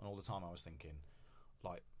 and all the time I was thinking,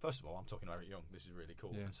 first of all, I'm talking to Eric Young. This is really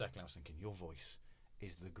cool. Yeah. And secondly, I was thinking, your voice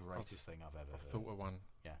is the greatest thing I've ever heard. I thought of one.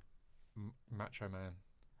 Yeah. Macho Man.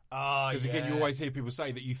 Because again, you always hear people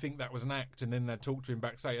say that you think that was an act, and then they talk to him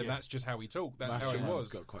backstage, and that's just how he talked. That's Macho how he Man's was.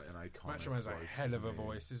 Got quite an iconic Macho Man's voice, a hell of a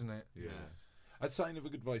voice, isn't it? Yeah. A sign of a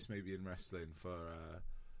good voice, maybe in wrestling for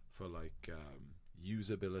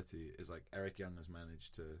usability is Eric Young has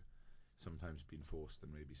managed to sometimes been forced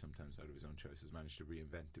and maybe sometimes out of his own choice has managed to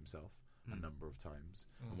reinvent himself a number of times,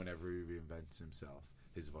 and whenever he reinvents himself,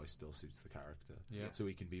 his voice still suits the character. Yeah. So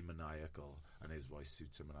he can be maniacal, and his voice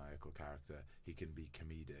suits a maniacal character. He can be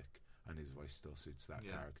comedic, and his voice still suits that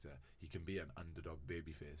character. He can be an underdog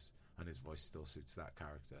babyface, and his voice still suits that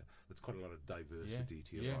character. That's quite a lot of diversity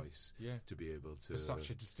to your voice to be able to... For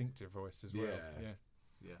such a distinctive voice as well.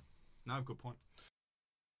 Yeah. No, good point.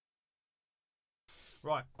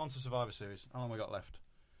 Right, on to Survivor Series. How long we got left?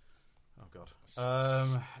 Oh, God.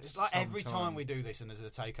 It's like every time we do this and there's a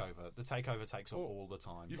takeover, the takeover takes up all the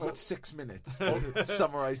time. You've got 6 minutes to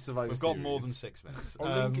summarise Survivor We've Series. got more than 6 minutes.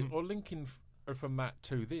 Or linking from that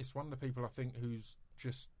to this, one of the people I think who's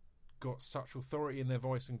just got such authority in their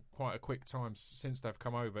voice in quite a quick time since they've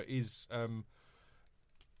come over is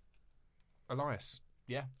Elias.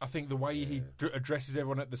 Yeah. I think the way he addresses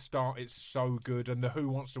everyone at the start, it's so good, and the Who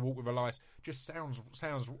Wants to Walk with Elias just sounds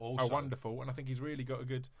also wonderful, and I think he's really got a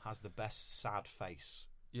good... Has the best sad face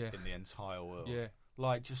in the entire world. Yeah.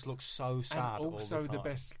 Like, just looks so sad and also all the time.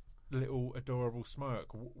 best little adorable smirk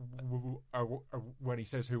when he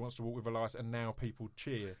says Who Wants to Walk with Elias, and now people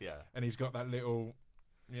cheer. Yeah. And he's got that little...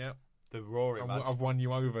 Yeah. The roaring I've won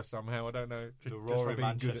you over somehow, I don't know. The roaring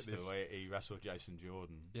Manchester, the way he wrestled Jason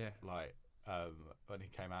Jordan. Yeah. Like... when he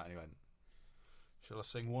came out and he went, "Shall I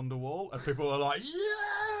sing Wonderwall?" And people are like,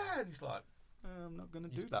 "Yeah!" And he's like, "I'm not going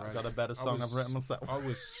to do that. I've got a better song I've written myself." I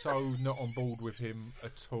was so not on board with him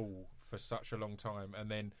at all for such a long time, and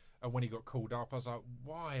then when he got called up, I was like,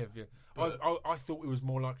 "Why have you?" I thought it was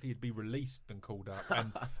more likely he'd be released than called up,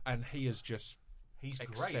 and he has just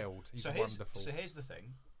excelled. Great. He's wonderful. So here's the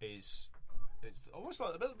thing: it's almost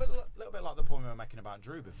like a little bit like the point we were making about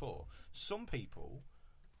Drew before. Some people.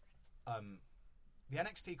 The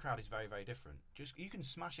NXT crowd is very, very different. Just you can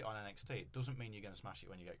smash it on NXT. It doesn't mean you're going to smash it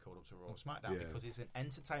when you get called up to Raw or SmackDown because it's an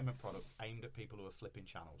entertainment product aimed at people who are flipping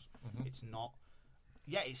channels. Mm-hmm. It's not.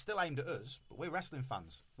 Yeah, it's still aimed at us, but we're wrestling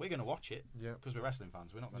fans. We're going to watch it because we're wrestling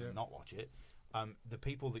fans. We're not going to not watch it. The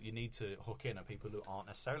people that you need to hook in are people who aren't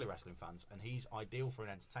necessarily wrestling fans, and he's ideal for an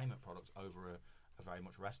entertainment product over a very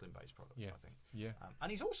much wrestling-based product, I think. Yeah.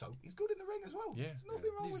 And he's good in the ring as well. Yeah. There's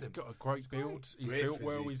nothing wrong with him. He's got a great build. He's great built physique,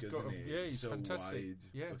 well. He's got he's so fantastic. Wide.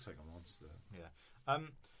 Yeah. Looks like a monster. Yeah.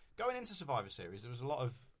 Going into Survivor Series, there was a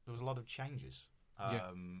lot of changes,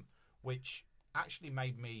 which actually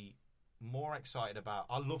made me more excited about.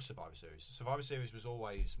 I love Survivor Series. Survivor Series was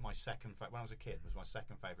always my second when I was a kid. Was my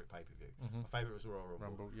second favourite pay-per-view. My favourite was Royal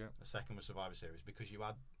Rumble. The second was Survivor Series because you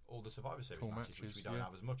had all the Survivor Series matches, which we don't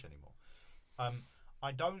have as much anymore.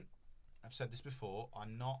 I've said this before,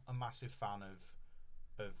 I'm not a massive fan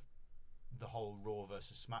of the whole Raw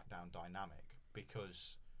versus SmackDown dynamic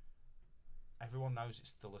because everyone knows it's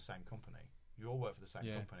still the same company. You all work for the same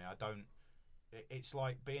company. It's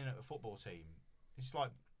like being at a football team. It's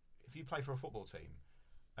like if you play for a football team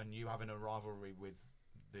and you having a rivalry with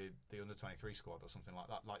the under 23 squad or something like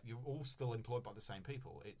that, like you're all still employed by the same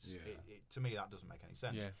people. To me that doesn't make any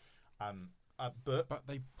sense. Yeah. But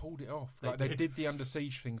they pulled it off. They did the Under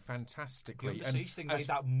Siege thing fantastically. The Under Siege thing made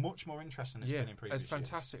that much more interesting than it's been in previous years. As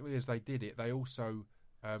fantastically as they did it, they also,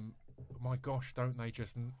 my gosh, don't they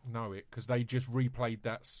just know it? Because they just replayed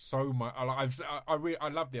that so much. I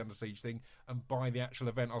love the Under Siege thing, and by the actual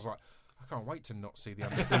event, I was like, I can't wait to not see the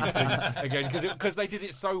Under Siege thing again because they did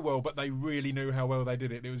it so well, but they really knew how well they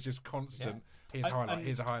did it. It was just constant. Yeah.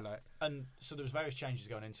 Here's a highlight. And so there was various changes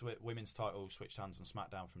going into it. Women's title switched hands on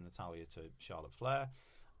SmackDown from Natalya to Charlotte Flair.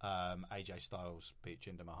 AJ Styles beat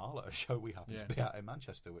Jinder Mahal at a show we happened to be at in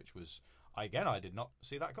Manchester, which was, I did not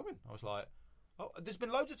see that coming. I was like, oh, there's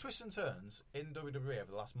been loads of twists and turns in WWE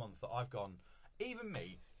over the last month that I've gone, even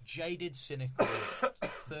me, jaded, cynical,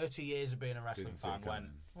 30 years of being a wrestling fan, went,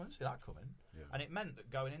 I didn't see that coming. Yeah. And it meant that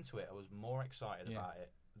going into it, I was more excited about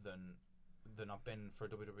it than I've been for a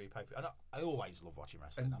WWE pay-per-view. And I always love watching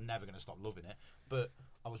wrestling. I'm never going to stop loving it. But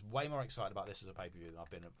I was way more excited about this as a pay-per-view than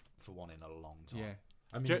I've been for one in a long time. Yeah.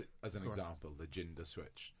 I mean, as an example, the Jinder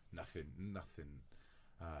switch, nothing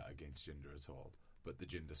against Jinder at all. But the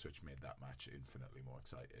Jinder switch made that match infinitely more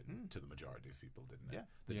exciting to the majority of people, didn't it? Yeah.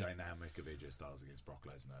 The dynamic of AJ Styles against Brock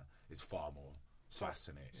Lesnar is far more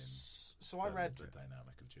fascinating. So I read the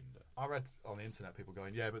dynamic of Jinder. I read on the internet people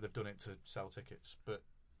going, yeah, but they've done it to sell tickets. But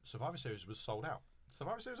Survivor Series was sold out.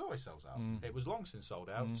 Survivor Series always sells out. It was long since sold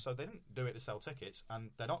out, so they didn't do it to sell tickets,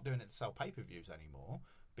 and they're not doing it to sell pay-per-views anymore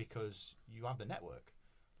because you have the network.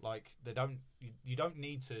 Like you don't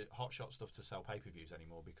need to hotshot stuff to sell pay-per-views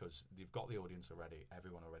anymore because you've got the audience already.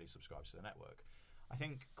 Everyone already subscribes to the network. I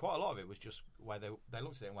think quite a lot of it was just where they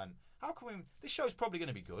looked at it and went, "How can we? This show's probably going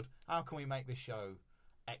to be good. How can we make this show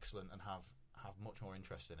excellent and have much more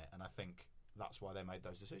interest in it?" And I think that's why they made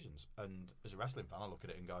those decisions. And as a wrestling fan, I look at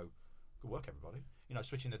it and go, "Good work, everybody." You know,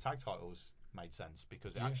 switching the tag titles made sense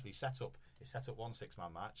because it actually set up one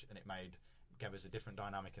 6-man match, and it gave us a different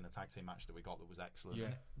dynamic in the tag team match that we got that was excellent.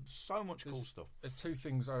 Yeah. So much cool stuff. There's two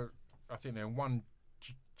things I think there. One,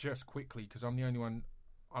 just quickly, because I'm the only one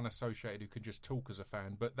unassociated who can just talk as a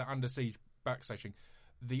fan, but the Under Siege backstage thing,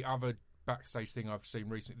 the other backstage thing I've seen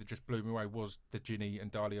recently that just blew me away was the Ginny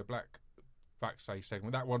and Dahlia Black backstage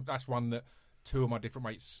segment. That's one that two of my different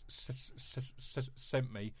mates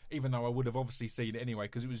sent me, even though I would have obviously seen it anyway,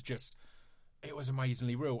 because it was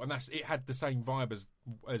amazingly real, and it had the same vibe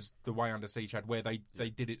as the way Under Siege had, where they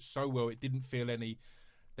did it so well. It didn't feel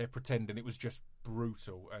they're pretending. It was just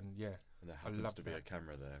brutal, and And there happens to be a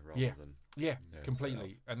camera there rather than... Yeah,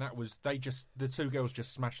 completely. And that was... The two girls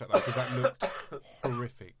just smashed that, though, because that looked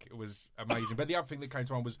horrific. It was amazing. But the other thing that came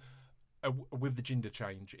to mind was, with the gender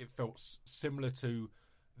change, it felt similar to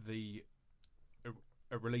the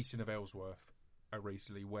releasing of Ellsworth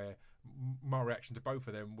recently, where my reaction to both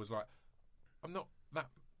of them was like, I'm not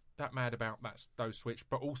that mad about those switch,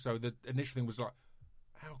 but also the initial thing was like,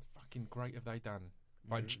 how fucking great have they done?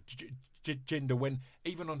 Like gender, when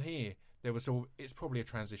even on here there was it's probably a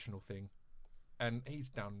transitional thing, and he's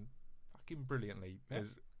done fucking brilliantly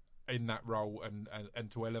in that role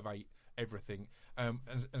and to elevate everything. And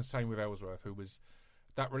same with Ellsworth, who was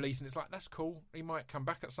that release, and it's like, that's cool. He might come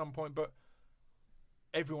back at some point, but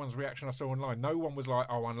everyone's reaction I saw online, no one was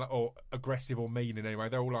like, or aggressive or mean in any way.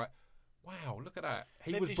 They're all like, wow, look at that.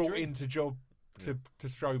 He was brought in to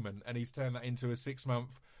Strowman, and he's turned that into a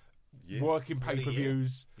 6-month working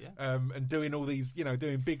pay-per-views and doing all these,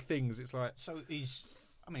 doing big things. It's like, so his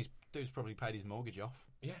dude's probably paid his mortgage off.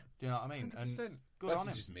 Yeah, do you know what I mean? 100%. And good on him.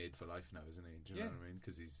 He's just made for life now, isn't he? Do you know what I mean?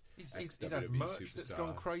 Because he's had merch that's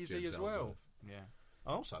gone crazy as well. Yeah.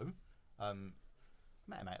 Also,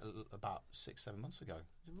 met him about 6-7 months ago.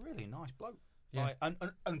 He's a really nice bloke. Yeah.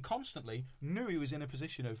 And constantly knew he was in a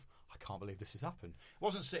position of, I can't believe this has happened.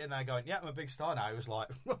 Wasn't sitting there going, yeah, I'm a big star now. He was like,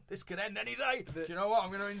 this could end any day. Do you know what? I'm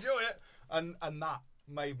going to enjoy it. And that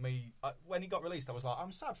made me, when he got released, I was like,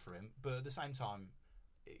 I'm sad for him, but at the same time,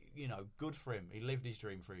 good for him. He lived his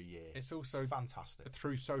dream for a year. It's also fantastic.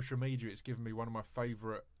 Through social media, it's given me one of my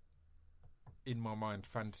favourite, in my mind,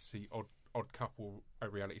 fantasy odd couple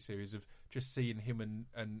reality series of just seeing him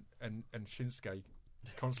and Shinsuke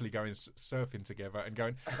constantly going surfing together and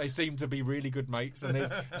going, they seem to be really good mates, and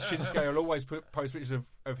Shinsuke will always post pictures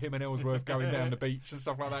of him and Ellsworth going down the beach and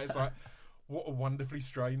stuff like that. It's like, what a wonderfully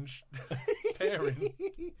strange pairing.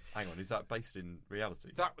 Hang on, is that based in reality?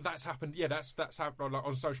 That's happened. Yeah, that's happened. Like,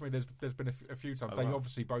 on social media, there's been a few times. They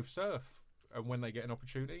obviously both surf, and when they get an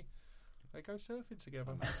opportunity, they go surfing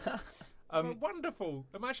together. Wonderful.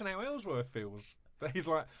 Imagine how Ellsworth feels. He's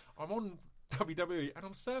like, I'm on WWE and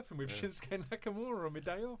I'm surfing with Shinsuke Nakamura on my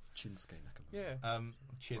day off. Shinsuke Nakamura. Yeah.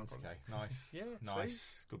 Shinsuke. Nice. Yeah. Nice.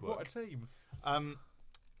 See? Good work. What a team.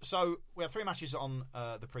 So we have 3 matches on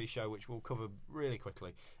the pre-show, which we'll cover really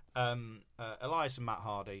quickly. Elias and Matt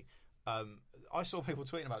Hardy. I saw people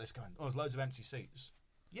tweeting about this going, there's loads of empty seats.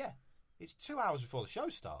 Yeah. It's 2 hours before the show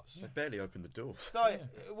starts. They barely opened the doors.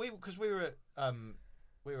 Because we were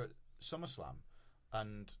at SummerSlam,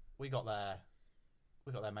 and we got there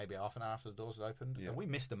maybe half an hour after the doors had opened, and we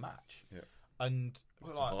missed a match. Yeah. And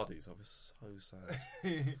we're like, Hardys, I was so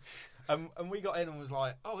sad. and we got in and was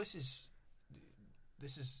like, this is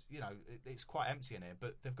it's quite empty in here,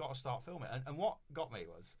 but they've got to start filming. And what got me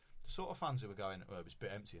was the sort of fans who were going, it's a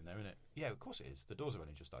bit empty in there, isn't it? Yeah, of course it is. The doors have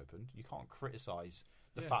only just opened. You can't criticise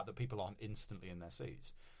the fact that people aren't instantly in their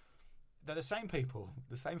seats. They're the same people,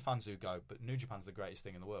 the same fans who go, but New Japan's the greatest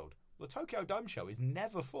thing in the world. The Tokyo Dome show is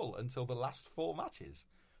never full until the last 4 matches.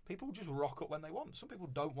 People just rock up when they want. Some people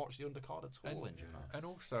don't watch the undercard at all in Japan. And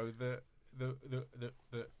also the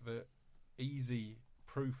easy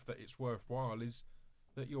proof that it's worthwhile is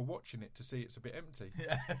that you're watching it to see it's a bit empty.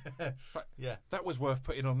 Yeah, that was worth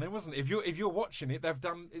putting on there, wasn't it? If you're watching it,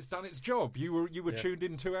 it's done its job. You were tuned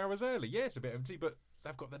in 2 hours early. Yeah, it's a bit empty, but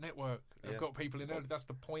they've got the network. They've got people in early. That's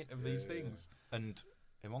the point of these things. And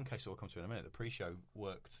in one case, I'll come to in a minute, the pre-show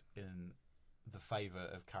worked in the favour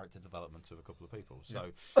of character development of a couple of people.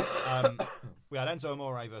 So we had Enzo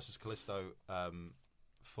Amore versus Kalisto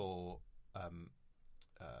for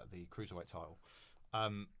the Cruiserweight title.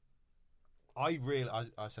 I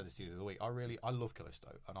said this to you the other week, I love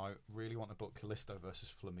Kalisto, and I really want to book Kalisto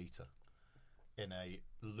versus Flamita in a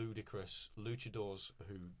ludicrous luchadors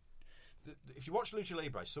who... If you watch Lucha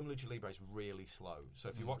Libre, some Lucha Libre is really slow. So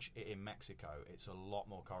if you watch it in Mexico, it's a lot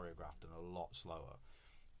more choreographed and a lot slower.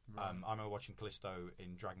 Right. I remember watching Kalisto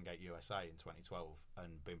in Dragon Gate USA in 2012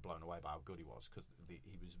 and being blown away by how good he was, because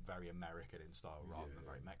he was very American in style rather than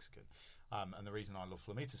very Mexican. And the reason I love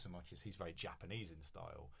Flamita so much is he's very Japanese in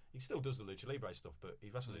style. He still does the Lucha Libre stuff, but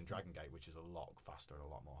he wrestled in Dragon Gate, which is a lot faster and a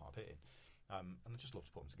lot more hard hitting. And I just love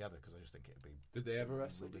to put them together because I just think it'd be... Did they ever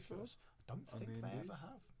wrestle ridiculous. I don't think they ever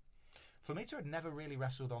have. Flamita had never really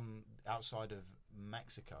wrestled on outside of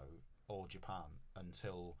Mexico or Japan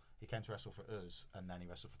until he came to wrestle for us, and then he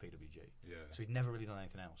wrestled for PWG. Yeah. So he'd never really done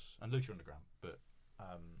anything else, and Lucha Underground. But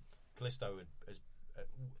Kalisto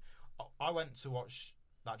I went to watch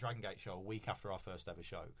that Dragon Gate show a week after our first ever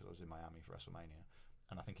show because I was in Miami for WrestleMania,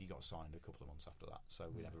 and I think he got signed a couple of months after that. So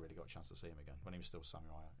we never really got a chance to see him again when he was still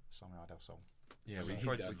Samurai Del Sol. Yeah, we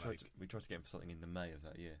tried to get him for something in the May of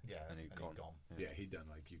that year. Yeah, and he'd gone. Yeah, he'd done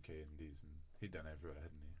like UK Indies and he'd done everywhere,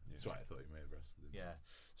 hadn't he? Yeah. That's why I thought he may have wrestled him. Yeah.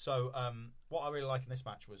 So what I really liked in this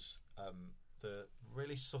match was the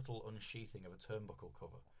really subtle unsheathing of a turnbuckle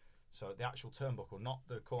cover. So the actual turnbuckle, not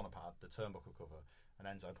the corner pad, the turnbuckle cover, and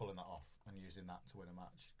Enzo pulling that off and using that to win a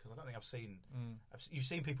match. Because I don't think I've seen... you've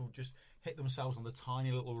seen people just hit themselves on the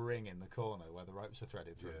tiny little ring in the corner where the ropes are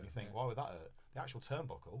threaded through, and you think, why would that hurt? The actual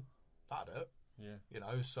turnbuckle, that'd hurt. Yeah. You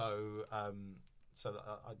know, so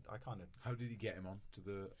I kind of... How did he get him on to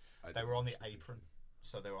the... They were on the apron.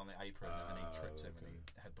 So they were on the apron, and he tripped him, and he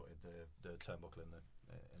headbutted the turnbuckle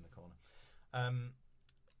in the corner.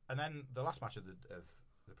 And then the last match of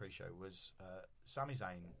the pre-show was Sami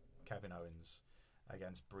Zayn, Kevin Owens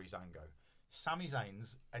against Breezango. Sami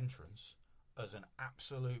Zayn's entrance as an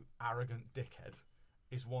absolute arrogant dickhead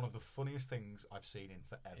is one of the funniest things I've seen in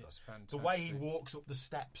forever. It's fantastic. The way he walks up the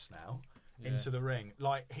steps now into the ring,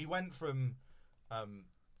 like he went from.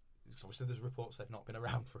 Obviously, there's reports they've not been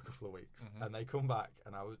around for a couple of weeks, and they come back,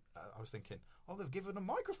 and I was thinking, oh, they've given them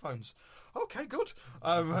microphones. Okay, good.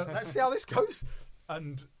 Let's see how this goes.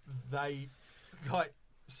 And they, like,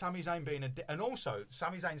 Sami Zayn being and also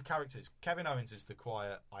Sami Zayn's characters. Kevin Owens is the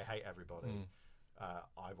quiet, I hate everybody,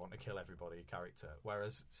 I want to kill everybody character,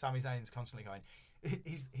 whereas Sami Zayn's constantly going.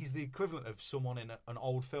 He's the equivalent of someone in an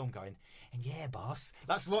old film going, and yeah, boss.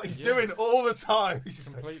 That's what he's doing all the time. He's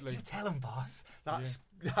just completely. Going, you tell him, boss. That's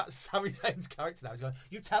Sami Zayn's character now. He's going,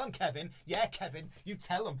 you tell him, Kevin. Yeah, Kevin. You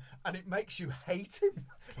tell him, and it makes you hate him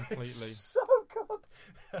completely. It's so good.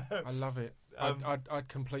 I love it. I'd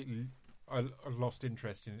completely. I lost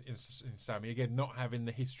interest in Sami again, not having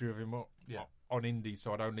the history of him on indie.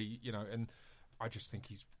 So I'd only and I just think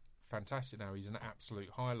he's fantastic now. He's an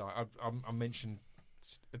absolute highlight. I mentioned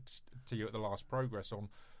to you at the last Progress on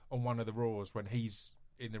one of the Raws when he's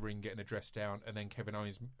in the ring getting a dress down, and then Kevin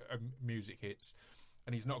Owens' music hits,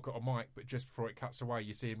 and he's not got a mic, but just before it cuts away,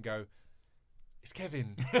 you see him go, "It's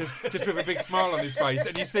Kevin," just with a big smile on his face,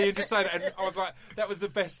 and you see him just say that, and I was like, that was the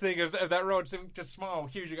best thing of that Raw. Just smile,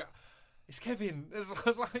 huge. Go, "It's Kevin." I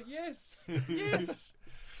was like, yes,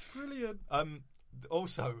 brilliant.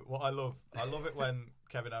 Also, what I love it when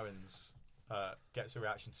Kevin Owens gets a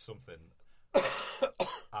reaction to something,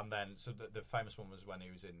 and then the famous one was when he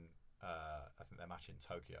was in I think their match in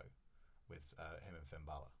Tokyo with him and Finn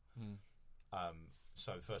Balor.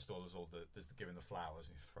 So first of all, there's the giving the flowers,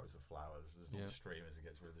 and he throws the flowers. There's all the streamers, he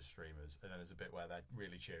gets rid of the streamers, and then there's a bit where they're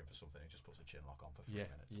really cheering for something. He just puts a chin lock on for 3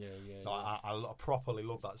 minutes. I properly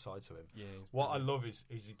love that side to him. What I love is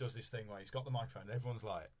he does this thing where he's got the microphone, and everyone's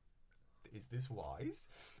like, is this wise?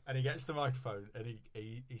 And he gets the microphone and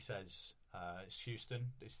he says, it's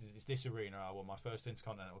Houston, it's this arena I won my first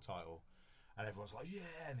Intercontinental title. And everyone's like, yeah.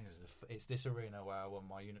 And he goes, it's this arena where I won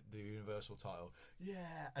the Universal title. Yeah.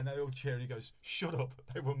 And they all cheer, and he goes, shut up,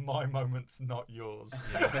 they were my moments, not yours.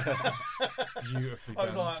 Beautifully I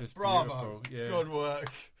was done. like, Just bravo, beautiful. good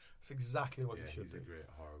work. It's exactly what you should do. He's a great,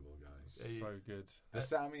 horrible guy. So good. The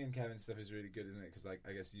Sami and Kevin stuff is really good, isn't it? Because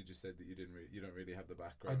I guess you just said that you don't really have the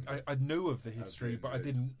background. I knew of the history, but I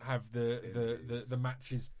didn't have the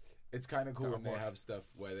matches. It's kind of cool when they have stuff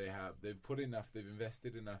where they've put enough, they've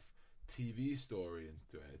invested enough TV story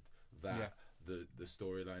into it that the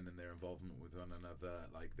storyline and their involvement with one another,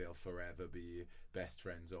 like they'll forever be best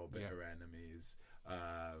friends or bitter enemies,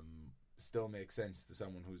 still makes sense to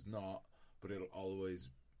someone who's not, but it'll always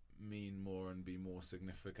mean more and be more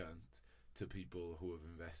significant to people who have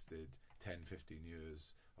invested 10-15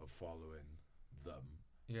 years of following them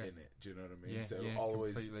in it. Do you know what I mean? So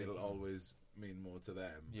it'll always mean more to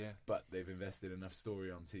them. But they've invested enough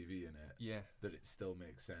story on TV in it that it still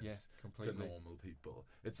makes sense to normal people.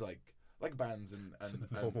 It's like bands and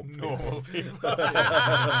normal people.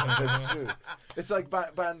 It's true. It's like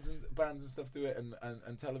bands and stuff do it,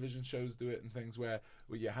 and television shows do it, and things where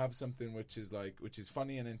you have something which is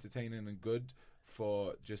funny and entertaining and good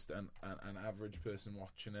for just an average person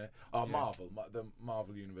watching it. The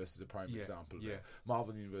Marvel Universe is a prime example of it.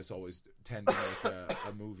 Marvel Universe always tend to make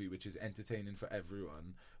a movie which is entertaining for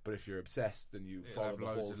everyone, but if you're obsessed and you follow the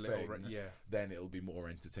whole thing, then it'll be more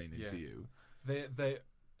entertaining to you.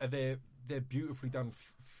 Their beautifully done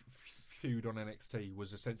feud on NXT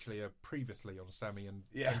was essentially a previously on Sami and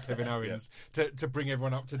Kevin Owens to bring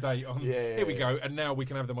everyone up to date on. Here we go, and now we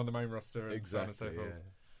can have them on the main roster. And exactly. So on and so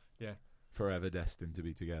forth. Forever destined to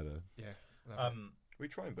be together. We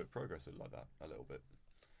try and book Progress like that a little bit,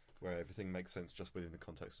 where everything makes sense just within the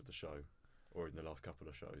context of the show. or in the last couple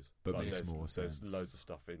of shows. But makes there's, more sense. There's loads of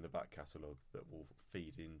stuff in the back catalogue that will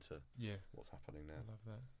feed into what's happening now. I love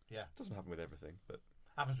that. Yeah, it doesn't happen with everything, but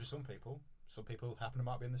happens with some people. Some people happen to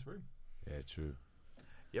might be in this room. Yeah, true.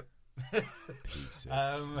 Yep.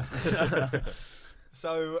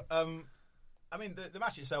 So, I mean, the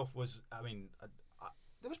match itself was. I mean,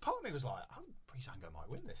 there was part of me was like, "Oh, Breezango might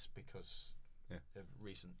win this because of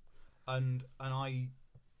recent," and I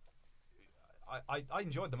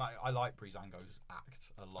enjoyed the match. I like Breezango's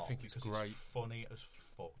act a lot. I think it's because great, it's funny as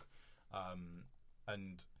fuck,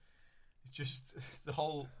 and it's just the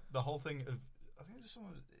whole thing of. I think there's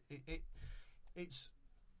some. It's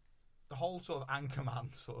the whole sort of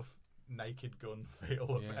Anchorman sort of Naked Gun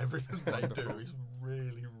feel of everything they do is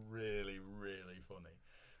really, really, really funny.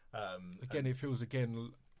 Again, it feels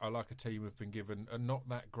I like a team have been given a not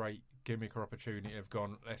that great gimmick or opportunity, have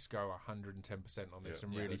gone, let's go 110% on this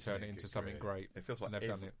and really turn it into something great. It feels like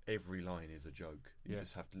every line is a joke. You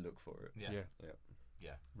just have to look for it. Yeah.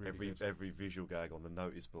 Really every visual gag on the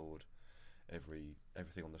notice board,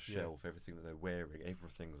 everything on the shelf, everything that they're wearing,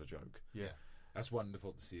 everything's a joke. Yeah. That's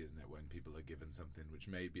wonderful to see, isn't it? When people are given something which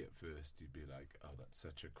maybe at first you'd be like, "Oh, that's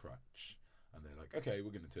such a crutch," and they're like, "Okay,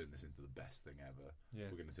 we're going to turn this into the best thing ever. Yeah.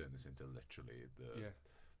 We're going to turn this into literally the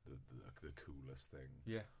coolest thing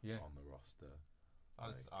on the roster."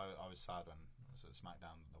 I was sad when I was at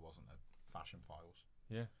SmackDown there wasn't a Fashion Files.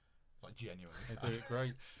 Yeah, like genuinely they sad. do it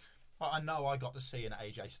great. I know I got to see an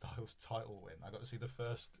AJ Styles title win. I got to see the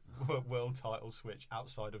first world title switch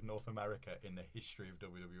outside of North America in the history of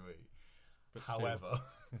WWE. But however,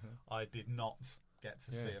 I did not get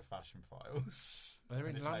to see a Fashion Files. They're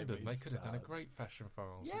in London. They could have done a great Fashion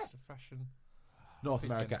Files. Yeah. It's a fashion. North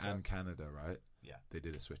America and Canada, right? Yeah. They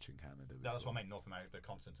did a switch in Canada. No, that's what I meant. North America, the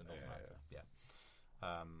continent of North America. Yeah.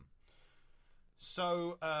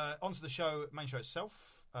 So onto the show, main show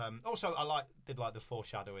itself. Also, I did like the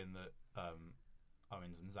foreshadowing that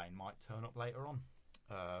Owens and Zayn might turn up later on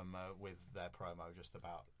with their promo just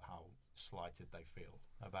about how slighted they feel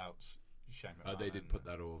about Shane McMahon. They did put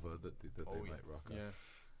that over that they might rock up.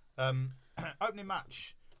 Yeah. Opening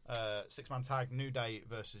match, 6-man tag, New Day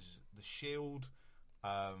versus The Shield.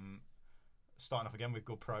 Starting off again with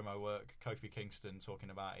good promo work. Kofi Kingston talking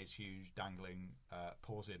about his huge dangling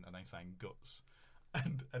paws in and then saying guts.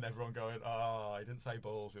 And everyone going, "Oh, he didn't say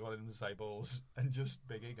balls. We wanted him to say balls." And just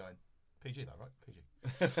Big E going, "PG though, right? PG."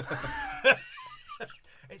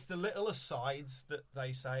 It's the little asides that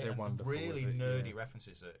they say, they're and the really nerdy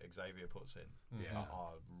references that Xavier puts in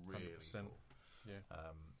are really 100%. cool. Yeah.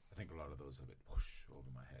 I think a lot of those are a bit whoosh over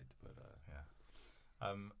my head, but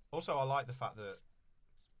also, I like the fact that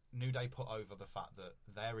New Day put over the fact that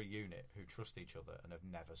they're a unit who trust each other and have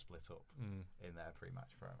never split up in their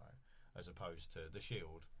pre-match promo, as opposed to The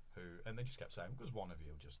Shield, and they just kept saying, because one of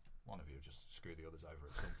you just screw the others over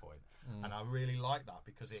at some point. And I really like that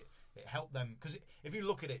because it helped them, because if you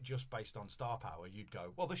look at it just based on star power, you'd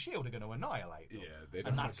go, well, The Shield are going to annihilate them.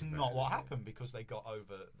 And that's not what happened, because they got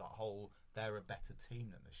over that whole they're a better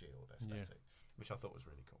team than The Shield aesthetic, which I thought was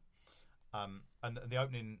really cool. And the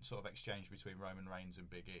opening sort of exchange between Roman Reigns and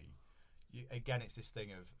Big E, again, it's this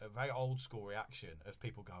thing of a very old school reaction of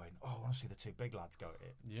people going, "Oh, I want to see the two big lads go at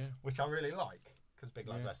it." Yeah, which I really like, because big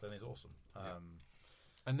lads wrestling is awesome.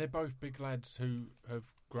 And they're both big lads who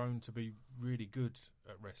have grown to be really good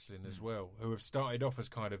at wrestling as well, who have started off as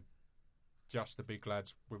kind of just the big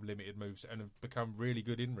lads with limited moves and have become really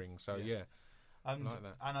good in ring. So and I like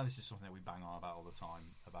that. I know this is something that we bang on about all the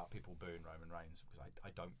time about people booing Roman Reigns, because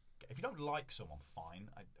I don't. If you don't like someone,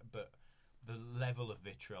 fine, but the level of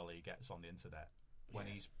vitriol he gets on the internet when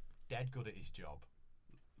he's dead good at his job,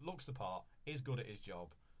 looks the part, is good at his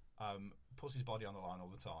job, puts his body on the line all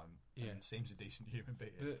the time, and seems a decent human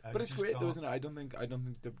being. But it's great, though, isn't it? I don't think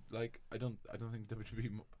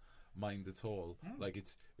WWE mind at all. Like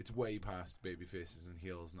it's way past baby faces and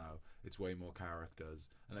heels now. It's way more characters,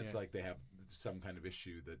 and it's like they have some kind of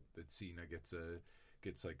issue that Cena gets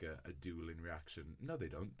like a dueling reaction. No, they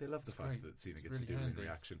don't. They love the fact that Cena gets really a dueling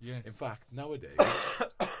reaction. Yeah. In fact, nowadays,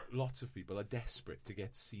 lots of people are desperate to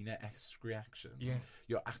get Cena-esque reactions. Yeah.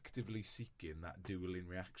 You're actively seeking that dueling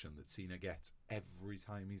reaction that Cena gets every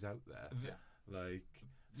time he's out there. Yeah. Like,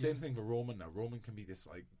 same thing for Roman now. Roman can be this,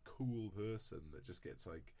 like, cool person that just gets,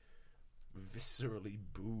 like, viscerally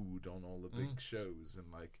booed on all the big shows.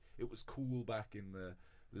 And, like, it was cool back in the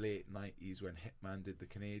late 90s when Hitman did the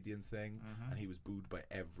Canadian thing, and he was booed by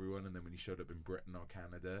everyone, and then when he showed up in Britain or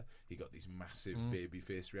Canada, he got these massive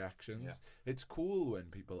babyface reactions. It's cool when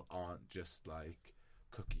people aren't just like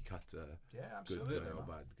cookie cutter good guy or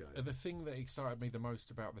bad guy. The thing that excited me the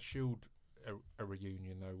most about the Shield a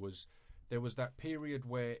reunion, though, was there was that period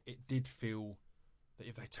where it did feel that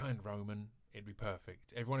if they turned Roman, it'd be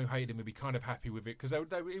perfect. Everyone who hated him would be kind of happy with it because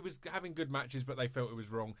he was having good matches, but they felt it was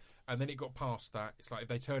wrong. And then it got past that. It's like if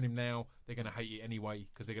they turn him now, they're going to hate it anyway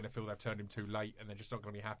because they're going to feel they've turned him too late and they're just not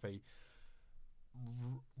going to be happy.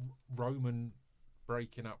 Roman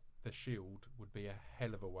breaking up the Shield would be a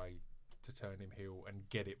hell of a way to turn him heel and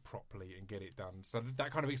get it properly and get it done. So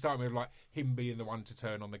that kind of excitement of like him being the one to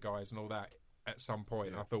turn on the guys and all that at some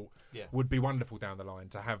point, I thought would be wonderful down the line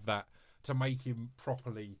to have that, to make him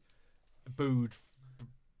properly booed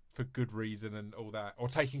for good reason and all that, or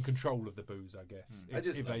taking control of the boos, I guess.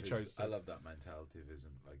 If they chose to. I love that mentality of his.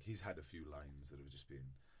 Like he's had a few lines that have just been,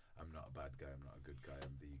 "I'm not a bad guy, I'm not a good guy,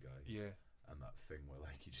 I'm the guy." Yeah. And that thing where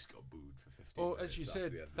like he just got booed for 15 Well, minutes. as you after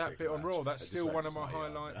said, the end of that the bit on match. Raw, that's It still just one of went my to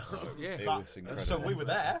highlights. It was incredible. So we were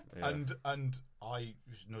there, Yeah. and I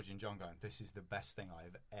was nudging John, going, "This is the best thing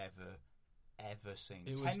I've ever seen."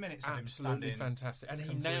 It 10 was minutes of him absolutely standing fantastic, and he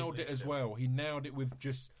completely nailed it as still. well. He nailed it with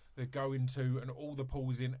just the going to and all the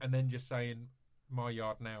pausing, and then just saying "my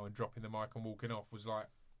yard now" and dropping the mic and walking off was like.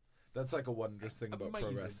 That's like a wondrous thing about pro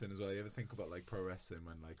Amazing. wrestling as well. You ever think about like pro wrestling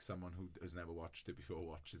when like someone who has never watched it before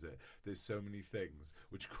watches it? There's so many things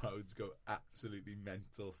which crowds go absolutely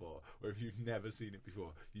mental for. Where if you've never seen it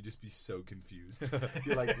before, you just be so confused.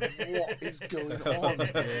 You're like, what is going on?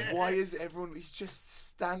 Why is everyone? He's just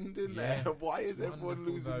standing there. Why is everyone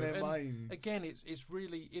Wonderful, losing though. their And minds? Again, it's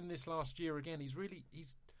really in this last year. Again, he's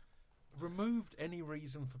removed any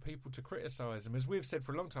reason for people to criticise him. As we've said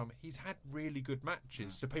for a long time, he's had really good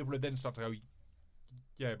matches. So people have then start to go,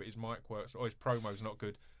 yeah, but his mic works or his promo's not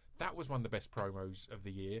good. That was one of the best promos of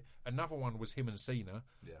the year. Another one was him and Cena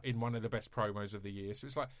in one of the best promos of the year. So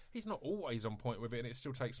it's like he's not always on point with it, and it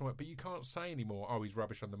still takes some work. But you can't say anymore, "Oh, he's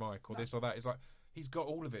rubbish on the mic" or this or that. It's like he's got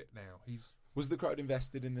all of it now. Was the crowd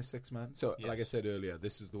invested in the 6-man? So, Yes. like I said earlier,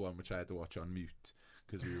 this is the one which I had to watch on mute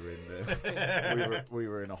because we were in the we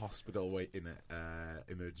were in a hospital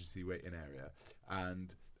emergency waiting area,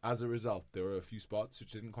 and as a result, there were a few spots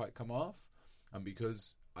which didn't quite come off, and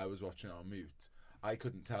because I was watching it on mute, I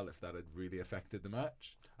couldn't tell if that had really affected the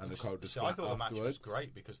match, and the crowd was So flat I thought the match afterwards. was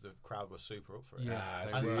great because the crowd was super up for it. Yeah,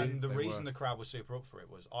 and the they reason were. the crowd was super up for it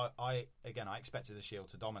was I expected the Shield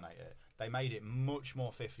to dominate it. They made it much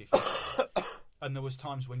more 50-50. And there was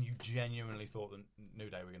times when you genuinely thought that New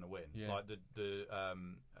Day were going to win, like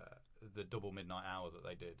the double midnight hour that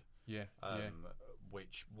they did,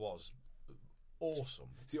 which was awesome.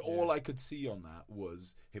 See, all I could see on that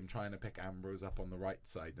was him trying to pick Ambrose up on the right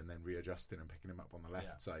side and then readjusting and picking him up on the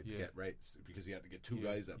left side to get rates because he had to get two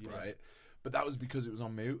guys up, right? But that was because it was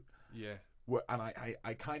on mute. Yeah. And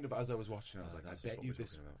I kind of, as I was watching, I was like, I bet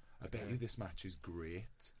you this match is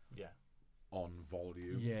great. Yeah. On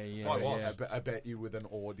volume, I bet you with an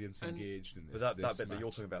audience engaged in this. But that bit match. that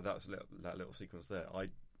you're talking about, that little sequence there,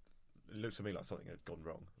 it looked to me like something had gone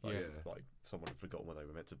wrong. Like someone had forgotten where they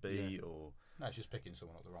were meant to be, or no, it's just picking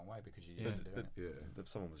someone up the wrong way because you used to do it.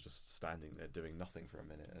 Someone was just standing there doing nothing for a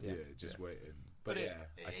minute. And just waiting. But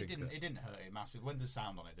I think it didn't hurt it massively. When the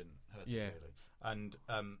sound on it didn't hurt it really. And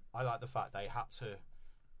I like the fact they had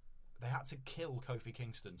to kill Kofi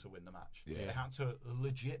Kingston to win the match. Yeah. They had to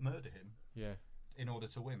legit murder him. Yeah. In order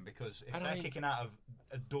to win, because if And they're kicking out of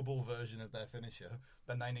a double version of their finisher,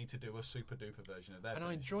 then they need to do a super duper version of their And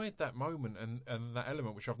finisher. I enjoyed that moment and that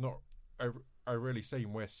element, which I've not really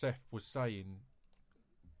seen, where Seth was saying,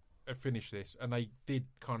 finish this, and they did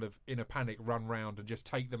kind of, in a panic, run round and just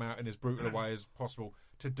take them out in as brutal a way as possible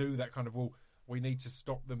to do that kind of, well, we need to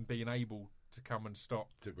stop them being able to come and stop.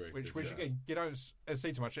 To break which this, again, you don't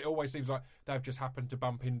see too much. It always seems like they've just happened to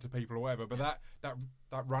bump into people or whatever, but that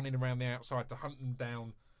running around the outside to hunt them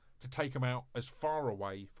down, to take them out as far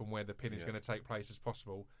away from where the pin is going to take place as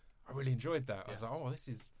possible, I really enjoyed that. I was like, oh, this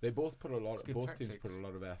is... They both put both tactics. teams put a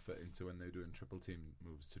lot of effort into when they're doing triple team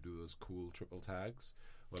moves to do those cool triple tags.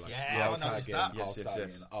 Where like, I noticed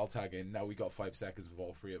that. I'll tag in. Now we got 5 seconds with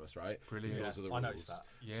all three of us, right? Brilliant. Those are the I rules. noticed that.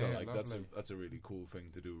 Yeah, So like lovely. that's a really cool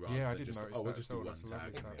thing to do. Yeah, I than didn't just, notice we'll that just at do all. one That's a tag. lovely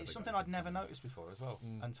and tag. the It's other something guy I'd can- never noticed before as well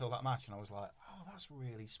until that match, and I was like, oh, that's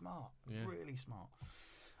really smart. Yeah. Really smart.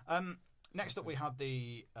 Next up, we had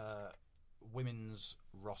the women's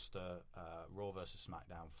roster Raw versus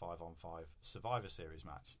SmackDown 5-on-5 Survivor Series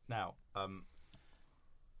match. Now,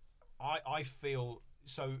 I feel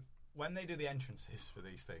so when they do the entrances for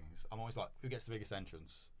these things, I'm always like, who gets the biggest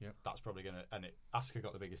entrance? Yep. That's probably going to... And Asuka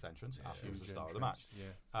got the biggest entrance. Asuka was the Huge star of the match.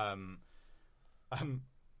 entrance, Yeah.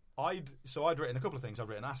 I'd written a couple of things. I'd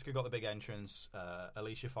written Asuka got the big entrance,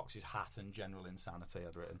 Alicia Fox's hat and general insanity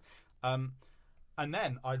I'd written. And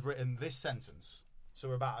then I'd written this sentence. So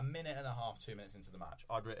we're about a minute and a half, 2 minutes into the match.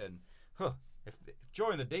 I'd written,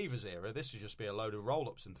 during the Divas era, this would just be a load of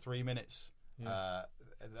roll-ups and 3 minutes, a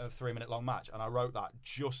 3-minute long match, and I wrote that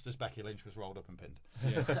just as Becky Lynch was rolled up and pinned.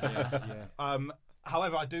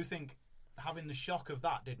 However, I do think having the shock of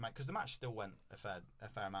that did make, because the match still went a fair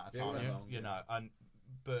amount of time,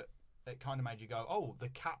 but it kind of made you go, oh, the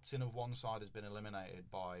captain of one side has been eliminated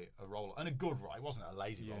by a roll-up, and a good roll. It wasn't a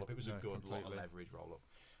lazy roll-up; it was a good lot of leverage roll-up.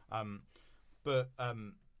 But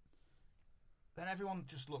then everyone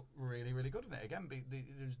just looked really, really good in it again.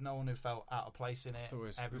 There's no one who felt out of place in it.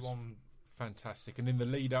 Everyone fantastic, and in the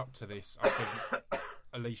lead up to this, I think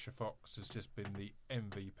Alicia Fox has just been the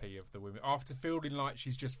MVP of the women. After feeling like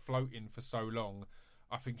she's just floating for so long,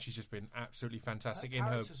 I think she's just been absolutely fantastic. Her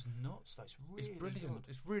character's nuts. That's really it's brilliant. Good.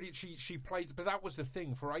 It's really she plays, but that was the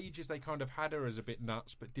thing. For ages, they kind of had her as a bit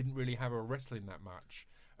nuts, but didn't really have her wrestling that much.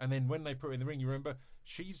 And then when they put her in the ring, you remember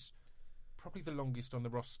she's probably the longest on the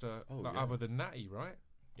roster, other than Natty, right?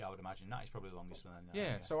 Yeah, I would imagine Natty's probably the longest one.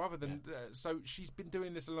 Yeah. So other than so she's been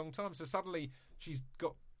doing this a long time. So suddenly she's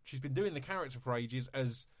been doing the character for ages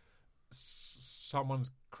as someone's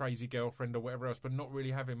crazy girlfriend or whatever else, but not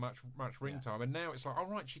really having much ring time. And now it's like, all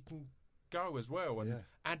right, she can go as well and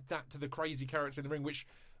add that to the crazy character in the ring, which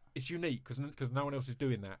is unique because no one else is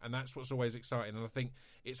doing that, and that's what's always exciting. And I think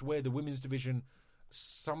it's where the women's division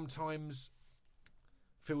sometimes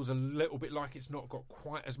feels a little bit like it's not got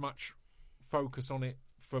quite as much focus on it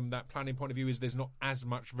from that planning point of view, is there's not as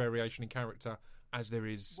much variation in character as there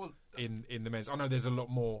is in the men's. I know there's a lot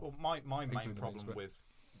more. Well, my main problem with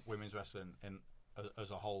women's wrestling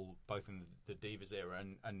as a whole, both in the Divas era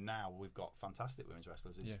and now we've got fantastic women's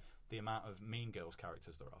wrestlers, is the amount of Mean Girls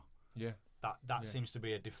characters there are. Yeah, that seems to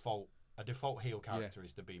be a default heel character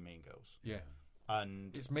is to be Mean Girls. Yeah,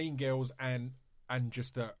 and it's Mean Girls and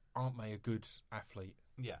just that, aren't they a good athlete?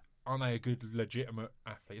 Yeah. Aren't they a good legitimate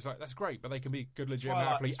athlete? It's like, that's great, but they can be a good legitimate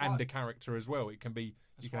athlete and a character as a can be.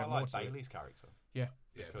 You can have more to Bailey's character. Yeah,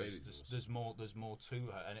 because there's more to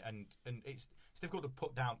her, and it's difficult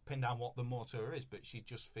to pin down what the more to her is, but she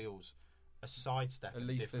just feels a sidestep. At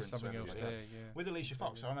least there's something else there. Yeah. With Alicia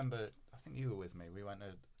Fox, I remember. I think you were with me. We went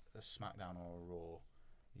to a SmackDown or a Raw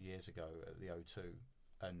years ago at the O2.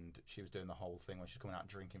 And she was doing the whole thing where she's coming out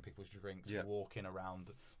drinking people's drinks, walking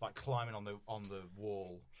around, like climbing on the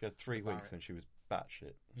wall. She had 3 weeks when she was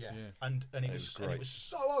batshit. Yeah. And it was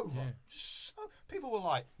so over. Yeah. So, people were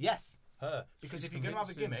like, yes, her. Because if you're going to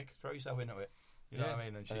have a gimmick, throw yourself into it. You know what I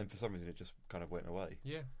mean? And then for some reason it just kind of went away.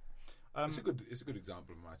 Yeah. It's a good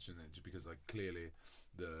example of a match, isn't it? Just because clearly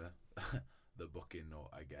the booking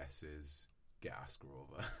note, I guess, is get Asuka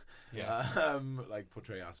over. Yeah.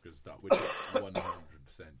 Portray Asuka's stuff, which 100%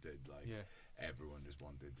 did. Everyone just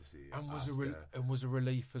wanted to see and was a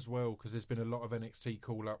relief as well, because there's been a lot of NXT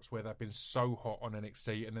call-ups where they've been so hot on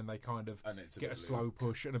NXT and then they kind of get a slow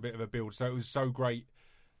push and a bit of a build. So it was so great.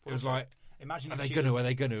 It was like, imagine are they going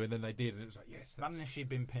to? And then they did, and it was like, yes. Imagine if she'd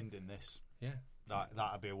been pinned in this. Yeah.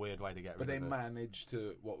 That'd be a weird way to get rid of it. But they managed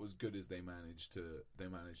to. What was good is they managed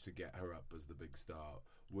to get her up as the big star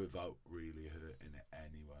without really hurting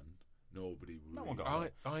anyone. Nobody really. No one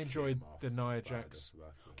got I enjoyed the Nia Jax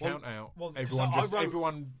count out.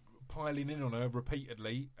 Everyone piling in on her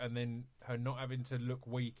repeatedly, and then her not having to look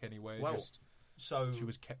weak anywhere. So she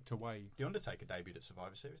was kept away. The Undertaker debuted at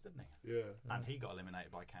Survivor Series, didn't he? Yeah. And he got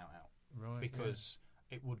eliminated by count out. Right. Because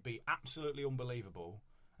it would be absolutely unbelievable.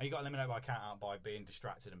 And he got eliminated by count out by being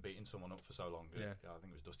distracted and beating someone up for so long. Yeah. I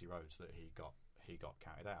think it was Dusty Rhodes that he got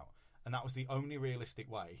counted out. And that was the only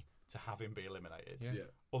realistic way to have him be eliminated. Yeah.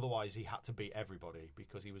 Otherwise, he had to beat everybody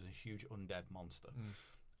because he was a huge undead monster.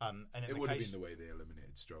 And it would have been the way they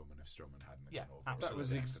eliminated Strowman if Strowman hadn't gone over. Absolutely.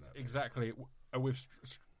 That was exactly with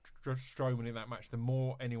Strowman in that match. The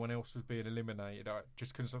more anyone else was being eliminated,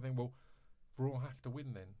 just because I think, well, Raw have to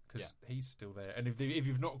win then because he's still there. And if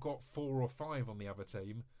you've not got 4 or 5 on the other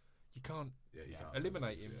team, you can't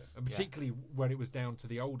eliminate him. Yeah. And particularly when it was down to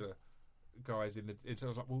the older guys in the. I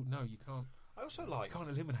was like, well, no, you can't. I also you can't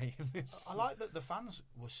eliminate him. I like that the fans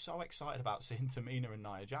were so excited about seeing Tamina and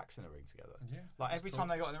Nia Jax in the ring together. Yeah, like every time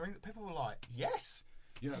they got in the ring, people were like, "Yes."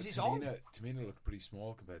 Tamina looked pretty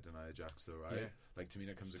small compared to Nia Jax, though, right? Yeah. Like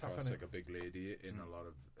Tamina comes across like a big lady in a lot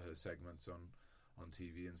of her segments on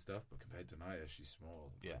TV and stuff, but compared to Nia, she's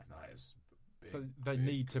small. Yeah, like, Nia's big. But they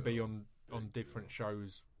need to be on different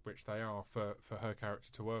shows, which they are for her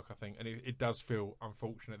character to work, I think. And it does feel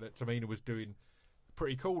unfortunate that Tamina was doing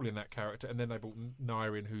pretty cool in that character, and then they brought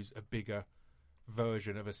Nia in, who's a bigger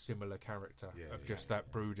version of a similar character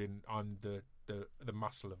that brooding, I'm the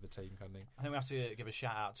muscle of the team kind of thing. I think we have to give a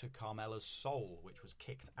shout out to Carmella's soul, which was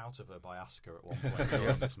kicked out of her by Asuka at one point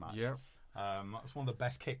during this match. Yeah. That's one of the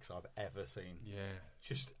best kicks I've ever seen. Yeah.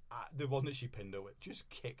 Just the one that she pinned her with, just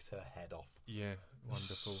kicked her head off. Yeah,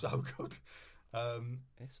 wonderful. So good. SOULLASS.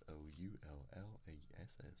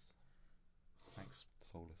 Thanks.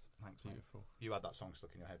 Soulless. Thanks, Beautiful. Mate. You had that song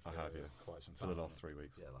stuck in your head for quite some time. For the last 3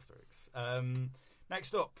 weeks. Yeah, last 3 weeks.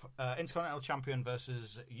 Next up, Intercontinental Champion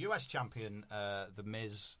versus US Champion, The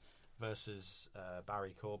Miz versus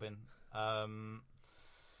Barry Corbin.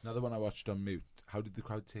 Another one I watched on mute. How did the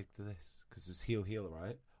crowd take to this? Because it's heel,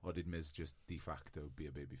 right? Or did Miz just de facto be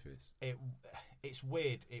a babyface? It's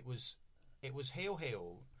weird. It was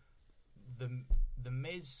heel. The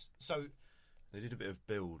Miz. So they did a bit of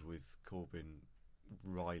build with Corbin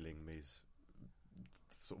riling Miz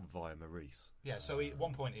sort of via Maurice. Yeah, so at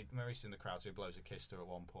one point Maurice is in the crowd, so he blows a kiss to her at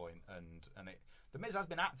one point, and the Miz has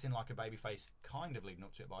been acting like a babyface kind of leading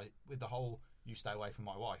up to it with the whole "you stay away from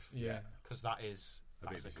my wife," because that's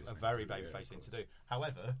a very babyface thing to do.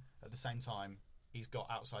 However, at the same time, he's got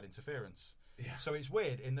outside interference, so it's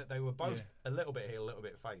weird in that they were both a little bit heel, a little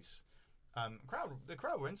bit face. The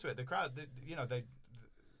crowd were into it. The crowd,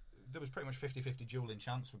 there was pretty much 50-50 dueling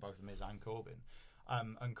chance for both the Miz and Corbin,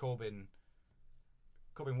 and Corbin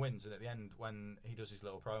wins, and at the end when he does his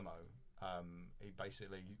little promo, he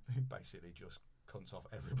basically just cunts off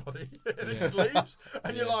everybody and he just leaves,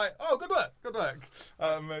 and you're like, oh, good work.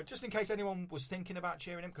 Just in case anyone was thinking about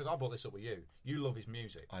cheering him, because I brought this up with you love his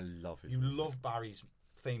music. I love his music. music. Love Barry's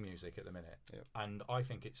theme music at the minute, and I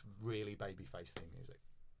think it's really babyface theme music.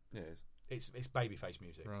 Yeah, it is. It's babyface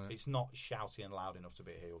music. Right. It's not shouty and loud enough to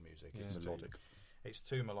be a heel music. It's melodic. It's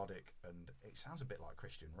too melodic, and it sounds a bit like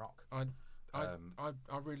Christian rock. I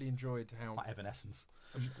really enjoyed how like Evanescence.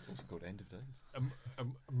 What's it called? End of Days.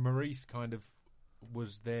 Maurice kind of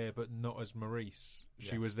was there, but not as Maurice.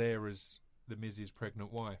 She was there as the Miz's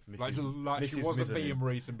pregnant wife. Like she wasn't being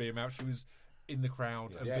Maurice and being out. She was in the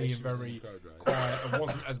crowd and being very quiet and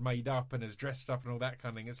wasn't as made up and as dressed up and all that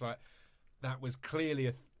kind of thing. It's like that was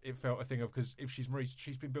clearly it felt a thing of, because if she's Maurice,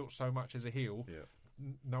 she's been built so much as a heel. Yeah.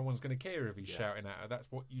 No one's going to care if he's shouting at her.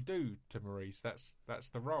 That's what you do to Maurice. That's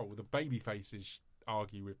the role. The baby faces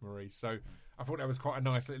argue with Maurice. So I thought that was quite a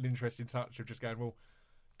nice little interesting touch of just going, well,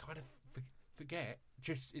 kind of forget.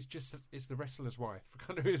 It's the wrestler's wife.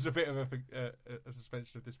 Kind of is a bit of a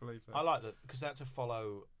suspension of disbelief there. I like that because they had to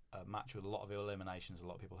follow a match with a lot of eliminations, a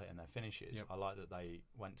lot of people hitting their finishes. Yep. I like that they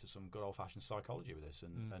went to some good old fashioned psychology with this,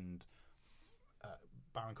 and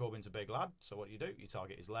Baron Corbin's a big lad, so what you do, you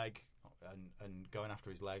target his leg, and going after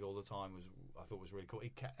his leg all the time I thought was really cool.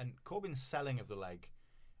 And Corbin's selling of the leg,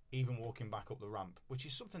 even walking back up the ramp, which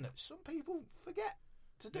is something that some people forget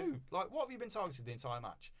to do. Like, what have you been targeted the entire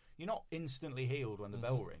match? You're not instantly healed when the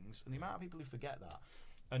bell rings, and the amount of people who forget that.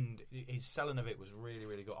 And his selling of it was really,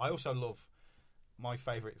 really good. I also love my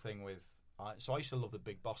favourite thing with. So I used to love the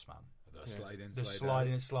Big Boss Man. The slide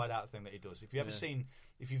in, slide out thing that he does. If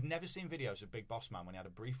you've never seen videos of Big Boss Man when he had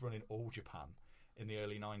a brief run in All Japan in the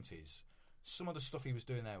early 90s, some of the stuff he was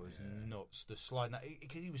doing there was nuts. The slide,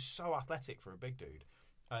 because he was so athletic for a big dude,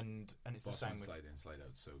 and it's Boss the same Man with slide in, slide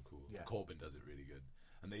out, so cool. Yeah. Corbin does it really good,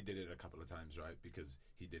 and they did it a couple of times, right? Because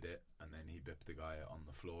he did it, and then he bipped the guy on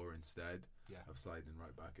the floor instead of sliding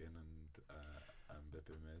right back in and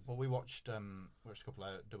bipping Miz. Well, we watched a couple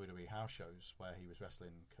of WWE house shows where he was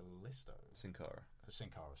wrestling Sin Cara,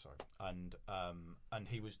 sorry, and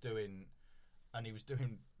he was doing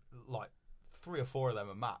like 3 or 4 of them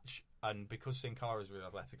a match, and because Sin Cara is really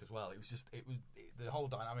athletic as well, the whole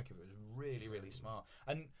dynamic of it was really, really smart.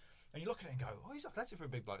 And you look at it and go, oh, he's athletic for a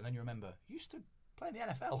big bloke, and then you remember he used to play in the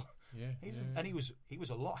NFL. And he was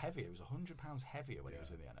a lot heavier. He was 100 pounds heavier when he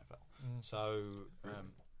was in the NFL. So.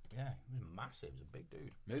 He was massive. He was a big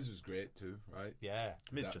dude. Miz was great too, right? Yeah.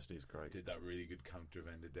 Miz just is great. Did that really good counter of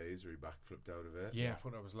End of Days where he backflipped out of it. Yeah, I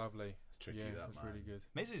thought that was lovely. It's tricky, that was man. really good.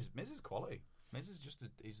 Miz is quality. Miz is just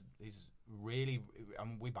he's really. I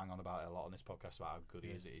mean, we bang on about it a lot on this podcast about how good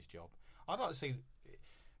he is at his job. I'd like to see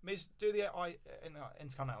Miz do the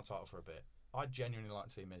Intercontinental title for a bit. I'd genuinely like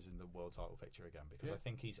to see Miz in the world title picture again, because I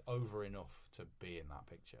think he's over enough to be in that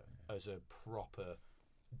picture as a proper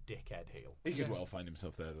dickhead heel. He could well find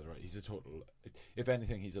himself there, though, right? He's a total. If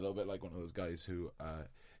anything, he's a little bit like one of those guys who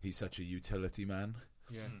he's such a utility man.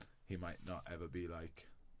 Yeah, he might not ever be like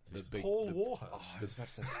the big Paul Warhurst. I was about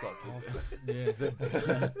to say Scott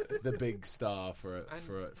Parker. the big star for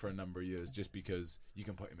a number of years, just because you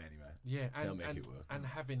can put him anywhere. Yeah, he'll make it work. And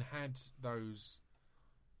having had those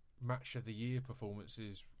match of the year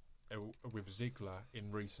performances with Ziggler in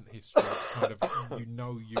recent history, it's kind of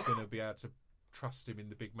you're going to be able to trust him in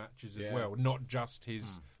the big matches as well, not just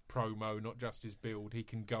his promo, not just his build. He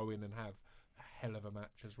can go in and have a hell of a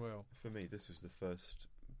match as well. For me, this was the first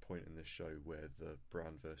point in this show where the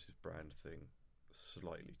brand versus brand thing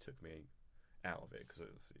slightly took me out of it, because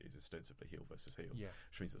it is ostensibly heel versus heel,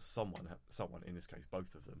 which means that someone, in this case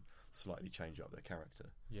both of them, slightly change up their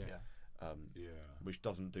character. Which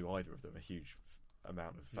doesn't do either of them a huge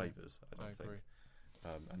amount of favours, I don't think. Agree.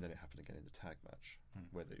 And then it happened again in the tag match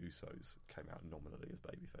where the Usos came out nominally as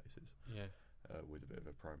babyfaces, with a bit of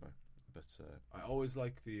a promo. But I always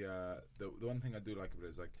like the one thing I do like about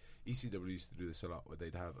it is, like, ECW used to do this a lot, where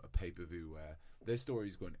they'd have a pay-per-view where their story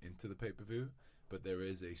is going into the pay-per-view, but there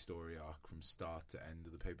is a story arc from start to end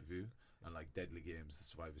of the pay-per-view. And like Deadly Games, the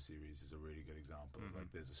Survivor Series, is a really good example.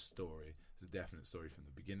 Like, there's a story, there's a definite story from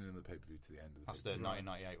the beginning of the pay-per-view to the end of the That's pay-per-view. the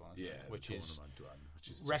 1998 one, isn't it? Which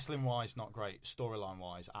is wrestling-wise not great,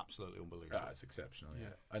 storyline-wise absolutely unbelievable. It's exceptional,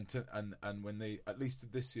 And when they, at least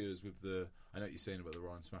with this year's, with the, I know what you're saying about the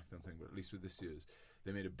Raw and SmackDown thing, but at least with this year's,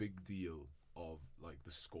 they made a big deal of like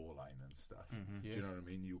the scoreline and stuff. Do you know what I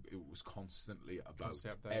mean? It was constantly about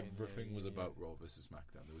everything was about Raw versus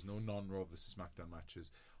SmackDown. There was no non-Raw versus SmackDown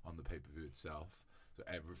matches on the pay-per-view itself, so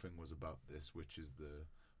everything was about this, which is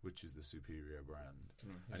the superior brand.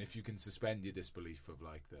 And if you can suspend your disbelief of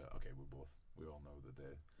like we all know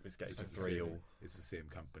that it's the same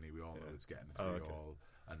company, we all know it's getting a 3-all,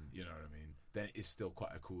 and you know what I mean, then it's still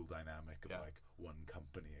quite a cool dynamic of like one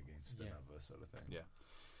company against another sort of thing.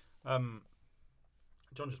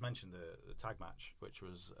 John just mentioned the tag match, which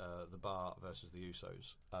was the Bar versus the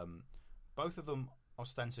Usos. Both of them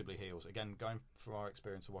ostensibly heels. Again, going from our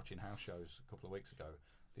experience of watching house shows a couple of weeks ago,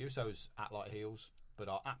 the Usos act like heels, but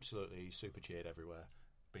are absolutely super cheered everywhere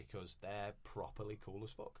because they're properly cool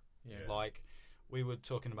as fuck. Like, we were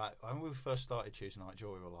talking about, when we first started Tuesday Night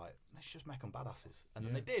Joy, we were like, let's just make them badasses. And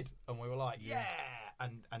then they did. And we were like,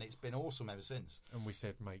 And it's been awesome ever since. And we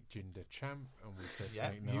said make Jinder champ, and we said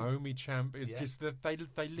make Naomi champ. It's just that they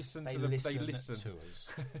listen to them. They listen to us.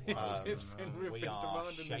 It's been we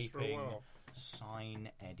are shaping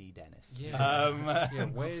sign Eddie Dennis.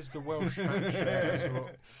 Where's the Welsh match?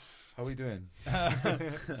 How are we doing?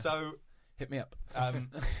 So hit me up.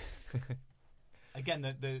 Again,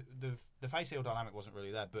 the face heel dynamic wasn't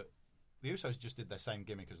really there, but the Usos just did their same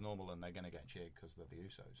gimmick as normal, and they're going to get cheered because they're the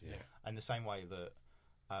Usos. And the same way that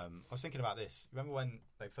I was thinking about this. Remember when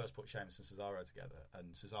they first put Sheamus and Cesaro together,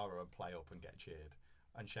 and Cesaro would play up and get cheered,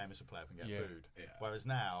 and Sheamus would play up and get booed. Whereas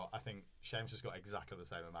now, I think Sheamus has got exactly the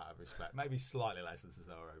same amount of respect, maybe slightly less than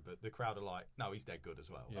Cesaro, but the crowd are like, no, he's dead good as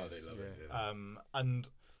well. Oh, they love it. And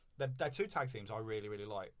they're two tag teams I really, really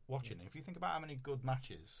like watching. And if you think about how many good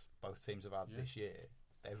matches both teams have had this year,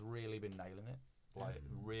 they've really been nailing it. Like,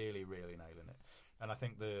 really, really nailing it. And I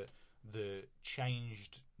think the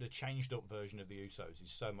changed up version of the Usos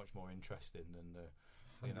is so much more interesting than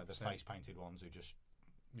the face painted ones who just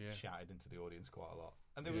shouted into the audience quite a lot.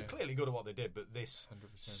 And they were clearly good at what they did, but this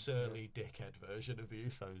surly dickhead version of the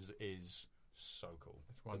Usos is so cool.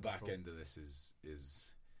 It's wonderful. The back end of this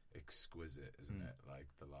is exquisite, isn't it? Like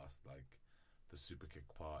the last, like the super kick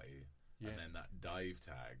party, and then that dive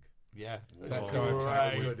tag. That dive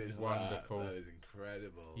tag was wonderful. That is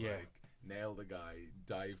incredible. Yeah. Like, nail the guy,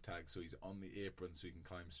 dive tag, so he's on the apron, so he can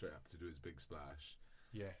climb straight up to do his big splash.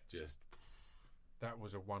 Just that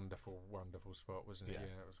was a wonderful, wonderful spot, wasn't it?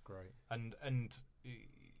 Yeah, it was great. And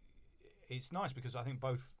it's nice because I think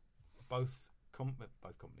both companies,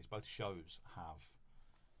 both shows have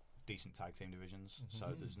decent tag team divisions,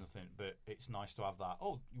 so there's nothing. But it's nice to have that.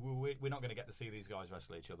 Oh, we're not going to get to see these guys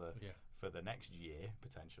wrestle each other for the next year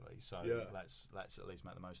potentially. So let's at least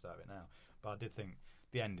make the most out of it now. But I did think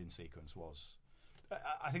the ending sequence was.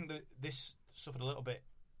 I think that this suffered a little bit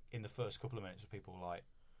in the first couple of minutes. Of people were like,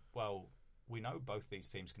 well, we know both these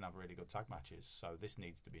teams can have really good tag matches, so this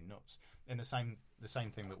needs to be nuts. In the same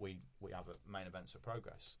thing that we have at main events of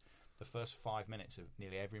Progress. The first 5 minutes of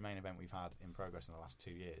nearly every main event we've had in Progress in the last 2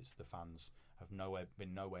 years, the fans have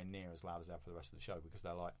been nowhere near as loud as they have for the rest of the show because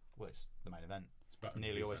they're like, well, it's the main event. It's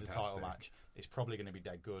nearly always a title match. It's probably going to be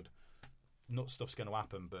dead good. Nut stuff's going to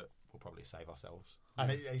happen, but we'll probably save ourselves.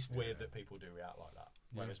 And it's weird that people do react like that.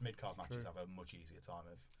 Whereas mid-card matches have a much easier time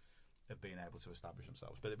of being able to establish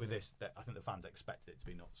themselves. But with this, I think the fans expected it to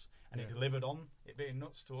be nuts. And it delivered on it being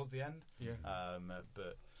nuts towards the end.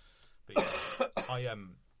 But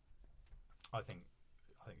I think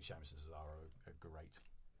Sheamus and Cesaro are great,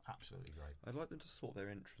 absolutely great. I'd like them to sort their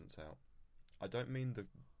entrance out. I don't mean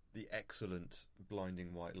the excellent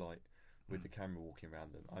blinding white light with the camera walking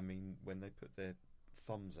around them. I mean when they put their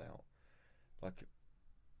thumbs out. Like, do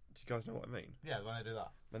you guys know what I mean? Yeah, when they do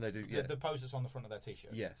that. When they do, the pose that's on the front of their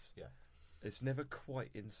t-shirt. Yes. Yeah. It's never quite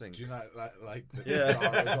in sync. Do you know, like the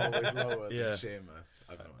Cesaro is always lower than Sheamus?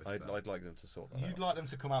 I've noticed that. I'd like them to sort that out. You'd like them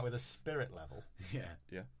to come out with a spirit level.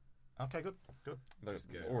 Yeah. Okay, good.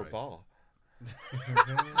 Or a bar.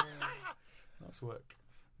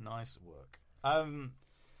 Nice work.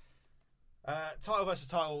 Title versus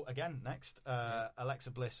title again next.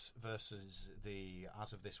 Alexa Bliss versus the,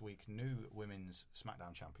 as of this week, new women's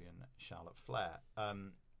SmackDown champion Charlotte Flair.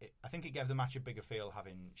 I think it gave the match a bigger feel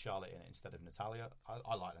having Charlotte in it instead of Natalya.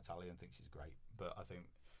 I like Natalya and think she's great, but I think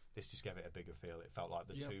this just gave it a bigger feel. It felt like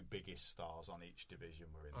the two biggest stars on each division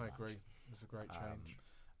were in the match. Agree. It was a great change.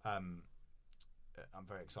 I'm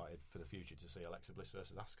very excited for the future to see Alexa Bliss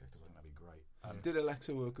versus Asuka because I think that'd be great. Did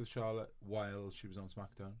Alexa work with Charlotte while she was on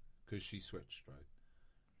SmackDown? Because she switched, right?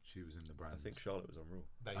 She was in the brand. I think Charlotte was on Raw.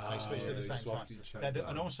 They switched at the same time.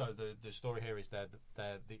 And also, the story here is they're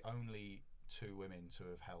the only two women to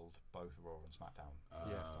have held both Raw and SmackDown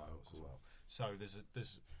titles as well. So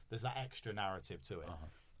there's that extra narrative to it.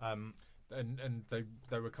 And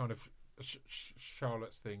they were kind of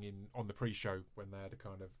Charlotte's thing on the pre-show when they had a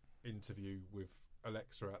kind of interview with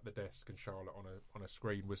Alexa at the desk, and Charlotte on a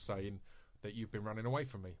screen was saying that you've been running away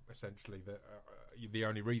from me. Essentially, that the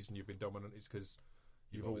only reason you've been dominant is because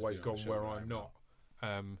you've always gone where I'm not.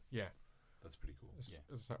 That's pretty cool.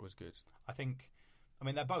 That was good. I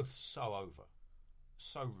mean, they're both so over,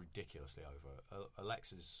 so ridiculously over.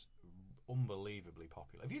 Alexa's unbelievably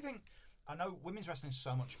popular. If you think, I know women's wrestling is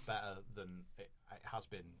so much better than it has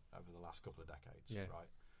been over the last couple of decades,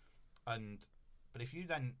 right? But if you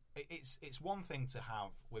then, it's one thing to have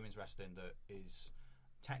women's wrestling that is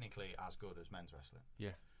technically as good as men's wrestling.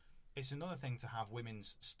 Yeah. It's another thing to have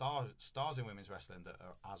women's stars in women's wrestling that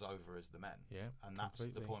are as over as the men. Yeah, and that's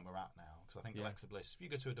the point we're at now. Because I think Alexa Bliss, if you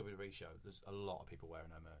go to a WWE show, there's a lot of people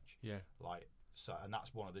wearing her merch. Yeah, and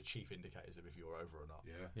that's one of the chief indicators of if you're over or not.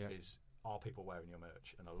 Is are people wearing your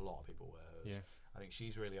merch? And a lot of people wear hers. Yeah, I think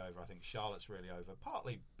she's really over. I think Charlotte's really over,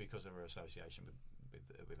 partly because of her association with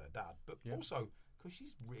her dad, but also because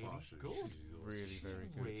she's really good. She's really very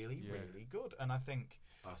good. Really good. And I think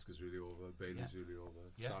Asuka's really over, Bayley's really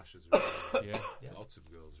over, Sasha's really over. Lots of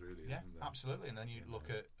girls really, isn't there? Absolutely. And then you look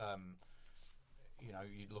at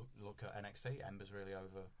you look at NXT, Ember's really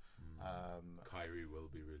over. Kyrie will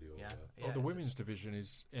be really over. The women's division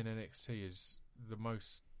in NXT is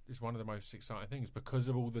one of the most exciting things because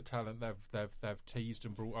of all the talent they've teased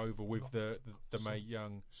and brought over with the Mae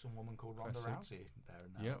Young. Some woman called Ronda Rousey there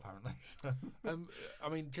and now, apparently. I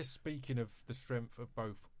mean, just speaking of the strength of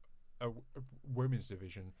both a women's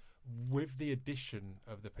division, with the addition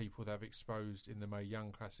of the people they've exposed in the Mae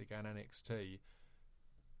Young Classic and NXT,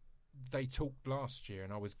 they talked last year,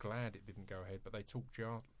 and I was glad it didn't go ahead, but they talked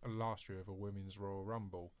last year of a women's Royal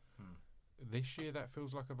Rumble. This year, that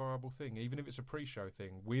feels like a viable thing, even if it's a pre-show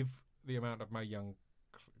thing, with the amount of Mae Young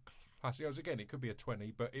Classic. Again, it could be a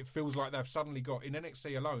 20, but it feels like they've suddenly got, in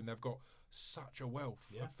NXT alone, they've got such a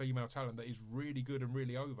wealth of female talent that is really good and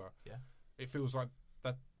really over. Yeah. It feels like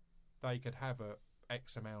that they could have a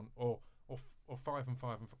X amount, or 5 and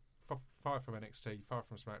 5 and 5 from NXT, 5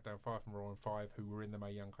 from SmackDown, 5 from Raw, and 5 who were in the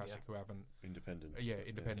Mae Young Classic who haven't. Independence.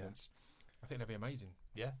 Independence. I think that'd be amazing.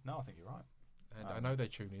 Yeah, no, I think you're right. And I know they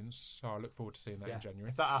tune in, so I look forward to seeing that in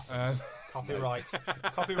January. If that happens, copyright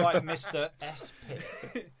Mr.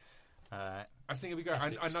 SP. I think it'd be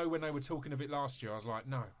great. I know when they were talking of it last year, I was like,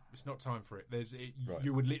 no, it's not time for it.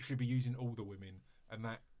 You would literally be using all the women, and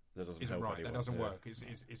that isn't right. That doesn't work.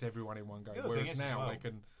 It's everyone in one go. Whereas now they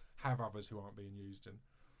can have others who aren't being used. And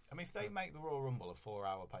I mean, if they make the Royal Rumble a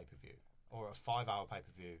 4-hour pay-per-view or a 5-hour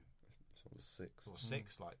pay-per-view, so it was 6 or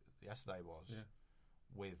 6 like yesterday was,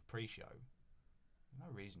 with pre-show. No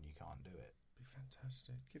reason you can't do it. It'd be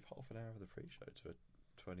fantastic. Give half an hour of the pre-show to a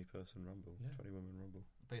 20-person Rumble, 20-woman Rumble.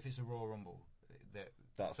 But if it's a Royal Rumble,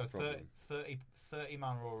 that's the problem.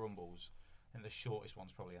 30-man Royal Rumbles, and the shortest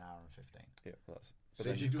one's probably an hour and 15. Yeah, that's. But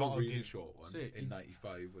then you've got a really short one in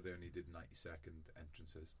 '95 where they only did 90-second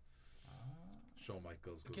entrances. Shawn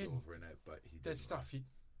Michaels goes over in it, but he did stuff.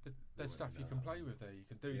 There's stuff you can play with there. You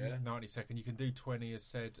can do 90-second. You can do 20, as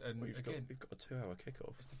said. And we've got a 2-hour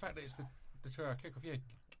kickoff. It's the fact that it's the 2-hour kickoff. Yeah,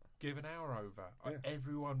 give an hour over.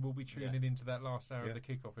 Everyone will be tuning into that last hour of the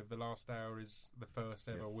kickoff if the last hour is the first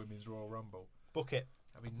ever Women's Royal Rumble. Book it.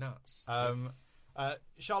 That'd be nuts.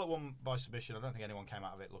 Charlotte won by submission. I don't think anyone came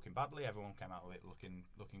out of it looking badly. Everyone came out of it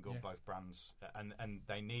looking good. Both brands, and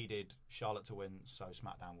they needed Charlotte to win, so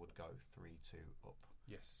SmackDown would go 3-2 up.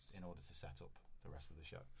 Yes, in order to set up the rest of the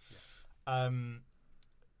show. Yeah.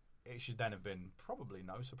 It should then have been probably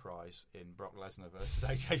no surprise in Brock Lesnar versus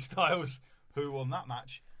AJ Styles, who won that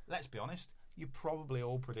match. Let's be honest, you probably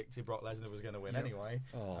all predicted Brock Lesnar was going to win anyway.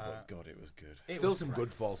 Oh my God, it was good. Still some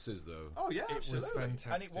good falses though. Oh yeah, it was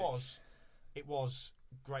fantastic, and it was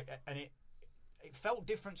great, and it felt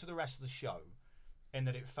different to the rest of the show in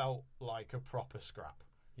that it felt like a proper scrap.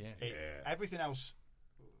 Everything else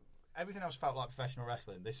felt like professional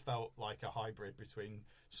wrestling. This felt like a hybrid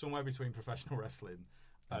somewhere between professional wrestling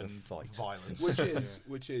and violence,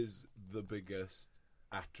 which is the biggest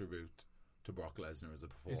attribute to Brock Lesnar as a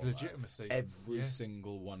performer. His legitimacy. Every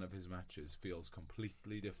single one of his matches feels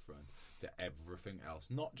completely different to everything else,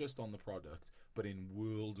 not just on the product, but in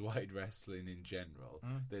worldwide wrestling in general.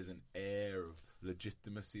 There's an air of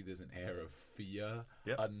legitimacy, there's an air of fear,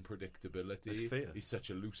 unpredictability. Fear. He's such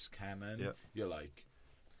a loose cannon. You're like,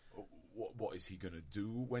 what is he going to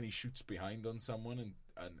do when he shoots behind on someone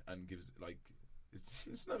and gives, like,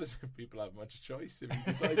 it's not as if people have much choice if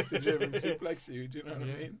he decides to German suplex you. Do you know what I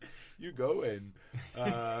mean? You go in.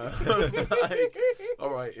 Like,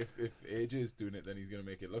 all right, if AJ's doing it, then he's going to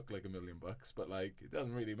make it look like $1 million. But like, it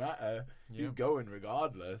doesn't really matter. He's going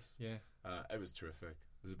regardless. It was terrific.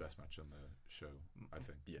 It was the best match on the show, I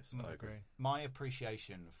think. Yes, I agree. My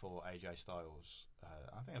appreciation for AJ Styles,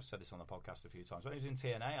 I think I've said this on the podcast a few times. When he was in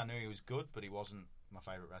TNA, I knew he was good, but he wasn't my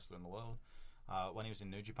favourite wrestler in the world. When he was in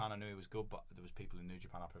New Japan, I knew he was good, but there was people in New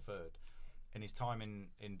Japan I preferred. In his time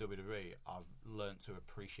in WWE, I've learnt to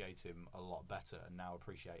appreciate him a lot better, and now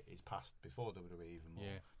appreciate his past before WWE even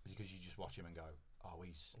more. Because you just watch him and go, oh,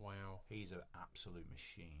 he's an absolute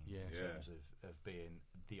machine in terms of being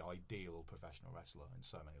the ideal professional wrestler in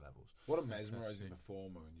so many levels. What a mesmerising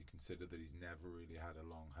performer when you consider that he's never really had a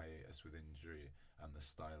long hiatus with injury and the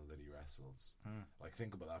style that he wrestles. Like,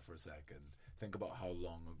 think about that for a second. Think about how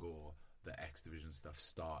long ago the X Division stuff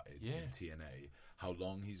started in TNA, how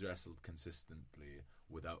long he's wrestled consistently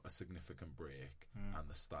without a significant break, and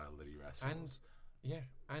the style that he wrestles.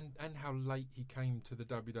 And how late he came to the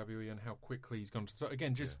WWE and how quickly he's gone to. So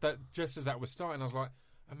again, just as that was starting, I was like,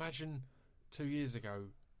 imagine 2 years ago,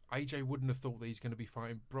 AJ wouldn't have thought that he's going to be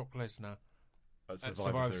fighting Brock Lesnar at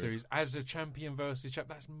Survivor Series as a champion versus champ.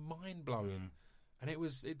 That's mind blowing, and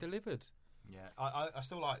it delivered. Yeah, I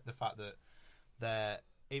still like the fact that they're,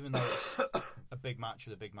 even though it's a big match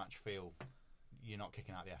with a big match feel, you're not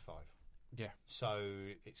kicking out the F5. Yeah. So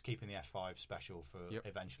it's keeping the F5 special for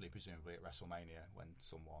eventually, presumably, at WrestleMania when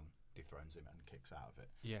someone dethrones him and kicks out of it.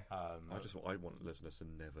 Yeah. I want Lesnar to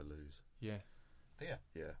never lose. Yeah. Yeah.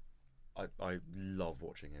 Yeah. I love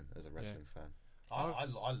watching him as a wrestling fan.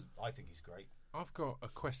 I think he's great. I've got a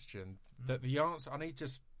question that the answer, I need to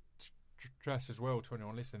stress as well to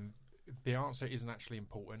anyone listening, the answer isn't actually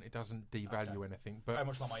important. It doesn't devalue anything. But very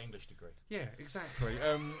much like my English degree. Yeah, exactly.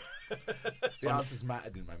 The answers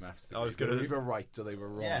mattered in my maths degree. I was going to... They were right or they were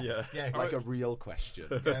wrong. Yeah. Like a real question.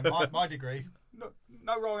 My degree,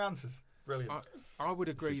 no wrong answers. Brilliant. I would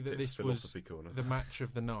agree that this was corner. the match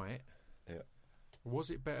of the night. Yeah.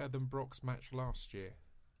 Was it better than Brock's match last year,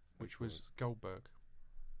 which was Goldberg?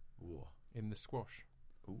 Ooh. In the squash?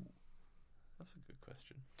 Ooh, that's a good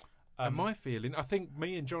question. And my feeling, I think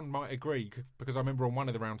me and John might agree, because I remember on one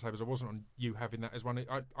of the roundtables, I wasn't on you having that as one.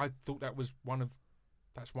 I thought that's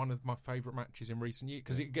one of my favourite matches in recent years,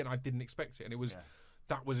 because again, I didn't expect it, and it was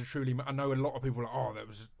that was a truly. I know a lot of people were like, that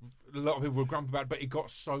was a lot of people were grumpy about it, but it got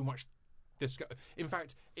so much. In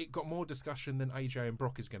fact, it got more discussion than AJ and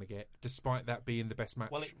Brock is going to get, despite that being the best match.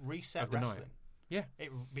 Well, it reset of the wrestling. Night. Yeah,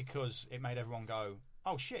 because it made everyone go,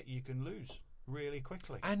 "Oh shit, you can lose really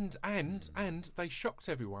quickly." And they shocked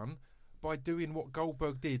everyone by doing what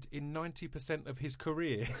Goldberg did in 90% of his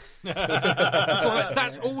career.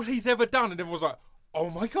 That's all he's ever done, and everyone was like, "Oh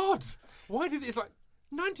my god, why did it?" It's like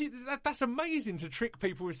 90. That's amazing to trick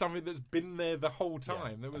people with something that's been there the whole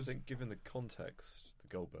time. Yeah, I think, given the context, the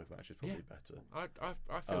Goldberg match is probably better.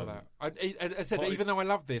 I feel that. I said, even though I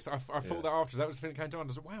love this, I thought that after that was the thing that came to mind.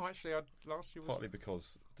 I was like, wow, actually, last year was partly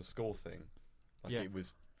because the score thing. It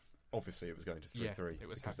was obviously it was going to 3-3. It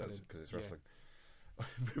was because it's wrestling.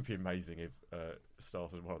 It would be amazing if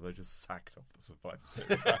Stars and they just sacked off the Survivor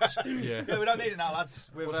Series match. Yeah, we don't need it now, lads.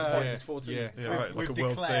 It's 14. Like a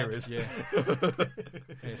World Series. Yeah.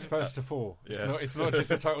 It's first to four. Yeah. It's not just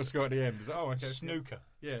a total score at the end. It's, okay. Snooker.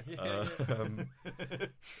 Yeah.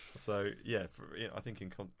 So I think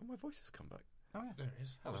my voice has come back. Oh yeah, there it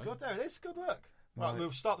is. That was good. There it is. Good work. Right,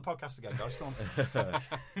 we'll start the podcast again, guys. Come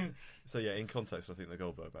on. So in context, I think the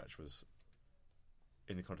Goldberg match was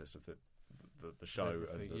in the context of the show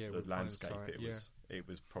and the landscape. It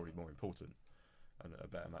was probably more important and a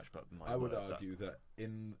better match. But I would argue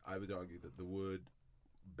that the word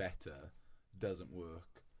 "better" doesn't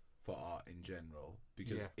work for art in general,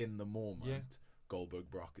 because in the moment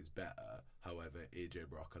Goldberg Brock is better. However, AJ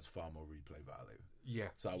Brock has far more replay value. Yeah,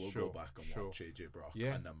 so I will go back and watch AJ Brock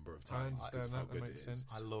a number of times. I understand that.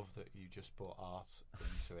 I love that you just brought art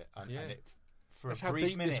into it, and it That's how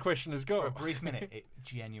deep this question has got. For a brief minute, it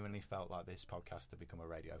genuinely felt like this podcast had become a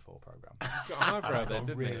Radio 4 programme. Got an eyebrow there,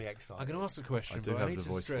 didn't really it? excited. I'm going to ask the question, I do but have I need the to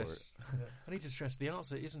voice stress. I need to stress the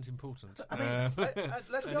answer isn't important. I mean,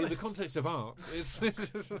 let's be in honest. the context of art, it's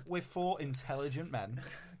We're four intelligent men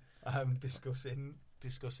discussing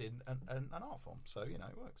an art form, so it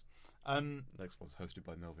works. Next one's hosted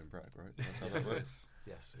by Melvin Bragg, right? That's how that works.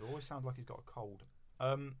 Yes, it always sounds like he's got a cold.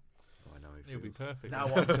 I know it'll be perfect. Now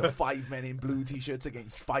on to 5 men in blue t-shirts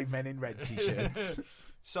against 5 men in red t-shirts.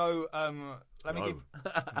 So let me give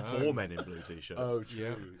 4 men in blue t-shirts. Oh,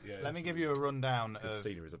 true. Yeah. let me give you a rundown of.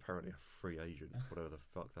 Cena is apparently a free agent, whatever the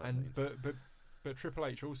fuck that And means. but Triple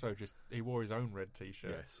H also he wore his own red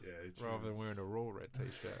t-shirt. Yes. Yeah, rather than wearing a Raw red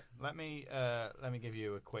t-shirt. Let me give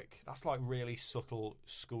you a quick. That's like really subtle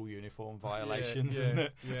school uniform violations, isn't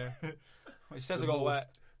it? Yeah. It says I got to wear.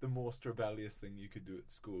 The most rebellious thing you could do at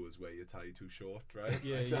school is wear your tie too short, right?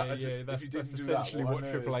 Yeah. If you That's didn't do essentially that what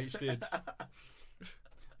one, Triple H did.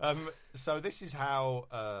 So this is how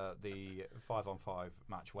the 5-on-5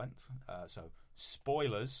 match went. So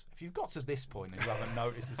spoilers. If you've got to this point and you haven't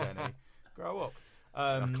noticed there's any, grow up.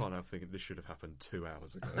 I can't help thinking this should have happened 2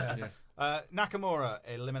 hours ago. Nakamura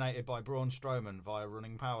eliminated by Braun Strowman via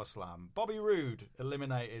running power slam. Bobby Roode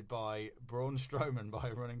eliminated by Braun Strowman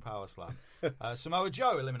by running power slam. Samoa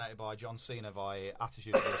Joe eliminated by John Cena via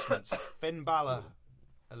attitude adjustments. Finn Balor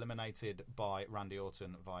eliminated by Randy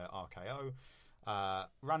Orton via RKO.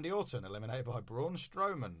 Randy Orton eliminated by Braun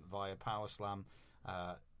Strowman via power slam.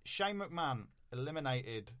 Shane McMahon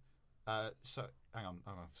eliminated. So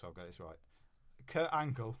I'll get this right. Kurt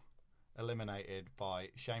Angle eliminated by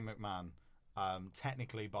Shane McMahon,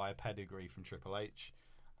 technically by a pedigree from Triple H.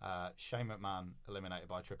 Shane McMahon eliminated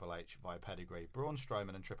by Triple H via pedigree. Braun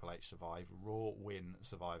Strowman and Triple H survive. Raw win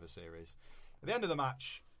Survivor Series. At the end of the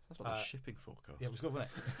match... That's like a shipping forecast. Yeah, it was good, wasn't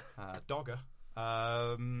it? Dogger.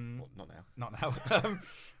 Well, not now. Not now.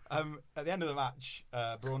 At the end of the match,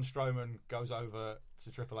 Braun Strowman goes over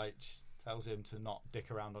to Triple H, tells him to not dick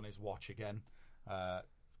around on his watch again.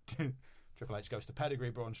 Triple H goes to pedigree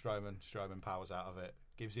Braun Strowman. Strowman powers out of it.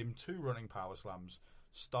 Gives him 2 running power slams.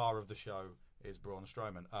 Star of the show is Braun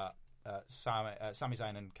Strowman. Sami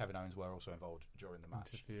Zayn and Kevin Owens were also involved during the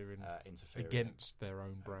match. Interfering Against their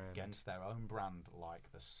own brand. Against their own brand, like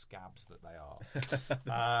the scabs that they are.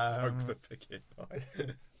 Poke the picket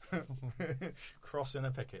line. Crossing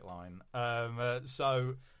a picket line.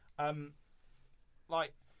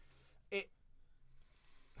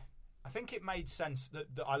 I think it made sense that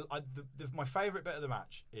my favourite bit of the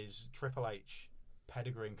match is Triple H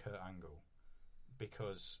pedigreeing Kurt Angle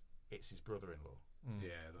because it's his brother-in-law.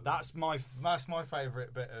 Yeah, that's my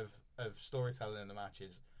favourite bit of storytelling in the match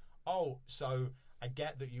is, so I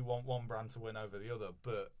get that you want one brand to win over the other,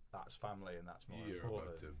 but that's family and that's more You're important.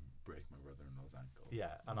 about to break my brother-in-law's ankle.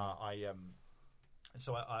 Yeah, and I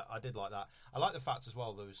did like that. I like the fact as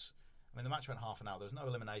well. The match went half an hour. There was no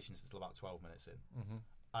eliminations until about 12 minutes in. Mm-hmm.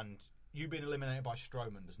 And you being eliminated by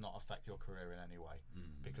Strowman does not affect your career in any way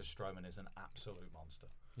because Strowman is an absolute monster.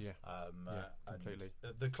 Yeah, completely.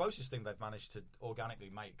 The closest thing they've managed to organically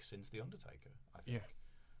make since The Undertaker, I think.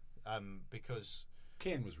 Yeah. Because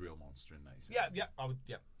Kane was real monster in that. Yeah, I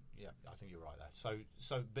think you're right there.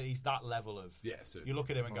 So, but he's that level of. Yeah, so you look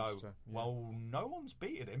at him and monster, go, well, no one's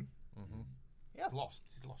beaten him. Mm-hmm. He has lost.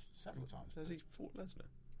 He's lost several times. Has he fought Lesnar?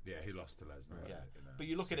 Yeah, he lost to Lesnar. Yeah, but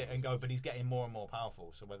you look at it and go, but he's getting more and more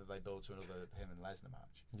powerful. So whether they build to another him and Lesnar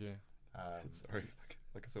match, sorry,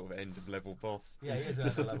 like a sort of end of level boss. Yeah, he is an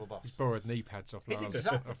end of level boss. He's borrowed knee pads off He's Lars.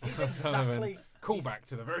 exactly call back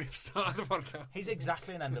to the very start of the podcast. He's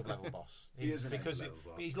exactly an end of level boss. He is an because end of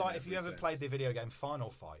level boss. He's like if you ever sense. played the video game Final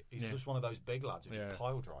Fight, he's just one of those big lads who just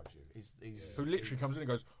pile drives you. Who literally comes in and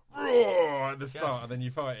goes roar at the start, and then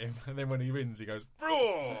you fight him, and then when he wins, he goes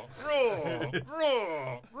roar, roar,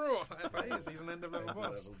 roar, roar. He's an end of level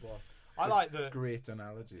boss. I like the great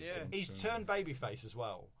analogy. Yeah, he's turned babyface as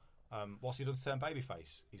well. What's he done to turn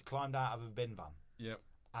babyface? He's climbed out of a bin van. Yep.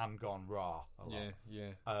 And gone raw a lot.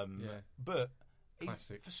 Yeah. But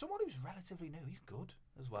classic. For someone who's relatively new, he's good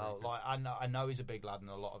as well. Good. Like I know he's a big lad, and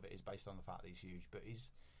a lot of it is based on the fact that he's huge. But he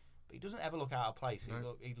doesn't ever look out of place.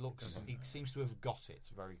 He seems to have got it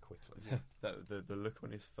very quickly. The look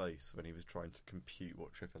on his face when he was trying to compute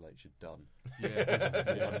what Triple H had done.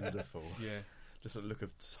 Yeah, was wonderful. Yeah. Just a look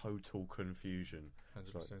of total confusion.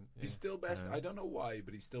 100%. He's still best. I don't know why,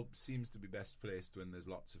 but he still seems to be best placed when there's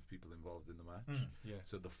lots of people involved in the match. Yeah.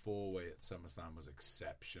 So the 4-way at SummerSlam was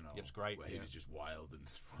exceptional. It was great. Where he was just wild and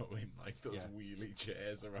throwing like those wheelie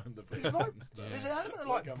chairs around the place. There's an element of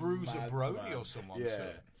like Bruiser Brody or someone.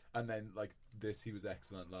 Yeah. And then like this, he was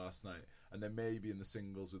excellent last night. And then maybe in the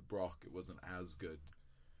singles with Brock, it wasn't as good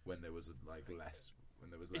when there was less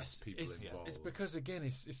people involved. It's because again,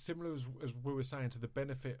 it's similar as we were saying to the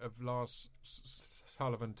benefit of Lars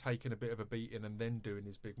Sullivan taking a bit of a beating and then doing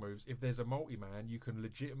his big moves. If there's a multi-man, you can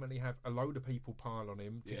legitimately have a load of people pile on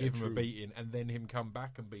him to give him a beating, and then him come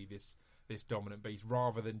back and be this dominant beast,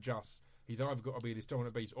 rather than just he's either got to be this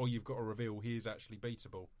dominant beast or you've got to reveal he is actually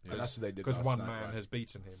beatable. Yeah. That's what they did because one man has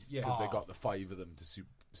beaten him. Yeah, because they got the 5 of them to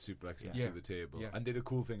suplex him through the table, and did a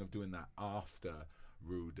cool thing of doing that after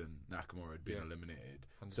Rude and Nakamura had been eliminated.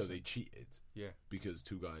 100%. So they cheated. Yeah, because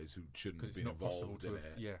 2 guys who shouldn't have been involved in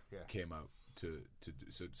it came out to do.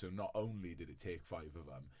 So not only did it take 5 of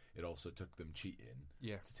them, it also took them cheating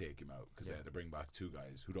to take him out, because they had to bring back 2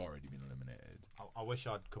 guys who'd already been eliminated. I wish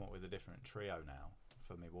I'd come up with a different trio now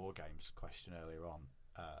for my War Games question earlier on.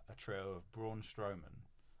 A trio of Braun Strowman,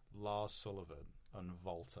 Lars Sullivan, and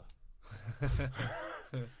Volta.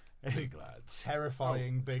 Big lads,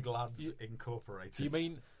 terrifying big lads incorporated.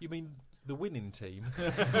 You mean the winning team?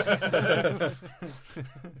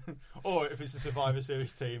 Or if it's a Survivor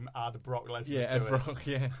Series team, add Brock Lesnar to it. Brock,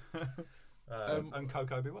 and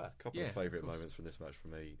Coco Beware. A couple of favourite moments from this match for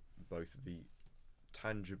me, both the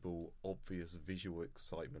tangible, obvious visual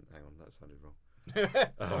excitement. Hang on, that sounded wrong.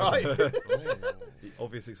 Right. The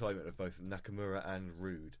obvious excitement of both Nakamura and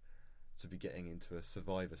Rude to be getting into a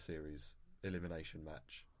Survivor Series elimination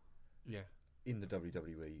match. Yeah, in the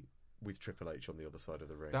WWE with Triple H on the other side of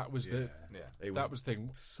the ring. That was the thing.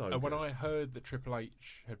 So and when I heard that Triple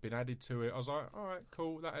H had been added to it, I was like, all right,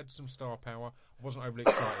 cool. That had some star power. I wasn't overly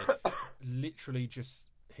excited. Literally, just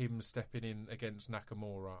him stepping in against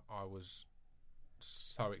Nakamura, I was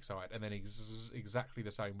so excited. And then exactly the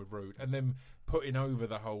same with Rude, and then putting over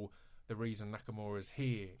the reason Nakamura's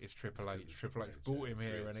here is Triple H. Triple H brought him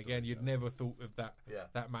here, and again, you'd never thought of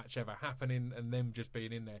that match ever happening, and them just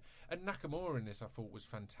being in there. And Nakamura in this, I thought, was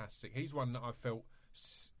fantastic. He's one that I felt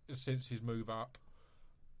since his move up,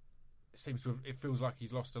 it feels like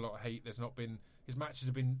he's lost a lot of heat. His matches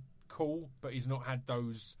have been cool, but he's not had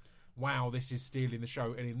those. Wow, this is stealing the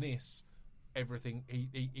show. And in this, everything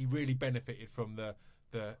he really benefited from the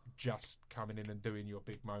just coming in and doing your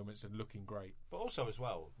big moments and looking great. But also as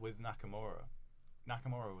well with Nakamura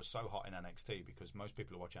was so hot in NXT because most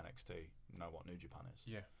people who watch NXT know what New Japan is.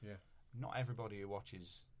 Yeah. Not everybody who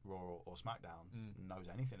watches Raw or SmackDown knows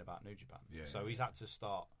anything about New Japan. So he's had to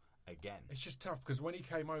start again. It's just tough because when he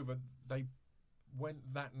came over, they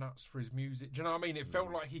went that nuts for his music. Do you know what I mean? It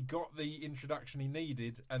felt like he got the introduction he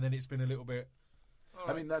needed, and then it's been a little bit.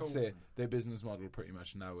 I mean, that's cool. Their business model pretty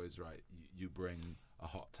much now is, right, you bring a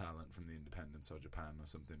hot talent from the independents or Japan or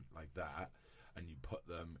something like that, and you put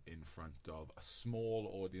them in front of a small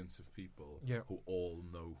audience of people who all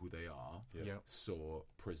know who they are. So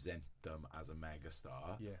present them as a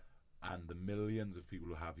megastar. And the millions of people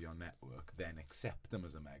who have your network then accept them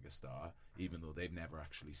as a megastar, even though they've never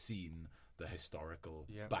actually seen the historical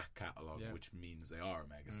back catalogue, which means they are a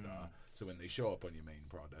megastar. So when they show up on your main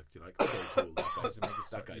product, you're like, okay, cool, that guy's a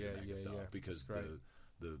megastar, because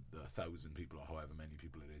the 1,000 people or however many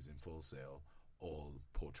people it is in Full Sail all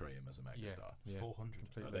portray him as a megastar.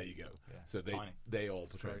 400. There you go. So they all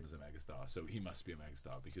portray him as a megastar. So he must be a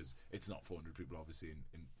megastar, because it's not 400 people obviously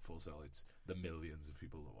in Full Sail. It's the millions of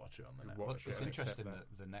people that watch it on the network. It's interesting that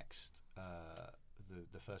the next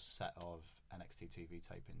the first set of NXT TV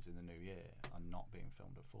tapings in the new year are not being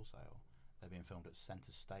filmed at Full Sail. They're being filmed at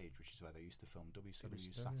Centre Stage, which is where they used to film WCW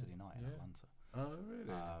Saturday Night in Atlanta. Oh,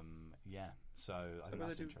 really? So I think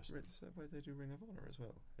that's interesting. Where they do Ring of Honor as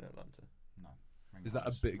well in Atlanta? No. Is that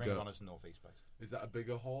a bigger? Ring of Honor's northeast based. Is that a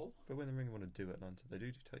bigger hall? But when the Ring of Honor do Atlanta, they do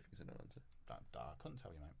tapings in Atlanta. I couldn't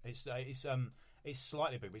tell you, mate. It's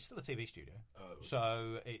slightly big, but it's still a TV studio. Oh.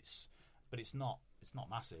 So it's not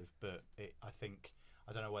massive. But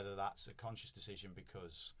I don't know whether that's a conscious decision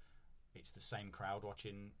because it's the same crowd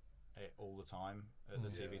watching it all the time at the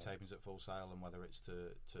TV tapings at Full Sail, and whether it's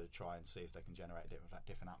to try and see if they can generate a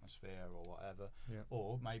different atmosphere or whatever,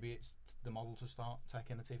 or maybe it's the model to start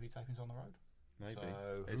taking the TV tapings on the road. Maybe.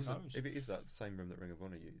 So who knows? If it is that same room that Ring of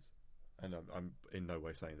Honor use, and I'm in no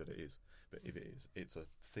way saying that it is, but if it is, it's a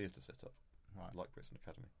theatre setup, right? Like Brixton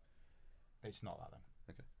Academy. It's not that then.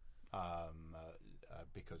 Okay.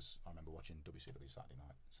 Because I remember watching WCW Saturday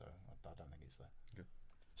Night, so I don't think it's there. Okay.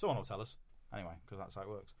 Someone will tell us anyway, because that's how it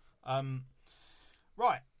works.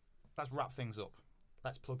 Right, let's wrap things up.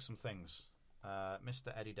 Let's plug some things.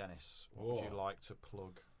 Mr. Eddie Dennis, what would you like to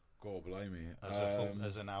plug? God blimey.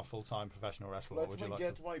 As a now full-time professional wrestler, Let me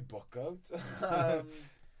get my book out.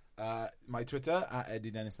 My Twitter, at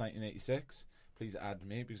Eddie Dennis 1986. please add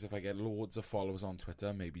me, because if I get loads of followers on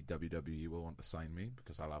Twitter, maybe WWE will want to sign me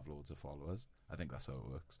because I'll have loads of followers. I think that's how it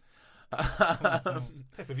works.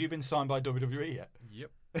 Pip, have you been signed by WWE yet? Yep.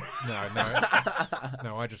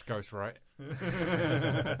 No, I just ghostwrite.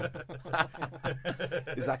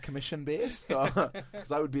 Is that commission based?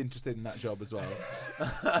 Because I would be interested in that job as well.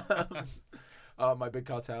 My Big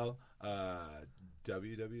Cartel,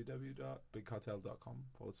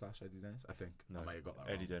 www.bigcartel.com/Eddie Dennis. I think I might have got that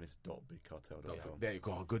wrong. EddieDennis.bigcartel.com. There you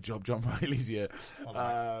go. Good job, John Riley's here.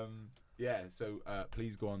 Yeah, so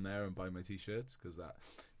please go on there and buy my t-shirts because that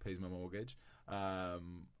pays my mortgage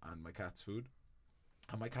and my cat's food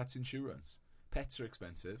and my cat's insurance. Pets are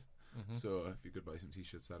expensive, so if you could buy some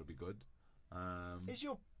t-shirts, that'll be good. Is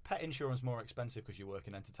your pet insurance more expensive because you work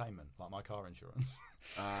in entertainment, like my car insurance?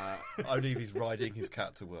 Only if he's riding his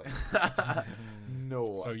cat to work.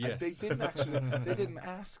 No. So yes, they didn't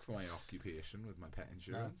ask for my occupation with my pet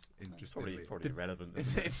insurance. No. Interestingly, probably irrelevant.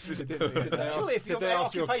 Interestingly, Surely, if your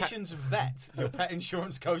occupation's vet, your pet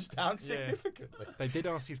insurance goes down significantly. They did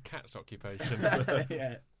ask his cat's occupation.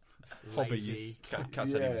 Yeah. Hobbies. Cat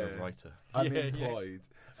said he was a writer. Unemployed.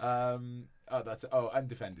 And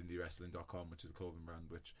DefendIndieWrestling.com, which is a clothing brand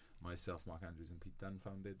which myself, Mark Andrews, and Pete Dunn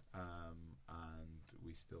founded, and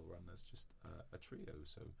we still run as just a trio.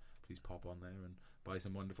 So please pop on there and buy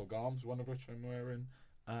some wonderful garms, one of which I'm wearing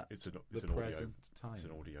at the present time. It's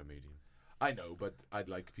an audio medium. I know, but I'd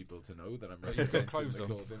like people to know that I'm He's got representing clothes the on.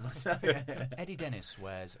 clothing myself. Eddie Dennis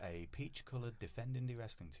wears a peach-coloured Defend Indie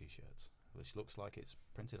Wrestling t-shirt, which looks like it's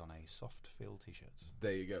printed on a soft feel t-shirt.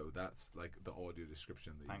 There you go. That's like the audio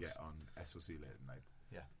description that Thanks. you get on SOC late at night.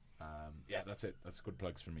 Yeah. Yeah, that's it. That's good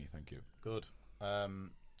plugs for me. Thank you. Good.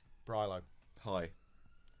 Brylo, Hi.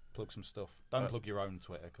 plug some stuff. Don't plug your own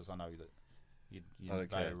Twitter because I know that you Okay,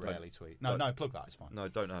 very rarely tweet. No, plug that. It's fine. No,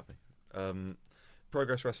 don't have me.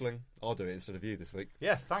 Progress Wrestling. I'll do it instead of you this week.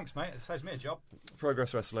 Yeah, thanks, mate. It saves me a job.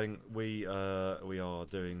 Progress Wrestling. We are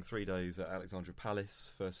doing 3 days at Alexandra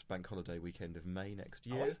Palace, first bank holiday weekend of May next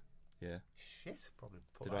year. Yeah. Shit. Probably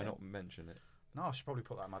put Did that I in. not mention it? No, I should probably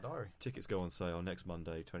put that in my diary. Tickets go on sale next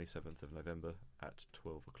Monday, 27th of November at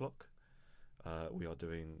 12 o'clock. We are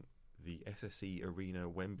doing the SSE Arena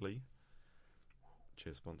Wembley.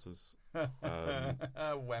 Cheers, sponsors.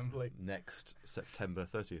 Wembley. Next September,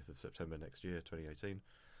 30th of September next year, 2018.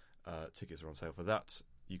 Tickets are on sale for that.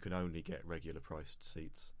 You can only get regular priced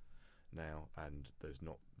seats now, and there's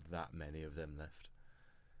not that many of them left.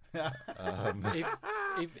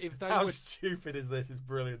 If they How were, stupid is this? It's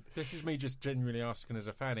brilliant. this is me just genuinely asking as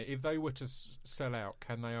a fan. If they were to sell out,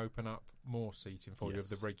 can they open up more seating for you of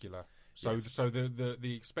the Yes. regular? So, Yes. so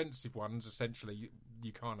the expensive ones essentially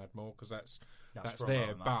you can't add more because that's from there.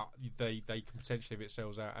 around that. But they can potentially, if it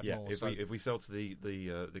sells out, add more. If we sell to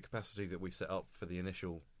the capacity that we set up for the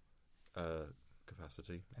initial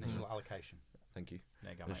capacity, Initial allocation. thank you,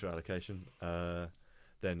 There you go, initial mate. allocation,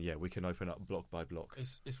 then we can open up block by block.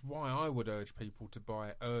 It's why I would urge people to buy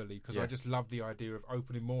it early because Yeah. I just love the idea of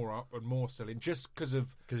opening more up and more selling. Just because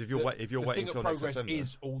of Because if you're waiting the until thing at next Progress September,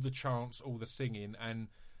 is all the chants, all the singing, and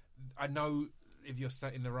I know if you're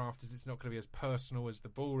sat in the rafters, it's not going to be as personal as the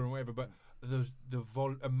ballroom or whatever. But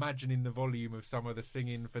imagining the volume of some of the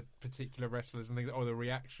singing for particular wrestlers and things, or the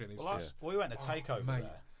reaction is just. We went to Takeover mate.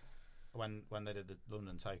 there when they did the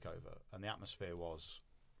London Takeover, and the atmosphere was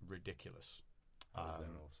ridiculous. I was there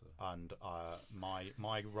also. And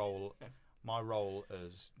my role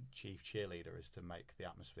as chief cheerleader is to make the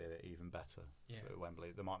atmosphere even better at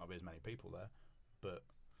Wembley. There might not be as many people there, but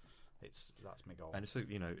that's my goal. and it's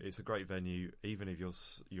a great venue. Even if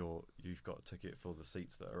you've got a ticket for the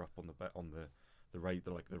seats that are up on the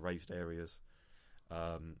raised areas,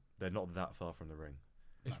 they're not that far from the ring.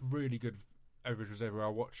 It's really good. Visuals everywhere.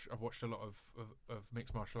 I've watched a lot of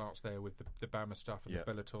mixed martial arts there with the BAMMA stuff and the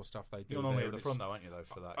Bellator stuff they do. You're normally there, at the and front though, aren't you? Though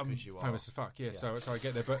for that, I'm because you famous as fuck. Yeah, Yeah. So I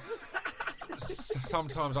get there, but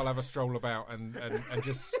sometimes I'll have a stroll about and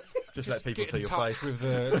just let people get see in your touch face. with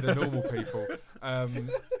the normal people.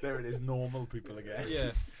 There it is, normal people again.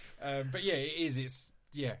 Yeah, but yeah, it is. It's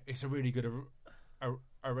a really good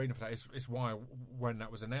arena for that. It's why when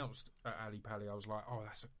that was announced at Ali Pali, I was like, oh,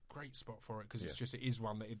 that's a great spot for it because it is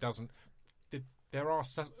one that it doesn't. There are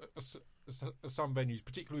some venues,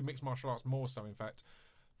 particularly with mixed martial arts, more so in fact,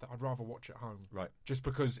 that I'd rather watch at home. Right. Just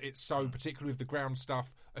because it's so, particularly with the ground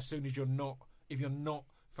stuff. As soon as if you're not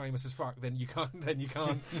famous as fuck, then you can't Not really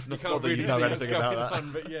that you know see what's anything going about that.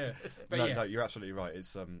 on. But yeah, No, you're absolutely right.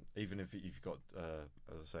 It's even if you've got,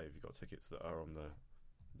 as I say, if you've got tickets that are on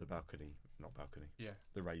the balcony, not balcony,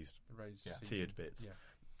 the raised seating. tiered bits,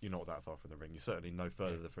 you're not that far from the ring. You're certainly no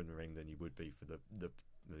further from the ring than you would be for the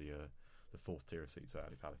the fourth tier of seats at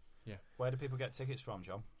Ali Pally. Yeah. Where do people get tickets from,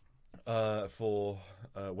 John? For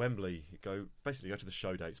Wembley, go to the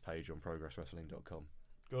show dates page on progresswrestling.com.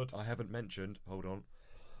 Good. I haven't mentioned. Hold on.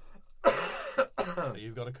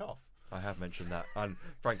 You've got a cough. I have mentioned that, and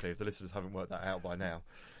frankly, if the listeners haven't worked that out by now,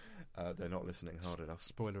 they're not listening hard enough.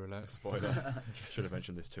 Spoiler alert. Spoiler. Should have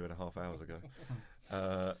mentioned this 2.5 hours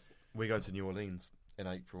ago. We're going to New Orleans in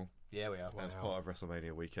April. Yeah, we are. As part of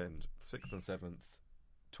WrestleMania weekend, 6th and 7th,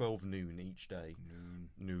 12 noon each day.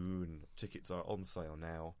 Noon. Tickets are on sale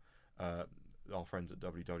now. Our friends at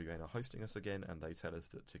WWN are hosting us again, and they tell us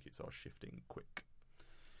that tickets are shifting quick.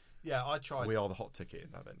 Yeah, I tried. We are the hot ticket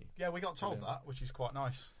in that venue. Yeah, we got told that, which is quite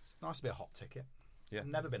nice. It's nice to be a hot ticket. Yeah. I've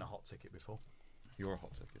never been a hot ticket before. You're a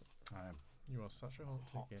hot ticket. I am. You are such a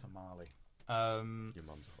hot ticket. Tamale. Your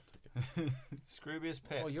mum's a hot ticket. Scroobius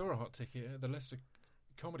Pip. Oh, you're a hot ticket at the Leicester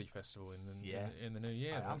Comedy Festival in the new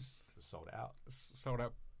year. That's sold it out. Sold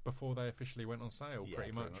out before they officially went on sale,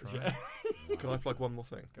 pretty much, right? Yeah. Can I plug one more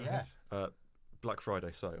thing? Go ahead. Black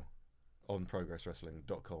Friday sale on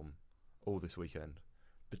progresswrestling.com all this weekend,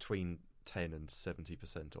 between 10 and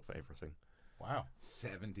 70% off everything. Wow.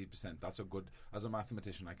 70%. That's a good... As a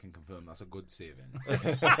mathematician, I can confirm that's a good saving.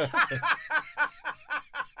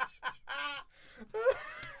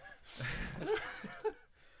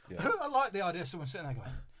 I like the idea of someone sitting there going,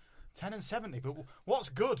 10 and 70, but what's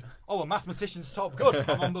good? Oh, a mathematician's top. Good.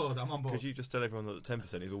 I'm on board. Could you just tell everyone that the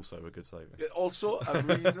 10% is also a good saving? Also, a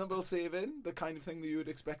reasonable saving, the kind of thing that you would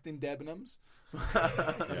expect in Debenhams.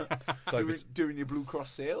 So doing your Blue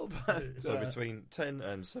Cross sale. But, so between 10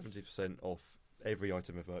 and 70% off every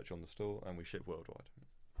item of merch on the store, and we ship worldwide.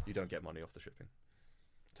 You don't get money off the shipping.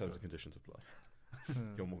 Terms and conditions apply.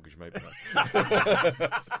 Your mortgage may be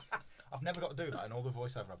right. I've never got to do that. In all the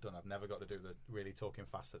voiceover I've done, I've never got to do the really talking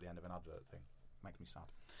fast at the end of an advert thing. Makes me sad.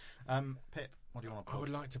 Pip, what do you want to plug? I would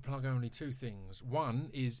like to plug only two things. One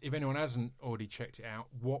is, if anyone hasn't already checked it out,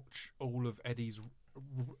 watch all of Eddie's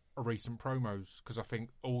recent promos, because I think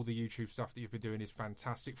all the YouTube stuff that you've been doing is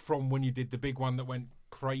fantastic. From when you did the big one that went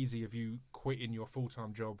crazy of you quitting your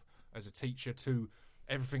full-time job as a teacher to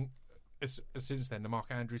everything since then. The Mark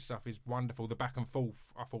Andrews stuff is wonderful. The back and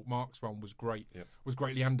forth, I thought Mark's one was great. Yep. Was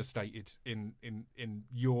greatly understated in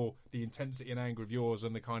the intensity and anger of yours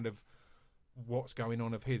and the kind of what's going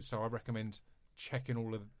on of his. So I recommend checking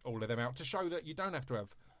all of them out to show that you don't have to have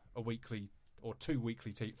a weekly or 3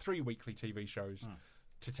 weekly TV shows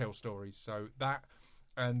to tell stories. So that,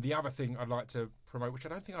 and the other thing I'd like to promote, which I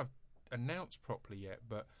don't think I've announced properly yet,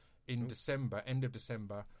 but in December, end of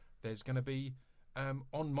December, there's going to be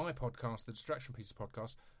on my podcast, the Distraction Pieces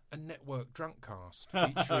podcast, a network drunk cast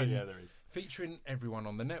featuring everyone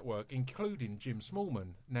on the network, including Jim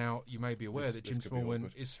Smallman. Now, you may be aware that Jim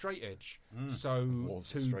Smallman is straight edge. So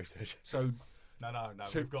straight edge. No,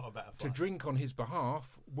 we've got a better plan. To drink on his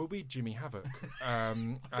behalf will be Jimmy Havoc.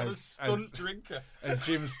 as stunt drinker. As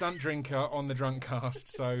Jim's stunt drinker on the drunk cast.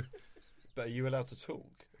 So, but are you allowed to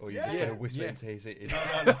talk? Or are you just going to whisper into his ear?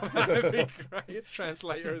 No. That'd be great. It's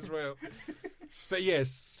translator as well. But yes,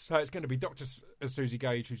 so it's going to be Dr. Susie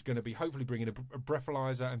Gage, who's going to be hopefully bringing a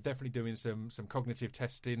breathalyzer and definitely doing some cognitive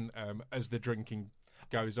testing as the drinking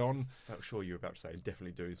goes on. I felt sure you were about to say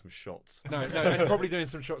definitely doing some shots. No, and probably doing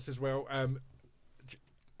some shots as well.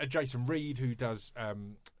 Jason Reed, who does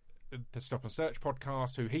the Stop and Search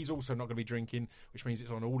podcast, who he's also not going to be drinking, which means it's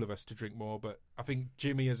on all of us to drink more. But I think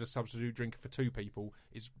Jimmy, as a substitute drinker for two people,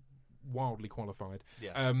 is wildly qualified.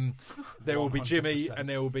 Yes. There will be 100%. Jimmy, and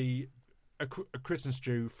there will be a Chris and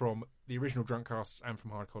Stu from the original Drunkcasts and from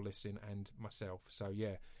Hardcore Listing, and myself. So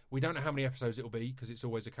yeah, we don't know how many episodes it will be, because it's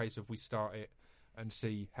always a case of we start it and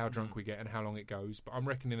see how drunk we get and how long it goes. But I'm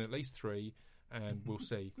reckoning at least 3, and we'll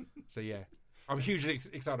see. So yeah, I'm hugely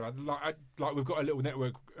excited about it. Like we've got a little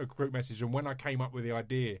network group message, and when I came up with the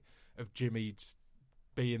idea of Jimmy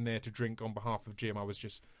being there to drink on behalf of Jim, I was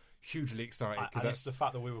just hugely excited. And it's the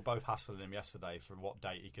fact that we were both hassling him yesterday for what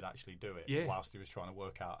date he could actually do it, whilst he was trying to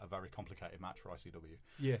work out a very complicated match for ICW.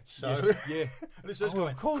 Yeah. So yeah. And it's just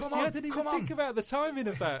of course, I didn't even think about the timing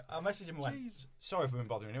of that. I messaged him and went, sorry if I've been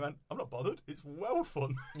bothering you. He went, I'm not bothered. It's well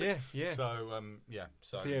fun. Yeah. So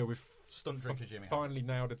yeah, we've stunt drinker Jimmy finally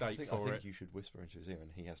nailed a date I for it. think you should whisper into his ear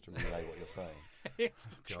and he has to relay what you're saying. He has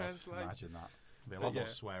to God, translate. imagine that. There'll be a lot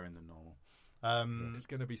more swearing than normal. It's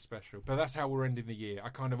going to be special. But that's how we're ending the year. I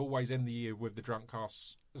kind of always end the year with the drunk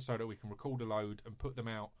casts so that we can record a load and put them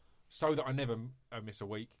out so that I never miss a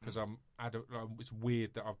week, because it's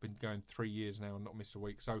weird that I've been going 3 years now and not missed a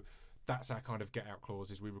week. So that's our kind of get-out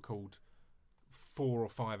clause, is we record 4 or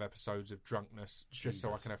 5 episodes of drunkenness just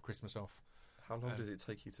so I can have Christmas off. How long does it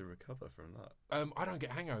take you to recover from that? I don't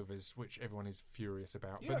get hangovers, which everyone is furious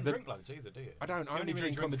about. You don't drink loads either, do you? I don't. I only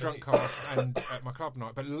really drink on the drunk cast and at my club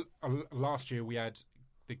night. But last year we had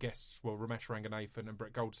the guests, Ramesh Ranganathan and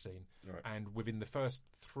Brett Goldstein. Right. And within the first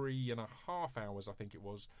 3.5 hours, I think it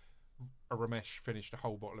was, Ramesh finished a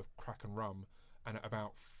whole bottle of crack and rum. And at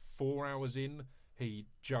about 4 hours in, he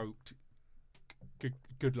joked,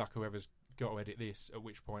 good luck whoever's got to edit this, at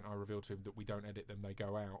which point I revealed to him that we don't edit them, they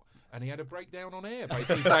go out. And he had a breakdown on air,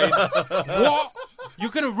 basically saying, what? You're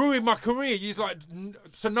going to ruin my career. He's like,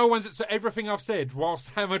 so everything I've said whilst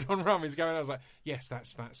hammered on rum is going out. I was like, yes,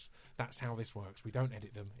 that's how this works. We don't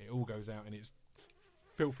edit them. It all goes out in its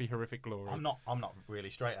filthy, horrific glory. I'm not really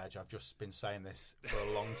straight edge. I've just been saying this for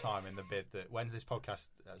a long time in the bid that when this podcast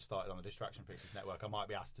started on the Distraction Fixes Network, I might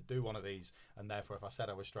be asked to do one of these, and therefore if I said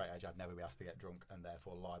I was straight edge, I'd never be asked to get drunk and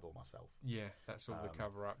therefore libel myself. Yeah, that's all the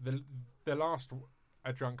cover up. The last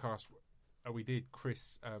drunk cast we did,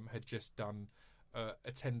 Chris had just done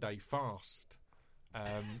a 10-day fast.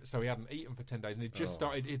 So he hadn't eaten for 10 days, and he'd just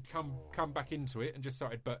started. He'd come back into it and just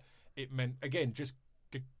started, but it meant again just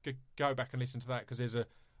go back and listen to that, because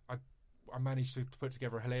I managed to put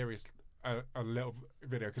together a hilarious a little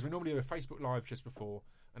video, because we normally do a Facebook Live just before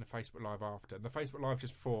and a Facebook Live after. And the Facebook Live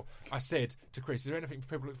just before, I said to Chris, is there anything for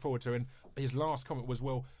people to look forward to? And his last comment was,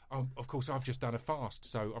 well, of course I've just done a fast,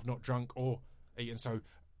 so I've not drunk or eaten, so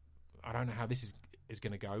I don't know how this is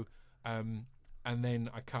going to go. And then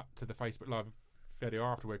I cut to the Facebook Live video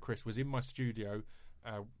after, where Chris was in my studio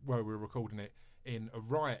where we were recording it, in a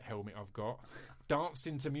Riot helmet I've got,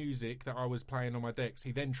 dancing to music that I was playing on my decks.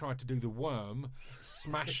 He then tried to do the worm,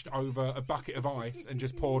 smashed over a bucket of ice and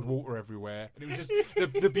just poured water everywhere. And it was just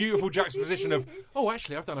the beautiful juxtaposition of, oh,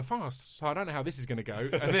 actually, I've done a fast, so I don't know how this is going to go.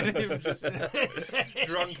 And then he was just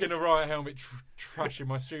drunk in a Riot helmet, trashing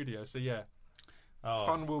my studio. So, yeah.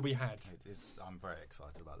 Fun will be had. I'm very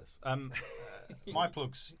excited about this. My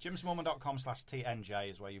plugs, jimsmallman.com/TNJ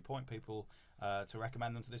is where you point people to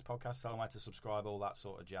recommend them to this podcast, tell them where to subscribe, all that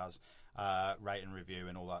sort of jazz, rate and review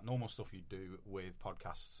and all that normal stuff you do with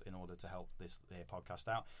podcasts in order to help this podcast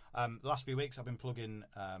out. The last few weeks I've been plugging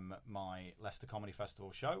my Leicester Comedy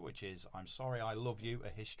Festival show, which is I'm Sorry I Love You, A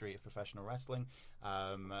History of Professional Wrestling,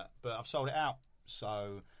 but I've sold it out,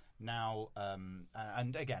 so now,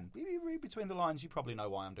 and again, read between the lines, you probably know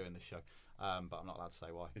why I'm doing this show, but I'm not allowed to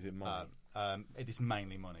say why. Is it money? It is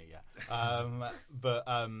mainly money, yeah. But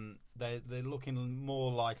they're looking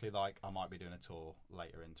more likely like I might be doing a tour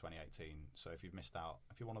later in 2018. So if you've missed out,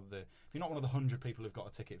 if you're not one of the 100 people who've got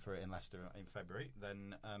a ticket for it in Leicester in February,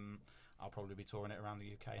 then I'll probably be touring it around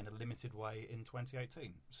the UK in a limited way in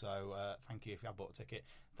 2018. So thank you if you have bought a ticket.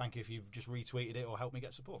 Thank you if you've just retweeted it or helped me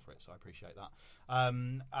get support for it. So I appreciate that.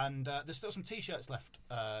 And there's still some T-shirts left.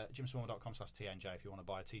 jimsmallman.com/TNJ if you want to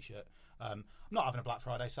buy a T-shirt. I'm not having a Black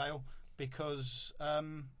Friday sale because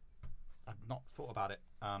I've not thought about it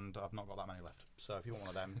and I've not got that many left. So if you want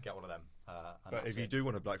one of them, get one of them. But if you do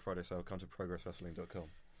want a Black Friday sale, come to progresswrestling.com.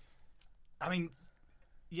 I mean,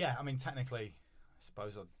 yeah, technically, I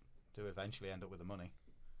suppose I'd do eventually end up with the money.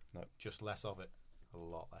 No. Just less of it. A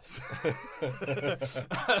lot less.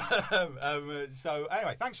 So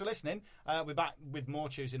anyway, thanks for listening. We're back with more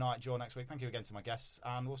Tuesday Night Jaw next week. Thank you again to my guests,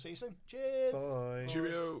 and we'll see you soon. Cheers. Bye.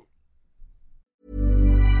 Cheerio.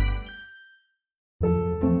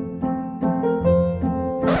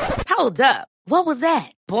 Hold up. What was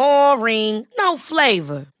that? Boring. No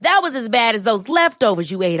flavor. That was as bad as those leftovers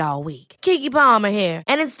you ate all week. Keke Palmer here.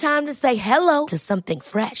 And it's time to say hello to something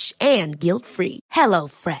fresh and guilt-free. Hello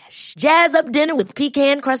Fresh. Jazz up dinner with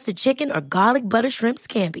pecan-crusted chicken or garlic butter shrimp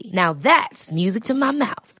scampi. Now that's music to my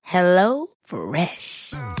mouth. Hello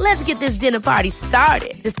Fresh. Let's get this dinner party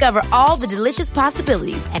started. Discover all the delicious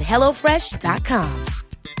possibilities at HelloFresh.com.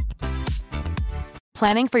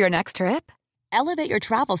 Planning for your next trip? Elevate your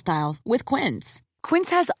travel style with Quince. Quince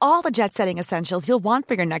has all the jet-setting essentials you'll want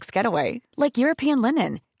for your next getaway, like European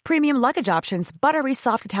linen, premium luggage options, buttery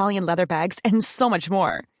soft Italian leather bags, and so much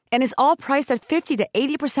more. And is all priced at 50 to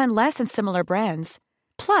 80% less than similar brands.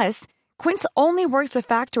 Plus, Quince only works with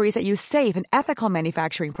factories that use safe and ethical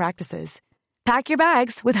manufacturing practices. Pack your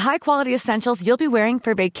bags with high-quality essentials you'll be wearing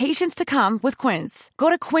for vacations to come with Quince. Go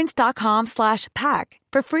to quince.com/pack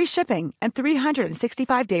for free shipping and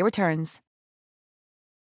 365-day returns.